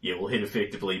 Yeah, well, he'd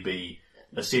effectively be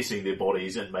assessing their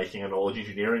bodies and making a knowledge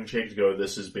engineering check to go,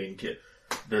 this has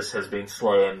been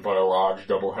slain by a large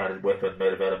double-handed weapon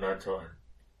made of adamantine.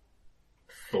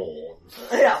 Thorns.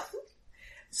 Yeah.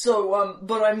 So,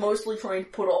 but I'm mostly trying to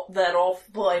put that off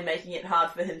by making it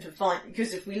hard for him to find,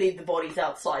 because if we leave the bodies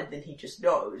outside, then he just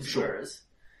knows. Sure. Whereas,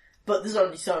 but there's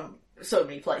only so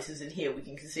many places in here we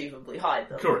can conceivably hide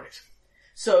them. Correct.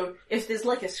 So, if there's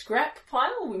a scrap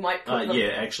pile, we might put them...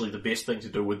 Yeah, actually the best thing to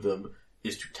do with them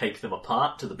is to take them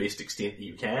apart to the best extent that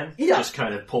you can. Yeah. Just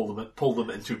kind of pull them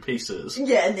into pieces.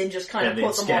 Yeah, and then just kind of put them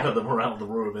on. And then scatter them around the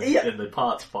room in the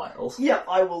parts piles. Yeah,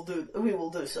 we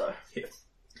will do so. Yeah.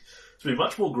 It would be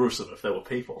much more gruesome if they were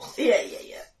people. Yeah.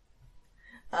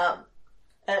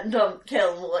 And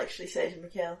Callan will actually say to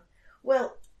Mikhail,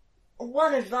 well,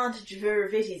 one advantage of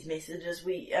Uravetti's message is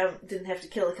we didn't have to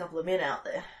kill a couple of men out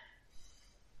there.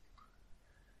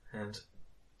 And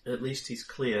at least he's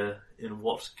clear in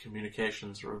what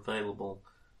communications are available.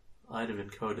 I'd have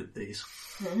encoded these.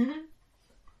 Mm-hmm.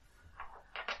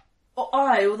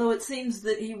 Aye, although it seems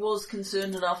that he was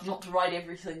concerned enough not to write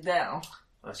everything down.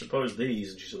 I suppose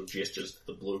these, and she sort of gestures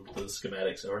to the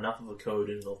schematics, are enough of a code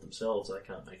in and of themselves. I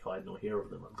can't make hide nor hear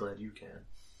of them. I'm glad you can.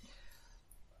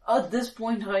 At this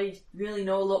point, I really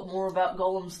know a lot more about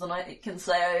golems than I can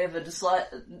say I ever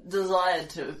desired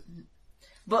to.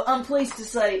 But I'm pleased to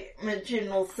say my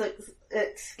general thick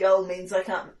skull means I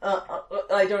can't,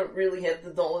 I don't really have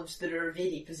the knowledge that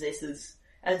Uravetti possesses,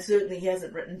 and certainly he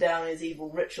hasn't written down his evil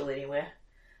ritual anywhere.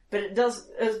 But it does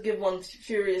give one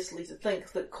curiously to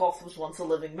think that Koth was once a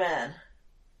living man.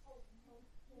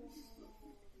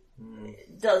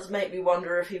 It does make me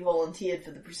wonder if he volunteered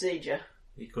for the procedure.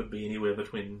 He could be anywhere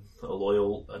between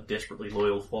a desperately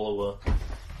loyal follower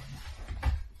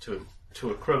to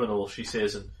a criminal, she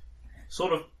says, and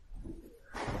sort of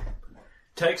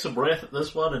takes a breath at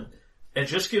this one, and it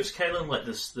just gives Kaelin like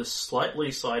this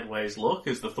slightly sideways look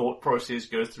as the thought process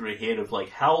goes through her head of like,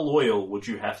 how loyal would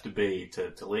you have to be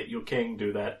to let your king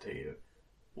do that to you?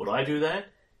 Would I do that?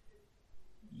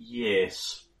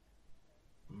 Yes.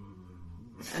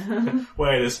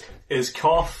 Wait, is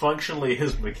Koth functionally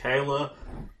his Michaela?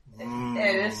 And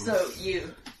if so,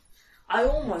 you. I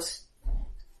almost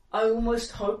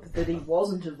hoped that he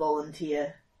wasn't a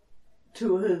volunteer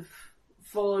to have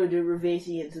followed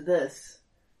Uravetti into this,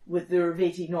 with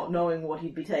Uravetti not knowing what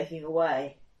he'd be taking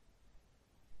away.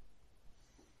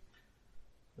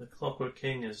 The Clockwork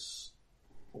King is,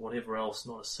 or whatever else,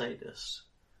 not a sadist.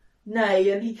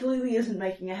 Nay, and he clearly isn't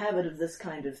making a habit of this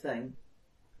kind of thing.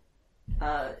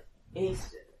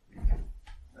 He's,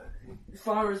 as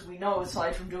far as we know,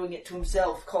 aside from doing it to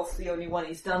himself, Koth's the only one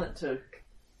he's done it to.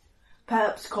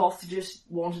 Perhaps Koth just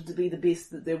wanted to be the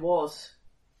best that there was.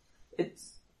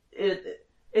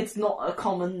 It's not a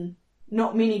common...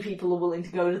 Not many people are willing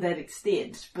to go to that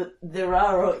extent, but there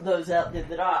are those out there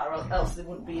that are, or else there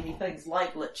wouldn't be any things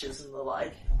like liches and the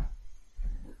like.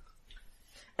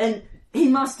 And he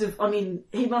must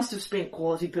have spent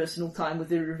quality personal time with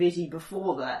Uravetti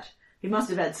before that. He must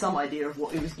have had some idea of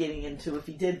what he was getting into if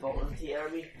he did volunteer.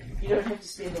 I mean, you don't have to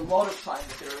spend a lot of time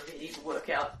with Uravetti to work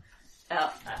out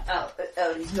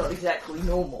he's not exactly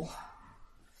normal.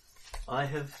 I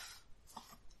have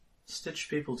stitched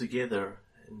people together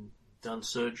and done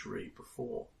surgery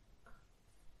before.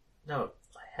 No,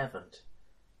 I haven't.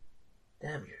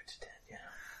 Damn you, Titania.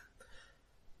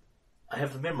 I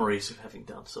have the memories of having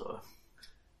done so.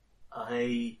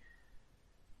 I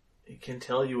can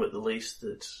tell you at the least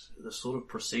that the sort of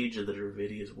procedure that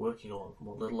Uravetti is working on, from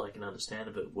what little I can understand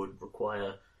of it, would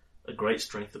require a great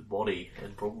strength of body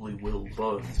and probably will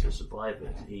both to survive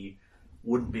it. He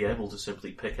wouldn't be able to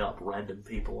simply pick up random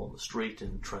people on the street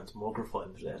and transmogrify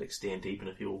them to that extent, even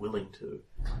if he were willing to.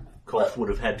 Koth would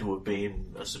have had to have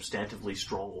been a substantively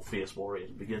strong or fierce warrior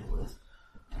to begin with.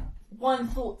 One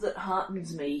thought that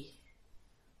heartens me.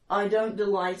 I don't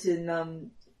delight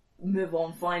in move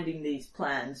on finding these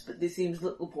plans, but there seems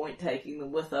little point taking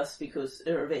them with us because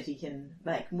Uravetti can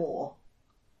make more.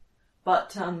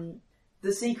 But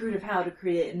the secret of how to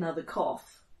create another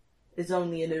Koth is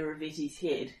only in Uravetti's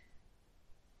head.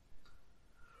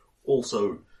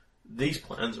 Also, these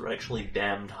plans are actually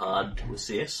damned hard to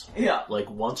assess. Yeah. Like,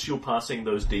 once you're passing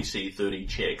those DC 30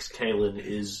 checks, Kaelin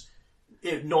is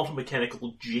not a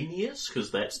mechanical genius, because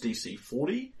that's DC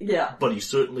 40. Yeah. But he's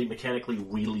certainly mechanically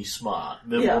really smart.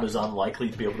 Mivon is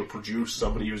unlikely to be able to produce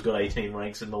somebody who's got 18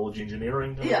 ranks in knowledge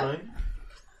engineering.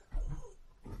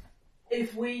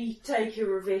 If we take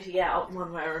Uravetti out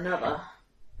one way or another,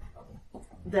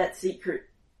 that secret,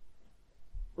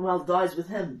 dies with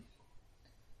him.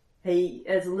 He,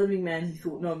 as a living man, he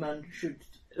thought no man should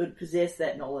possess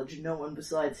that knowledge, and no one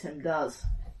besides him does.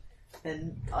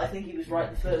 And I think he was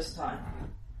right the first time.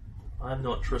 I'm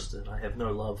not Tristan. I have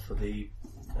no love for the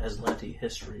Aslanti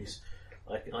histories.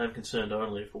 I'm concerned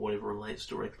only for whatever relates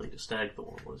directly to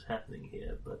Stagthorn, what is happening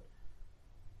here, but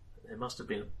there must have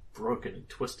been broken and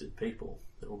twisted people.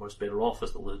 They're almost better off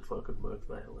as the lizard folk of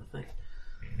Mirkvale, I think.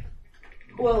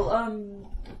 Well,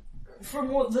 from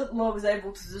what little I was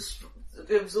able to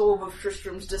absorb of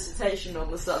Tristram's dissertation on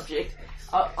the subject,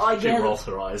 I She gather... rolls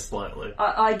her eyes slightly.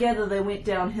 I gather they went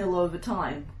downhill over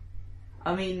time.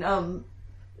 I mean,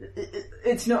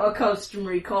 it's not a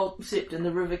customary concept in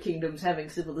the River Kingdoms having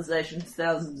civilizations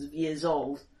thousands of years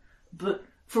old, but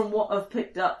from what I've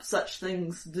picked up, such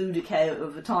things do decay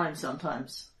over time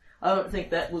sometimes. I don't think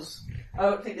that was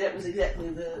exactly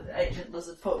the ancient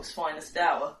lizard folk's finest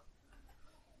hour.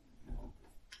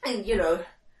 And,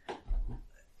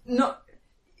 not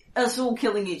us all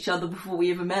killing each other before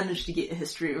we ever managed to get a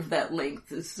history of that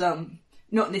length is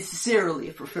not necessarily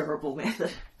a preferable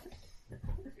method.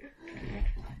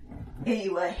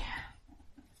 Anyway,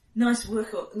 nice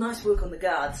work on the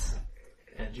guards.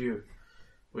 And you,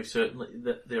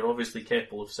 they're obviously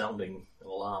capable of sounding an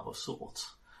alarm of sorts.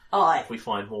 Aye. If we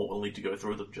find more, we'll need to go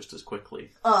through them just as quickly.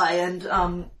 Aye,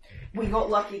 and we got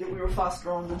lucky that we were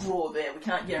faster on the draw there. We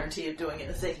can't guarantee of doing it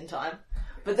a second time.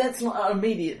 But that's not our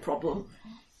immediate problem.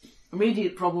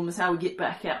 Immediate problem is how we get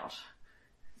back out.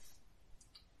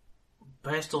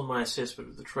 Based on my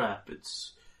assessment of the trap,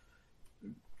 it's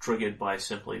triggered by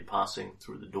simply passing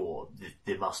through the door.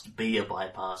 There must be a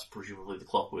bypass. Presumably the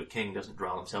Clockwork King doesn't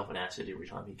drown himself in acid every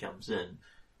time he comes in.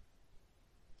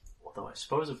 Although I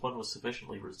suppose if one was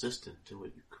sufficiently resistant to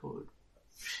it, you could.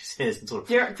 She says, and sort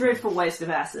of... Dreadful waste of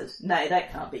acid. No,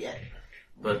 that can't be it.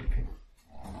 But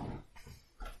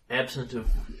absent of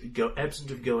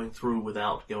going through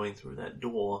without going through that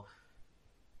door,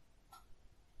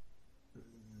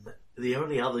 the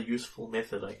only other useful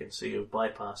method I can see of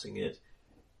bypassing it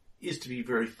is to be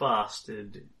very fast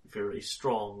and very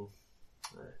strong.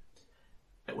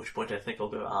 At which point I think I'll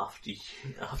go after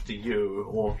you,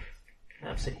 or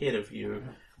perhaps ahead of you.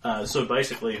 So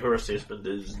basically her assessment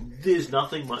is there's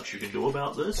nothing much you can do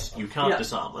about this. You can't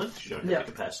disarm it. You don't have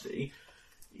the capacity.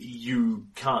 You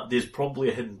can't... There's probably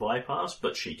a hidden bypass,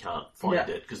 but she can't find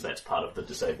it because that's part of the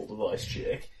disable device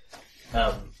check.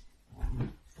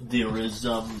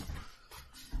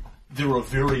 There are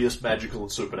various magical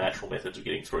and supernatural methods of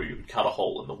getting through. You could cut a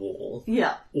hole in the wall.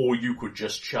 Yeah. Or you could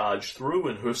just charge through,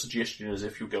 and her suggestion is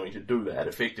if you're going to do that,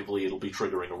 effectively it'll be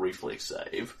triggering a reflex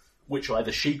save, which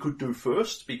either she could do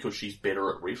first, because she's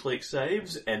better at reflex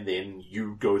saves, and then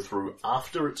you go through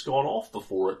after it's gone off,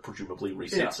 before it presumably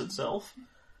resets itself.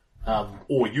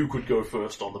 Or you could go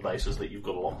first on the basis that you've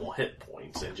got a lot more hit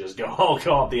points, and just go, oh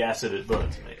god, the acid, it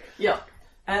burns me. Yeah.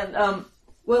 And,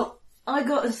 well, I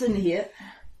got us in here.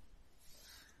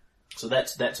 So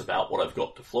that's about what I've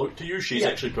got to float to you. She's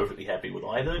actually perfectly happy with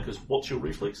either, because what's your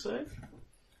reflex save?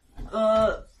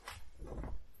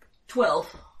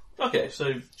 12. Okay,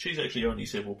 so she's actually only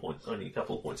a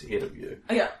couple of points ahead of you.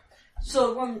 Okay.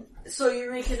 So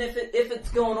you reckon if it's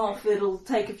gone off, it'll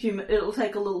take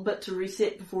a little bit to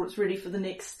reset before it's ready for the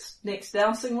next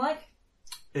dousing, like?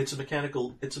 It's a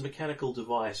mechanical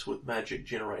device with magic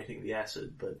generating the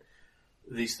acid, but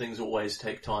these things always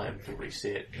take time to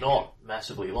reset. Not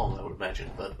massively long, I would imagine,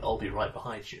 but I'll be right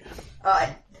behind you.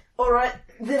 Alright,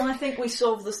 then I think we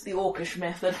solve this the orcish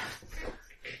method.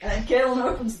 And Kaelin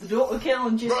opens the door.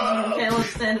 Kaelin gestures and Kaelin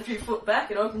stand a few foot back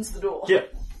and opens the door.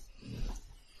 Yep.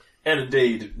 And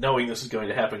indeed, knowing this is going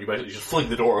to happen, you basically just fling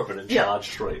the door open and charge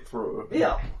straight through.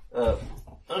 Yeah.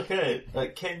 Okay,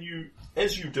 can you,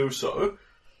 as you do so,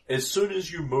 as soon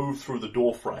as you move through the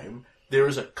door frame, there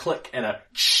is a click and a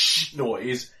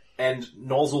noise, and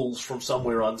nozzles from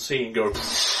somewhere unseen go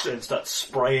and start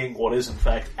spraying what is in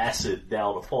fact acid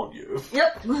down upon you.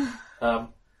 Yep.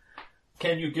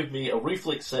 Can you give me a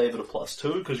reflex save at a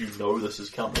 +2, because you know this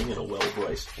is coming and are well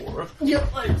braced for it? Yep,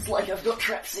 it's like I've got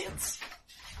trap sense.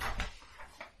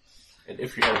 And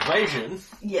if you have evasion...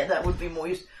 Yeah, that would be more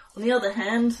useful. On the other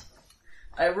hand,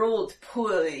 I rolled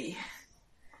poorly.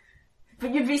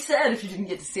 But you'd be sad if you didn't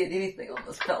get to see anything on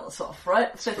this Palace off,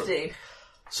 right? 15.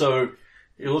 So,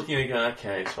 you're looking at it going,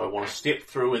 okay, so I want to step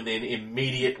through and then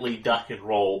immediately duck and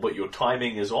roll, but your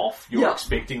timing is off. You're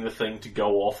expecting the thing to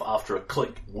go off after a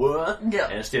click whir, and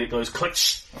instead it goes click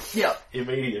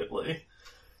immediately.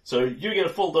 So you get a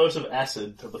full dose of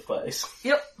acid to the face.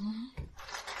 Yep.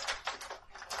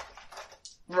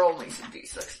 Roll me some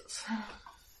d6s.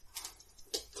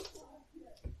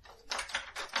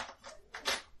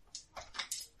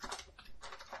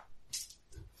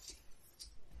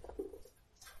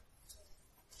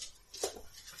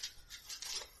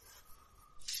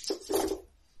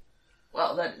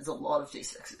 Wow, that is a lot of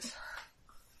d6s.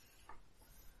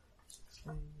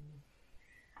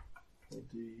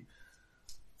 20.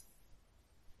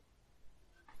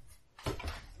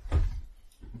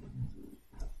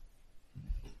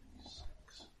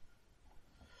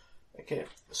 Okay,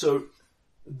 so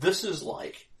this is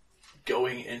like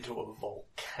going into a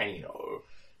volcano.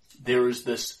 There is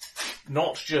this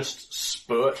not just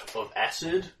spurt of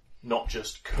acid, not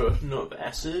just curtain of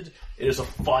acid, it is a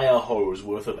fire hose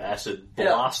worth of acid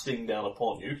blasting down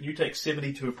upon you. Can you take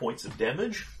 72 points of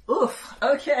damage? Oof,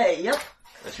 okay, yep.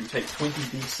 As you take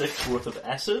 20d6 worth of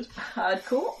acid.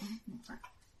 Hardcore.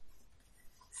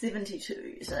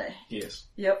 72, you say? Yes.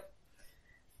 Yep.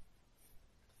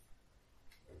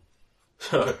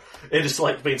 So, it is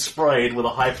like being sprayed with a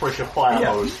high pressure fire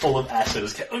hose full of acid.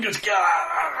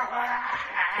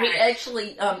 He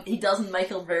actually, he doesn't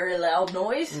make a very loud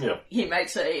noise. Yeah. He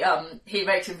makes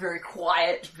a very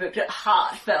quiet but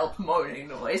heartfelt moaning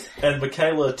noise. And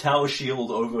Michaela, tower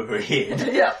shield over her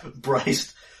head, Yeah.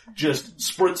 braced, just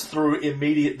sprints through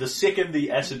the second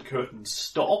the acid curtain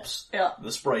stops, Yeah.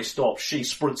 the spray stops, she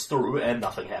sprints through and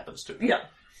nothing happens to her. Yeah.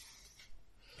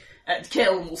 And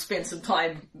Kalen will spend some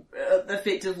time,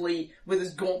 effectively, with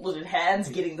his gauntleted hands,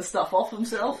 getting the stuff off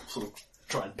himself. Sort of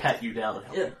try and pat you down and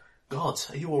help Yeah. you. Gods,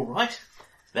 are you alright?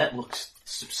 That looks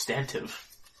substantive.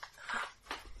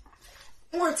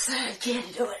 Once I get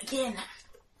to do it again.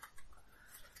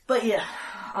 But yeah,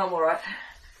 I'm alright.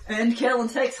 And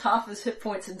Kalen takes half his hit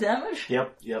points of damage.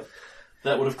 Yep.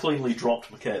 That would have cleanly dropped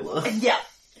Michaela. Yeah.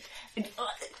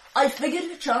 I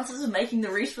figured the chances of making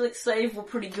the reflex save were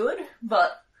pretty good,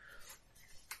 but...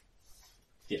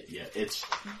 Yeah, it's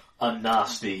a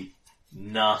nasty,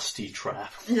 nasty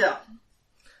trap. Yeah.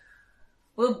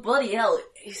 Well, bloody hell,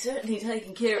 he's certainly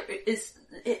taken care of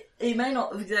it. He may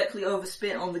not have exactly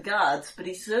overspent on the guards, but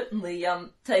he's certainly,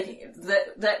 taking,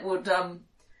 that would,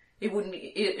 he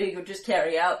would just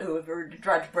carry out whoever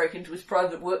tried to break into his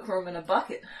private workroom in a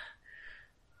bucket.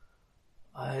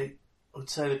 I would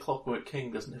say the Clockwork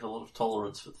King doesn't have a lot of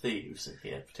tolerance for thieves in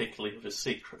here, particularly with his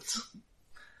secrets.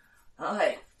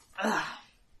 Okay.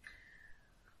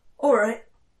 Alright.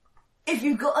 If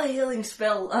you've got a healing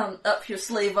spell up your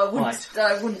sleeve, I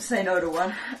wouldn't say no to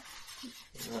one.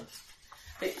 Yeah.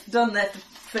 It's done that to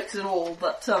fix it all,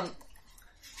 but why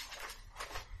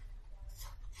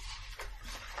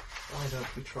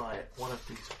don't we try it? One of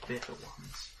these better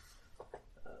ones.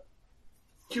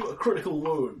 Cure critical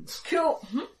wounds. cool.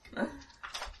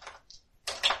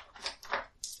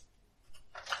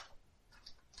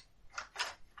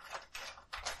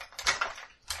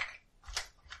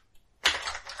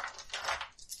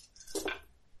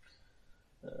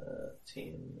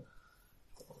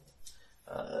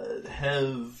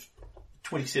 Have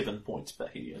 27 points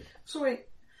back again. Sweet.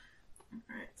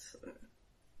 Alright, so...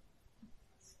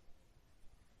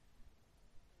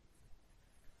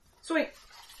 Sweet.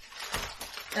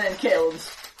 And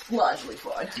Kalen's largely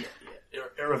fine. Yeah.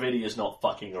 Iravetti is not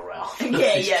fucking around.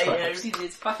 Yeah. Traps.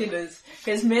 It's fucking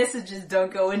his messages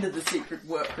don't go into the secret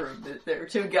workroom. There are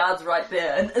two guards right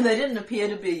there, and they didn't appear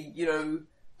to be,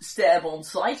 stab on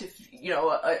sight. If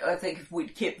I think if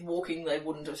we'd kept walking, they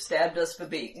wouldn't have stabbed us for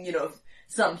being, if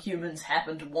some humans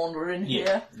happened to wander in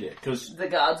here. Yeah, because the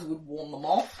guards would warn them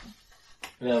off.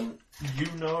 you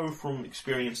know from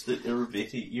experience that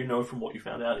Iravetti, from what you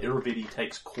found out, Iravetti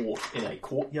takes court in a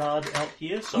courtyard out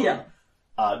here. So, yeah.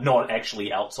 Not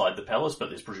actually outside the palace, but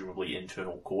there's presumably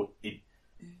internal court.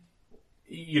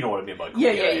 You know what I mean by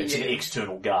courtyard. It's an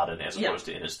external garden as opposed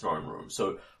to in his throne room.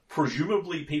 So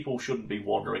presumably people shouldn't be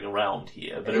wandering around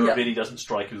here, but Iravetti doesn't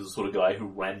strike as the sort of guy who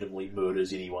randomly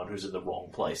murders anyone who's in the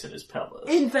wrong place in his palace.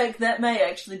 In fact, that may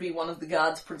actually be one of the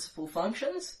guard's principal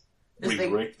functions.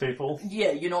 Redirect people?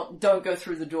 Yeah, don't go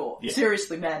through the door. Yeah.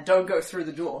 Seriously, man, don't go through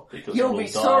the door. Because you'll be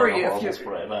sorry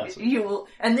if you will.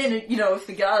 And then, if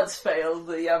the guards fail,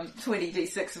 the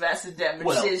 20d6 of acid damage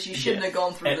says you shouldn't have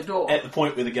gone through the door. At the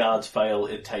point where the guards fail,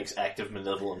 it takes active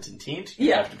malevolent intent.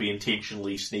 You have to be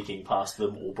intentionally sneaking past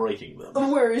them or breaking them.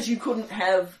 Whereas you couldn't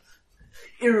have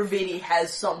Iravetti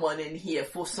has someone in here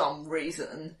for some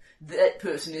reason. That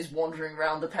person is wandering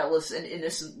around the palace and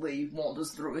innocently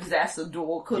wanders through his acid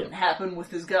door. Couldn't happen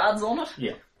with his guards on it.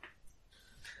 Yeah.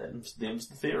 Them's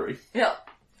the theory. Yeah.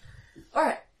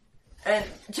 Alright. And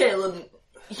Jalen,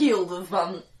 healed of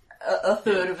a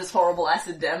third of his horrible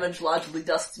acid damage, largely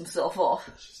dusts himself off.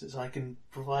 She says, I can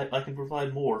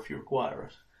provide more if you require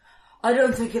it. I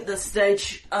don't think at this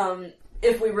stage,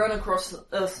 if we run across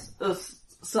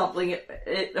something,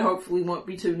 it hopefully won't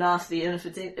be too nasty, and if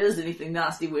it is anything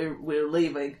nasty, we're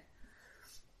leaving.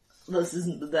 This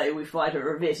isn't the day we fight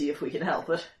Iravetti if we can help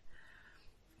it.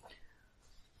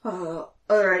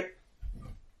 Alright.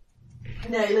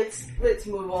 Now, let's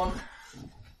move on.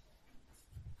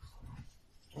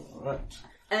 Alright.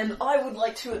 And I would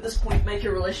like to, at this point, make a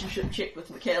relationship check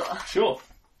with Michaela. Sure.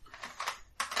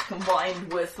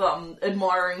 Combined with,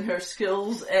 admiring her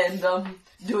skills and,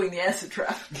 doing the acid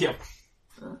trap. Yep.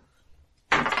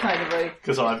 Kind of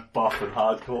because I'm buff and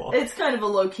hardcore. It's kind of a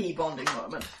low-key bonding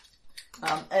moment.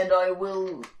 And I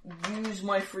will use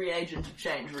my free agent of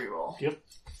change reroll. Yep.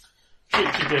 She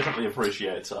definitely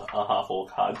appreciates a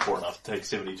half-orc hardcore enough to take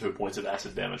 72 points of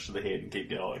acid damage to the head and keep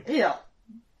going. Yeah.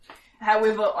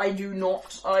 However, I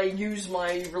use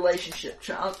my relationship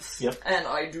chance. Yep. And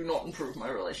I do not improve my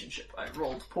relationship. I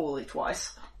rolled poorly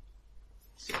twice.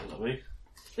 So lovely.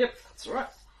 Yep, that's alright.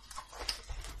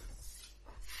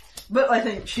 But I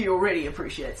think she already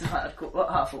appreciates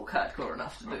half-orc hardcore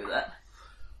enough to do that.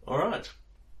 Alright.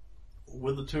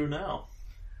 With the two now?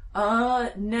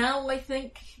 Now I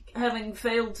think, having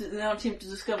failed in our attempt to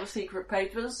discover secret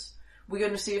papers, we're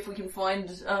going to see if we can find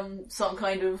some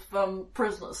kind of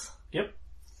prisoners. Yep.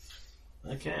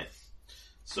 Okay.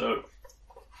 So...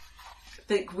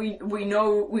 I think we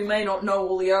know, we may not know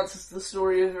all the answers to the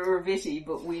story of Iravetti,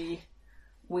 but we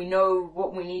know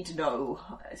what we need to know.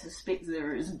 I suspect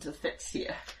there isn't a fix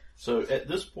here. So at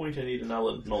this point I need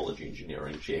another knowledge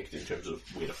engineering check in terms of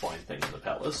where to find things in the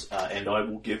palace, and I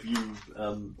will give you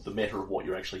the matter of what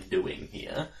you're actually doing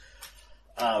here,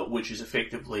 which is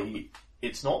effectively,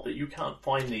 it's not that you can't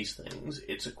find these things,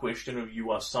 it's a question of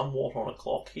you are somewhat on a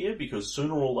clock here, because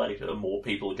sooner or later more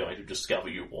people are going to discover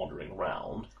you wandering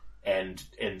around. And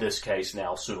in this case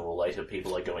now, sooner or later,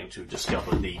 people are going to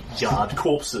discover the jarred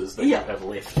corpses that you have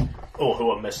left, or who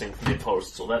are missing from their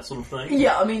posts, or that sort of thing.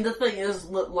 Yeah, I mean, the thing is,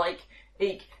 like,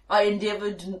 I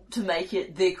endeavoured to make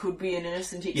it, there could be an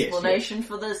innocent explanation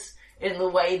for this, in the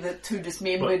way that two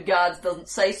dismembered guards doesn't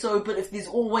say so, but if there's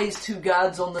always two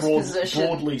guards on this position...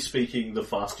 Broadly speaking, the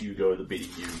faster you go, the better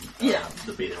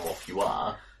the better off you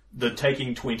are. The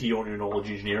taking 20 on your knowledge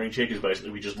engineering check is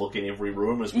basically we just look in every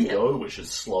room as we go, which is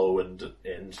slow and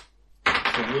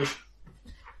foolish.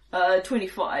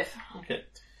 25. Okay.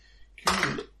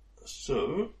 Cool.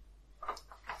 So,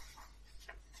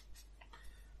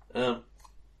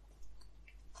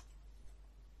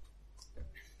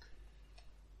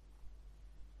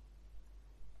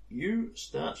 you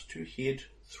start to head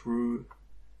through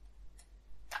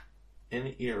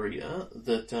an area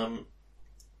that,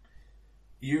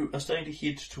 you are starting to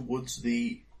head towards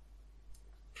the...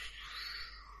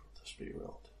 This be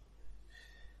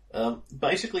relative.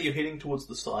 Basically, you're heading towards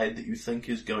the side that you think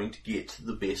is going to get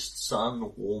the best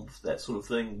sun, warmth, that sort of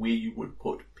thing, where you would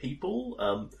put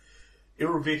people.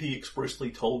 Iravetti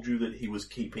expressly told you that he was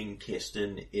keeping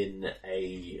Keston in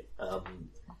a...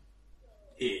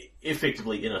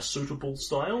 effectively in a suitable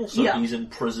style, so he's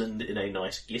imprisoned in a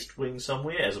nice guest wing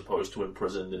somewhere, as opposed to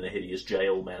imprisoned in a hideous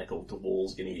jail, manacled to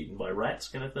walls, getting eaten by rats,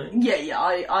 kind of thing. Yeah,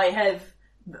 I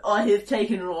have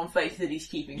taken it on faith that he's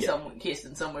keeping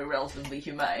Keston somewhere relatively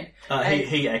humane.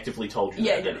 He actively told you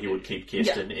that he would keep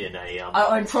Keston in a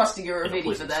I'm trusting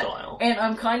Iravetti for that. Style. And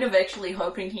I'm kind of actually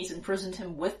hoping he's imprisoned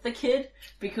him with the kid,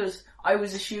 because I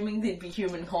was assuming there'd be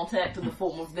human contact in the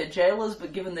form of their jailers,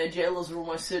 but given their jailers are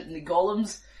almost certainly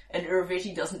golems, and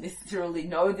Iravetti doesn't necessarily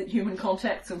know that human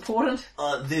contact's important.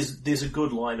 There's a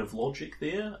good line of logic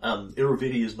there.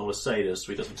 Iravetti is not a sadist,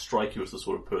 so he doesn't strike you as the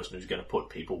sort of person who's going to put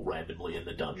people randomly in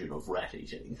the dungeon of rat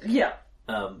eating. Yeah.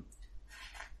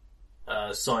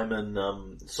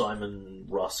 Simon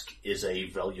Rusk is a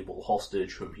valuable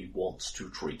hostage whom he wants to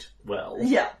treat well.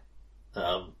 Yeah.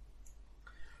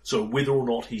 So whether or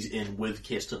not he's in with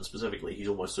Keston specifically, he's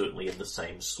almost certainly in the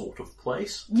same sort of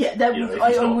place. Yeah, that was...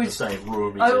 I always, in the same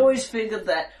room. I always figured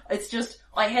that. It's just,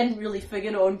 I hadn't really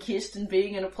figured on Keston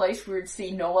being in a place where he'd see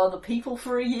no other people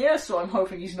for a year, so I'm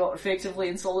hoping he's not effectively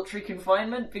in solitary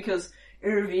confinement, because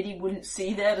Iravetti wouldn't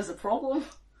see that as a problem.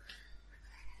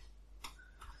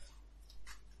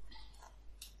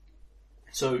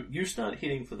 So you start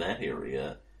heading for that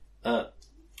area.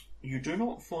 You do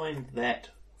not find that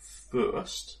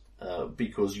first,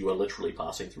 because you are literally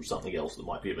passing through something else that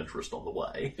might be of interest on the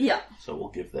way. Yeah. So we'll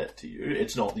give that to you.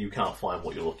 It's not that you can't find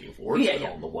what you're looking for, it's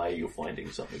that on the way you're finding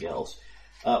something else.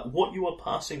 What you are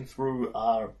passing through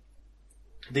are...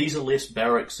 These are less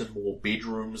barracks and more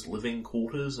bedrooms, living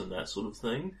quarters and that sort of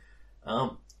thing.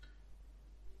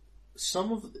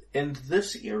 And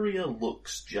this area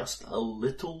looks just a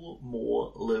little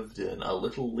more lived in, a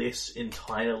little less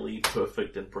entirely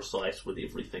perfect and precise with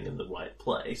everything in the right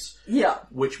place. Yeah.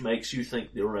 Which makes you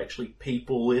think there are actually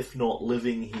people, if not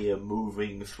living here,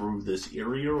 moving through this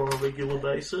area on a regular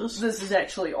basis. This is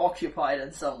actually occupied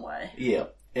in some way. Yeah.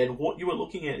 And what you are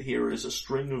looking at here is a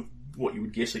string of what you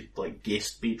would guess like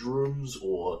guest bedrooms,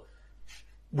 or...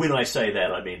 When I say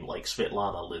that, I mean, like,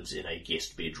 Svetlana lives in a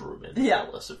guest bedroom in the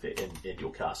palace, in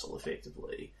your castle,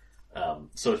 effectively.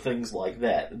 So things like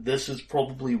that. This is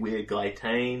probably where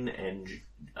Gaetan and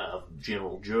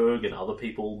General Jurg and other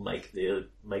people make their...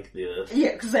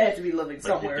 Yeah, because they have to be living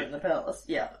somewhere in the palace,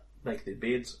 make their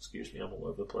beds. Excuse me, I'm all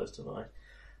over the place tonight.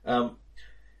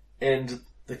 And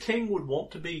the king would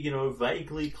want to be,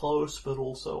 vaguely close, but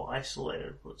also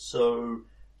isolated. So...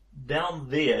 Down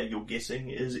there, you're guessing,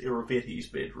 is Iravetti's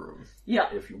bedroom. Yeah.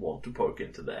 If you want to poke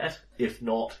into that. If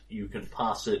not, you can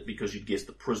pass it because you'd guess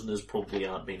the prisoners probably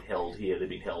aren't being held here. They're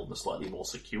being held in a slightly more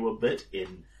secure bit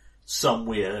in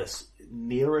somewhere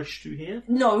nearish to here.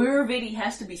 No, Iravetti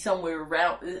has to be somewhere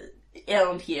around...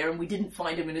 around here, and we didn't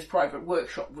find him in his private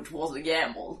workshop, which was a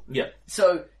gamble. Yeah,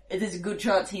 So there's a good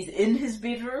chance he's in his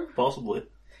bedroom. possibly.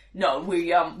 No, we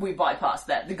bypassed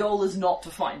that. The goal is not to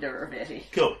find Aravetti.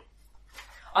 Cool.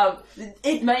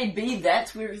 It may be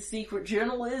that's where his secret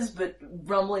journal is, but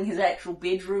rumbling his actual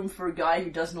bedroom for a guy who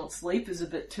does not sleep is a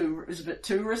bit too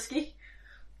risky.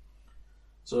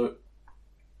 So,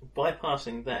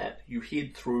 bypassing that, you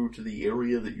head through to the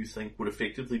area that you think would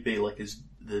effectively be like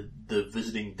the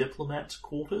visiting diplomat's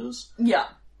quarters. Yeah,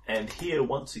 And here,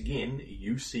 once again,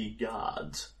 you see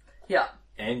guards. yeah.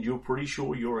 And you're pretty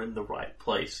sure you're in the right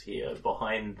place here.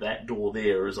 Behind that door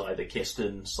there is either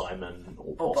Keston, Simon,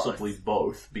 or possibly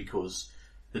both, because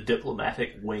the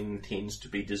diplomatic wing tends to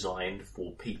be designed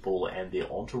for people and their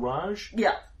entourage.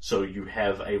 Yeah. So you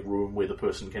have a room where the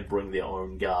person can bring their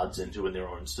own guards into and their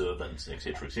own servants,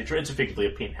 etc., etc. It's effectively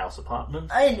a penthouse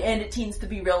apartment. And it tends to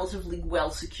be relatively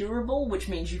well securable, which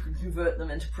means you can convert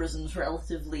them into prisons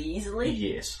relatively easily.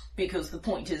 Yes. Because the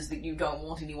point is that you don't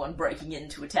want anyone breaking in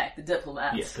to attack the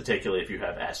diplomats. Yeah, particularly if you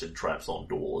have acid traps on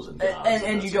doors and guards.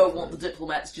 And you don't want the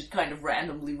diplomats just kind of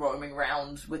randomly roaming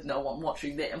around with no one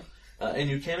watching them. And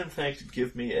you can, in fact,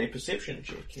 give me a perception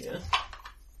check here.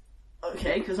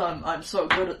 Okay, because I'm so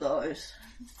good at those.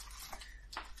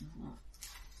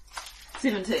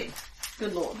 17.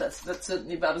 Good lord, that's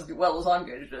certainly about as well as I'm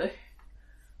going to do.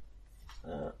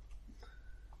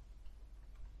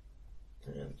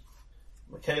 And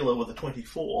Michaela with a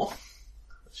 24.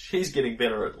 She's getting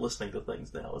better at listening to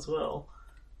things now as well.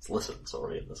 It's listen,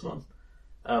 sorry, in this one.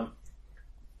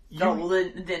 Well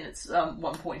then it's 1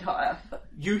 point higher. But...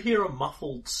 You hear a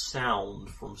muffled sound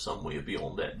from somewhere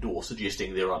beyond that door,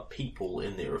 suggesting there are people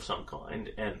in there of some kind,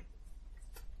 and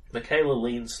Michaela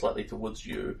leans slightly towards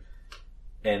you,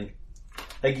 and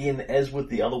again, as with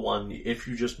the other one, if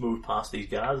you just move past these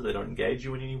guards, they don't engage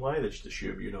you in any way, they just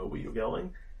assume you know where you're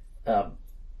going.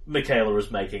 Michaela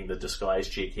is making the disguise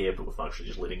check here, but we're functionally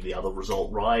just letting the other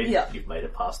result ride. Yeah. You've made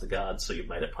it past the guards, so you've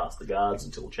made it past the guards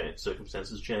until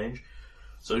circumstances change.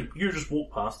 So you just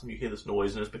walk past them, you hear this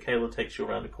noise, and as Michaela takes you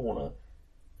around a corner,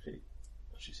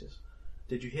 she says,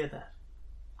 "Did you hear that?"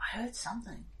 I heard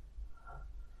something.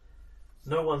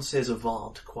 No one says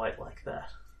Avant quite like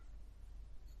that.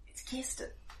 It's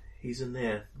Keston. He's in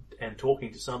there and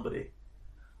talking to somebody.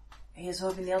 He's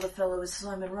hoping the other fellow is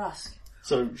Simon Rusk.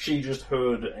 So she just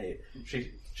heard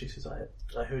she says,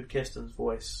 I heard Keston's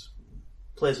voice,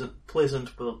 pleasant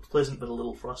but a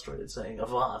little frustrated, saying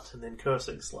Avant and then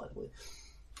cursing slightly.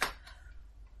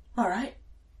 Alright.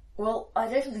 Well, I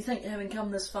definitely think having come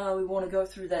this far we want to go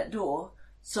through that door.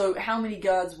 So how many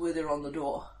guards were there on the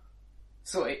door?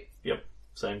 Sweet. Yep,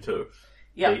 same two.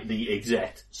 Yeah. The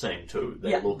exact same two.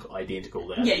 They look identical.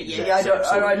 They're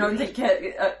I don't think...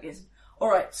 yes.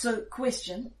 Alright, so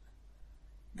question.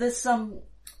 There's some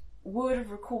word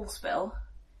of recall spell.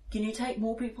 Can you take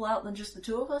more people out than just the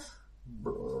two of us?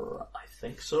 I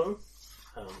think so.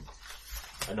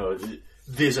 I know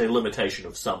there's a limitation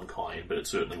of some kind, but it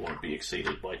certainly won't be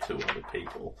exceeded by 200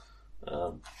 people.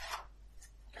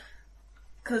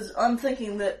 Because I'm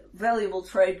thinking that valuable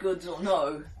trade goods or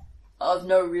no, I've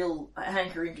no real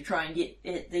hankering to try and get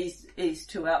these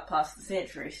two out past the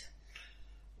sentries.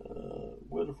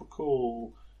 Word of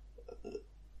recall.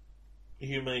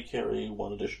 You may carry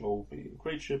one additional being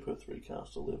creature per 3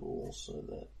 caster level, so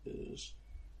that is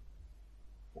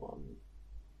 1,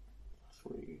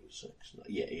 3, 6, 9.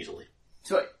 Yeah, easily.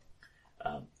 Sweet.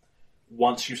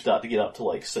 Once you start to get up to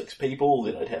like 6 people,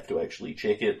 then I'd have to actually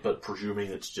check it, but presuming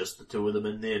it's just the two of them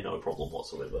in there, no problem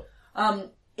whatsoever.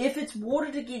 If it's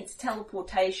warded against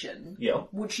teleportation, Yeah.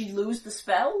 would she lose the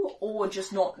spell, or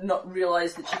just not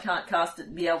realise that she can't cast it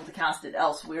and be able to cast it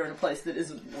elsewhere in a place that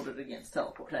isn't warded against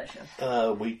teleportation?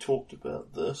 We talked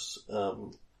about this.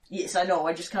 Yes, I know,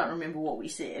 I just can't remember what we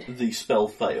said. The spell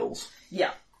fails.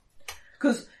 Yeah.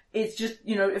 Because it's just,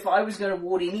 if I was going to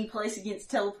ward any place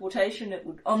against teleportation, it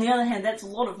would... On the other hand, that's a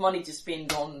lot of money to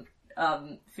spend on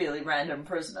fairly random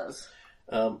prisoners.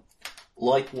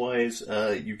 Likewise,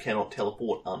 you cannot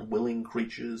teleport unwilling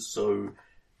creatures, so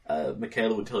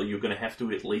Michaela would tell you you're going to have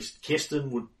to at least...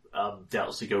 Keston would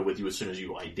doubtlessly go with you as soon as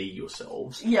you ID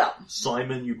yourselves. Yeah.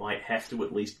 Simon, you might have to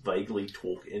at least vaguely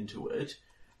talk into it,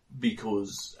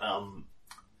 because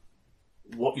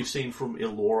what you've seen from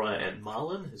Elora and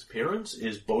Marlin, his parents,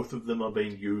 is both of them are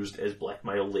being used as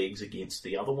blackmail legs against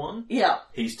the other one. Yeah.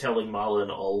 He's telling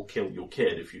Marlin, I'll kill your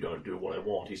kid if you don't do what I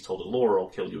want. He's told Elora, I'll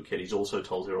kill your kid. He's also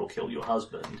told her, I'll kill your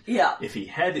husband. Yeah. If he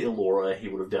had Elora, he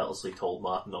would have doubtlessly told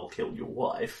Martin, I'll kill your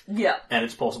wife. Yeah. And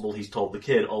it's possible he's told the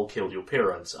kid, I'll kill your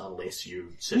parents unless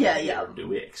you sit here and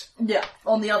do X. Yeah.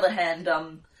 On the other hand,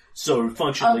 So,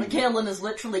 functionally... Kaelin is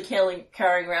literally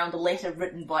carrying around a letter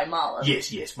written by Marlon.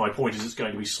 Yes. My point is it's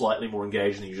going to be slightly more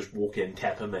engaged than you just walk in,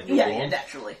 tap him, and you're Yeah,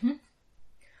 naturally.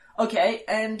 Okay,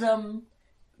 and,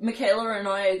 Michaela and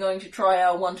I are going to try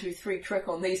our 1-2-3 trick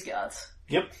on these guards.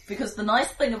 Yep. Because the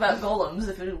nice thing about golems,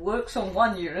 if it works on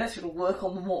one unit, it'll work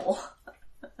on them all.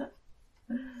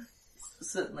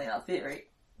 Certainly our theory.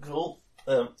 Cool.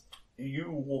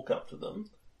 You walk up to them,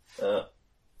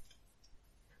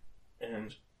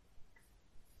 and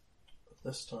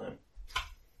this time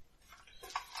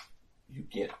you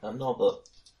get another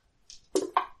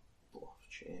bluff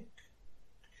check.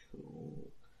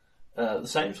 Cool. The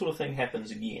same sort of thing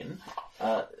happens again.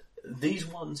 These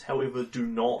ones, however, do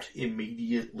not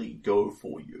immediately go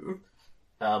for you,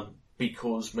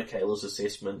 because Michaela's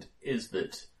assessment is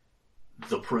that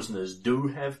the prisoners do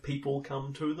have people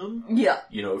come to them. Yeah.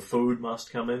 You know, food must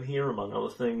come in here, among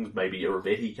other things. Maybe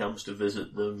Iravetti comes to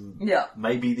visit them. Yeah.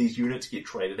 Maybe these units get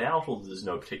traded out, or there's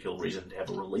no particular reason to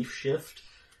have a relief shift.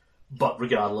 But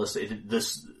regardless,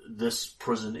 this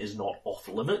prison is not off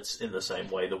limits in the same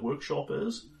way the workshop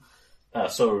is.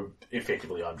 So,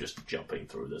 effectively, I'm just jumping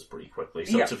through this pretty quickly.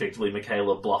 So it's effectively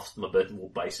Michaela bluffs them a bit and will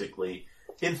basically...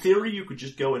 In theory, you could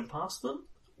just go in past them,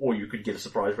 or you could get a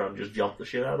surprise round and just jump the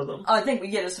shit out of them. I think we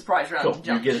get a surprise round and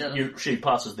jump the shit out of them. She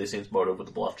passes their sense motive with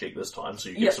the bluff check this time, so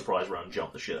you get a surprise round and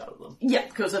jump the shit out of them. Yeah,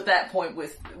 because at that point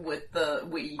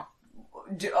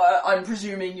I'm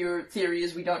presuming your theory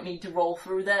is we don't need to roll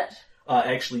through that?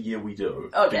 Actually, yeah, we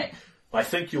do. Okay. I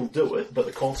think you'll do it, but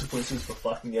the consequences for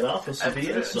fucking it up are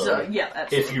severe, so yeah,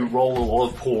 absolutely. If you roll a lot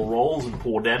of poor rolls and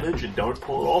poor damage and don't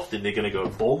pull it off, then they're going to go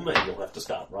boom and you'll have to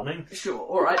start running. Sure,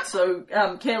 alright, so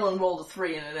Kaelin rolled a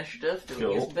 3 in initiative,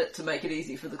 doing his bit to make it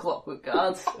easy for the Clockwork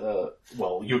Guards.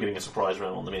 Well, you're getting a surprise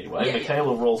round on them anyway. Yeah,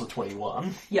 Michaela rolls a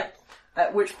 21. Yep.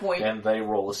 At which point... And they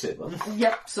roll a 7.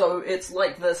 Yep, so it's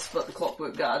like this, but the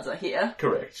Clockwork Guards are here.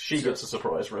 Correct. She gets a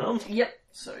surprise round. Yep,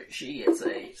 so she gets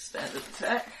a standard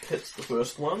attack. Hits the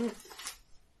first one.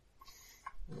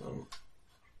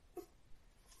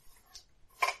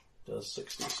 Does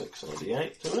 66 on a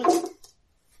d8 to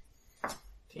it.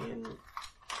 10,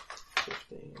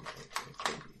 15, 18,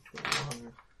 20,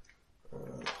 21.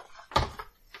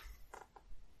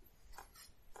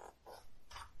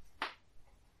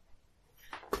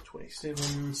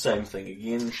 27. Same thing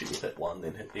again. She will hit one,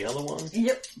 then hit the other one.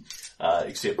 Yep.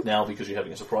 Except now, because you're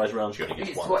having a surprise round, she only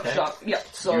gets one attack. Shot. Yep.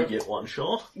 So you get one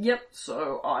shot. Yep.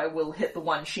 So I will hit the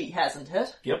one she hasn't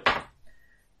hit. Yep.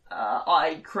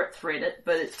 I crit thread it,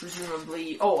 but it's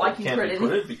presumably... Oh, I can crit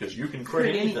it because you can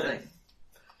crit anything.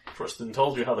 Tristan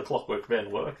told you how the Clockwork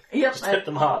Men work. Yep. Just hit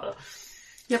them harder.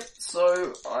 Yep.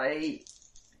 So I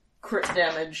crit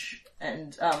damage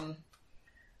and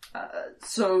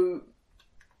so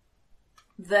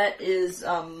that is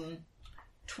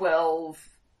 12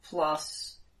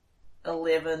 plus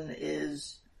 11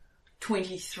 is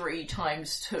 23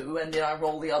 times 2, and then I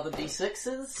roll the other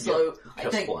d6s. So I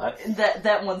think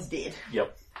that one's dead.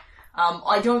 Yep.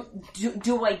 I don't...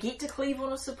 Do I get to cleave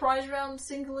on a surprise round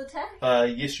single attack?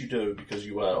 Yes, you do, because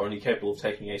you are only capable of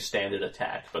taking a standard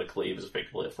attack, but a cleave is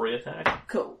effectively a free attack.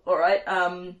 Cool. Alright,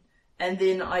 and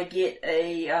then I get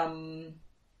a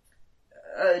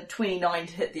 29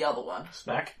 to hit the other one.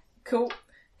 Smack. Cool.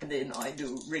 And then I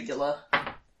do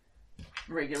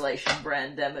regulation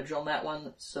brand damage on that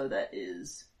one, so that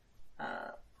is...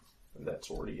 And that's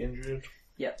already injured.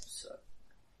 Yep, so...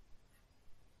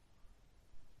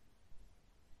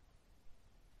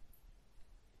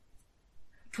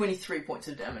 $23 points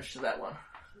of damage to that one.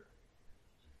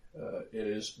 It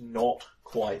is not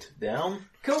quite down.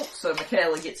 Cool, so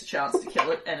Michaela gets a chance to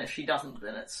kill it, and if she doesn't,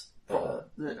 then it's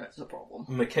a problem.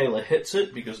 Michaela hits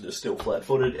it because it is still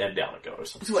flat-footed, and down it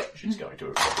goes. Sweet. She's going to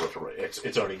literally...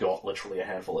 It's only got literally a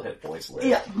handful of hit points left.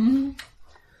 Yeah. Mm-hmm.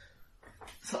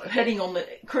 So hitting on the...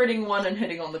 critting one and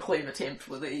hitting on the cleave attempt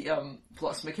with the,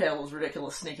 plus Michaela's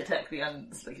ridiculous sneak attack, the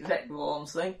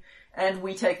golems thing, and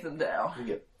we take them down.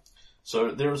 Yep.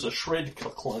 So there is a shred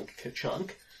clunk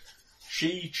ka-chunk.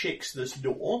 She checks this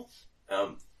door.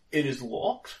 It is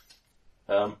locked.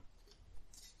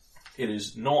 It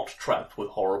is not trapped with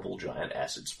horrible giant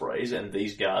acid sprays, and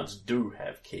these guards do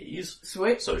have keys.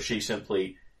 Sweet. So she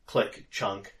simply click,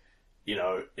 chunk,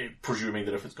 presuming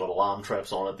that if it's got alarm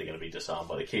traps on it, they're going to be disarmed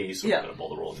by the keys, so we're not going to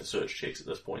bother rolling the search checks at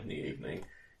this point in the evening.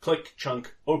 Click,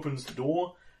 chunk, opens the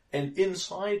door, and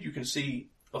inside you can see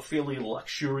a fairly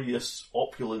luxurious,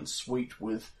 opulent suite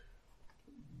with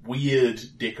weird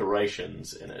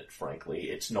decorations in it, frankly.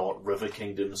 It's not River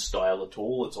Kingdom style at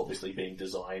all. It's obviously being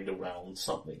designed around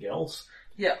something else.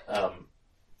 Yeah.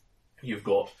 You've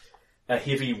got a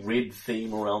heavy red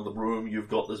theme around the room. You've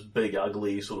got this big,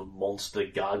 ugly, sort of monster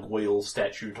gargoyle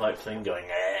statue type thing going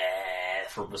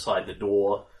from beside the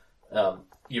door.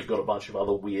 You've got a bunch of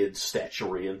other weird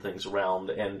statuary and things around,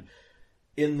 and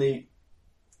in the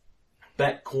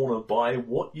back corner by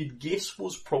what you'd guess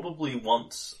was probably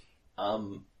once,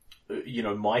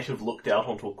 might have looked out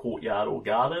onto a courtyard or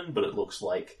garden, but it looks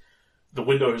like the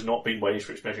window has not been, by any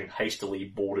stretch of imagination, hastily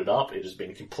boarded up. It has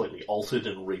been completely altered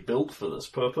and rebuilt for this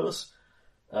purpose.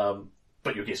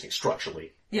 But you're guessing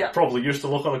structurally. Yeah. Probably used to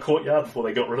look on a courtyard before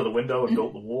they got rid of the window and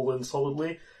built the wall in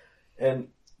solidly. And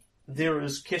there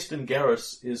is Keston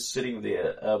Garrus is sitting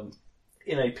there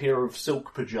in a pair of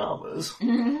silk pajamas,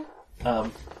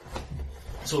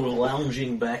 sort of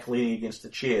lounging back, leaning against a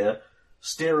chair,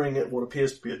 staring at what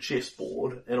appears to be a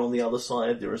chessboard. And on the other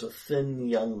side, there is a thin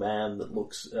young man that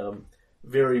looks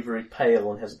very, very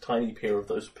pale and has a tiny pair of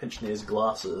those pince-nez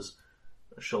glasses,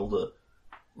 a shoulder,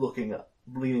 looking up,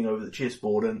 leaning over the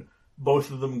chessboard, and both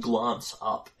of them glance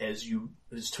up as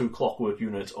two clockwork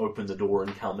units open the door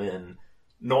and come in,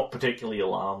 not particularly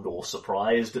alarmed or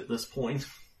surprised at this point.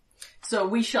 So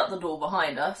we shut the door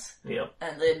behind us. Yeah.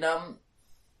 And then,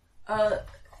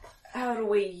 how do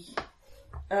we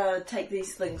take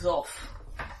these things off?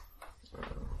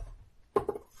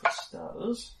 For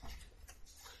starters.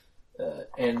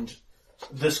 And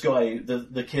this guy,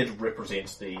 the kid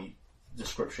represents the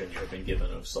description you have been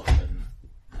given of Simon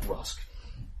Rusk.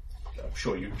 I'm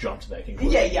sure you jumped back in.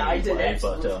 Yeah, I did.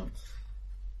 Absolutely.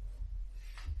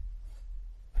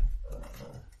 But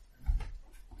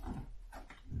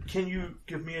can you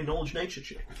give me a knowledge nature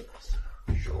check first?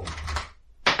 Sure.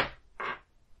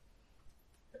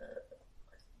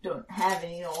 Don't have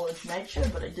any knowledge nature,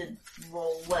 but I did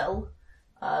roll well.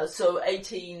 So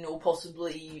 18 or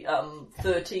possibly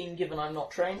 13, given I'm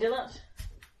not trained in it.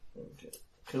 Okay,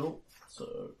 cool.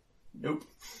 So, nope.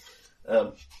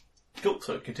 Cool,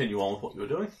 so continue on with what you were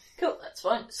doing. Cool, that's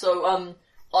fine. So,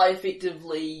 I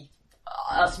effectively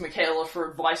asked Michaela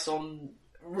for advice on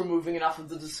removing enough of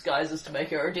the disguises to make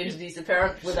her identities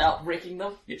apparent without wrecking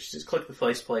them. Yeah, she says click the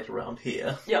faceplate around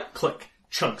here. Yep. Click,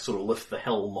 chunk sort of lift the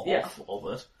helm off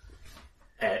of it.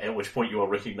 At which point you are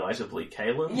recognisably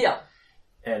Kaelin. Yeah.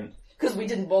 And because we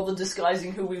didn't bother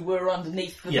disguising who we were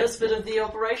underneath for this bit of the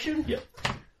operation. Yeah.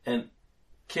 And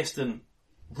Keston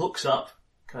looks up,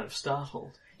 kind of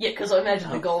startled. Yeah, because I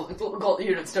imagine the gold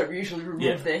units don't usually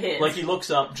remove their heads. Like, he looks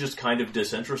up just kind of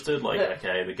disinterested, like,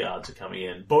 okay, the guards are coming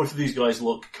in. Both of these guys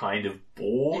look kind of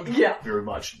bored. Yeah. Very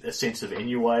much a sense of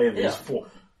ennui, and there's four...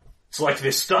 It's like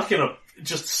they're stuck in a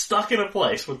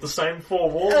place with the same four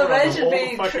walls Imagine all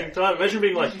being the fucking time. Imagine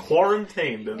being, like,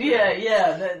 quarantined. And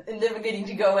never getting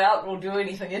to go out or do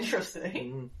anything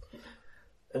interesting.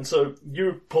 And so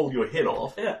you pull your head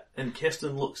off, Yeah. and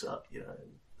Keston looks up, and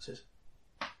says,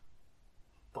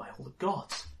 by all the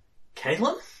gods,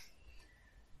 Kaelin?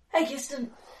 Hey,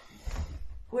 Keston.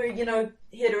 We're,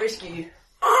 here to rescue you.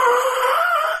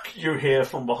 You hear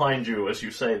from behind you as you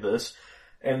say this,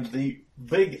 and the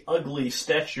big, ugly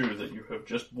statue that you have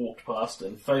just walked past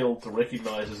and failed to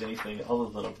recognise as anything other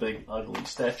than a big, ugly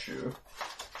statue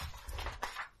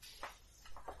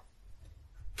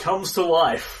comes to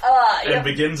life and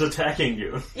begins attacking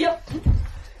you. Yep.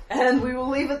 And we will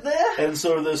leave it there. And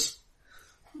so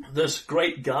this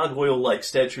great gargoyle-like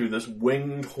statue, this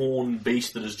winged horn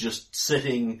beast that is just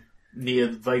sitting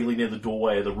vaguely near the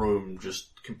doorway of the room,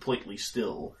 just completely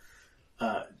still.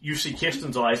 You see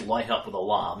Keston's eyes light up with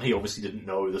alarm. He obviously didn't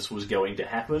know this was going to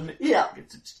happen. Yeah.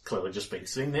 It's clearly just been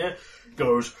sitting there.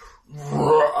 Goes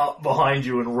up behind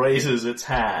you and raises its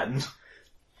hand.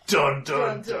 Dun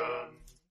dun dun.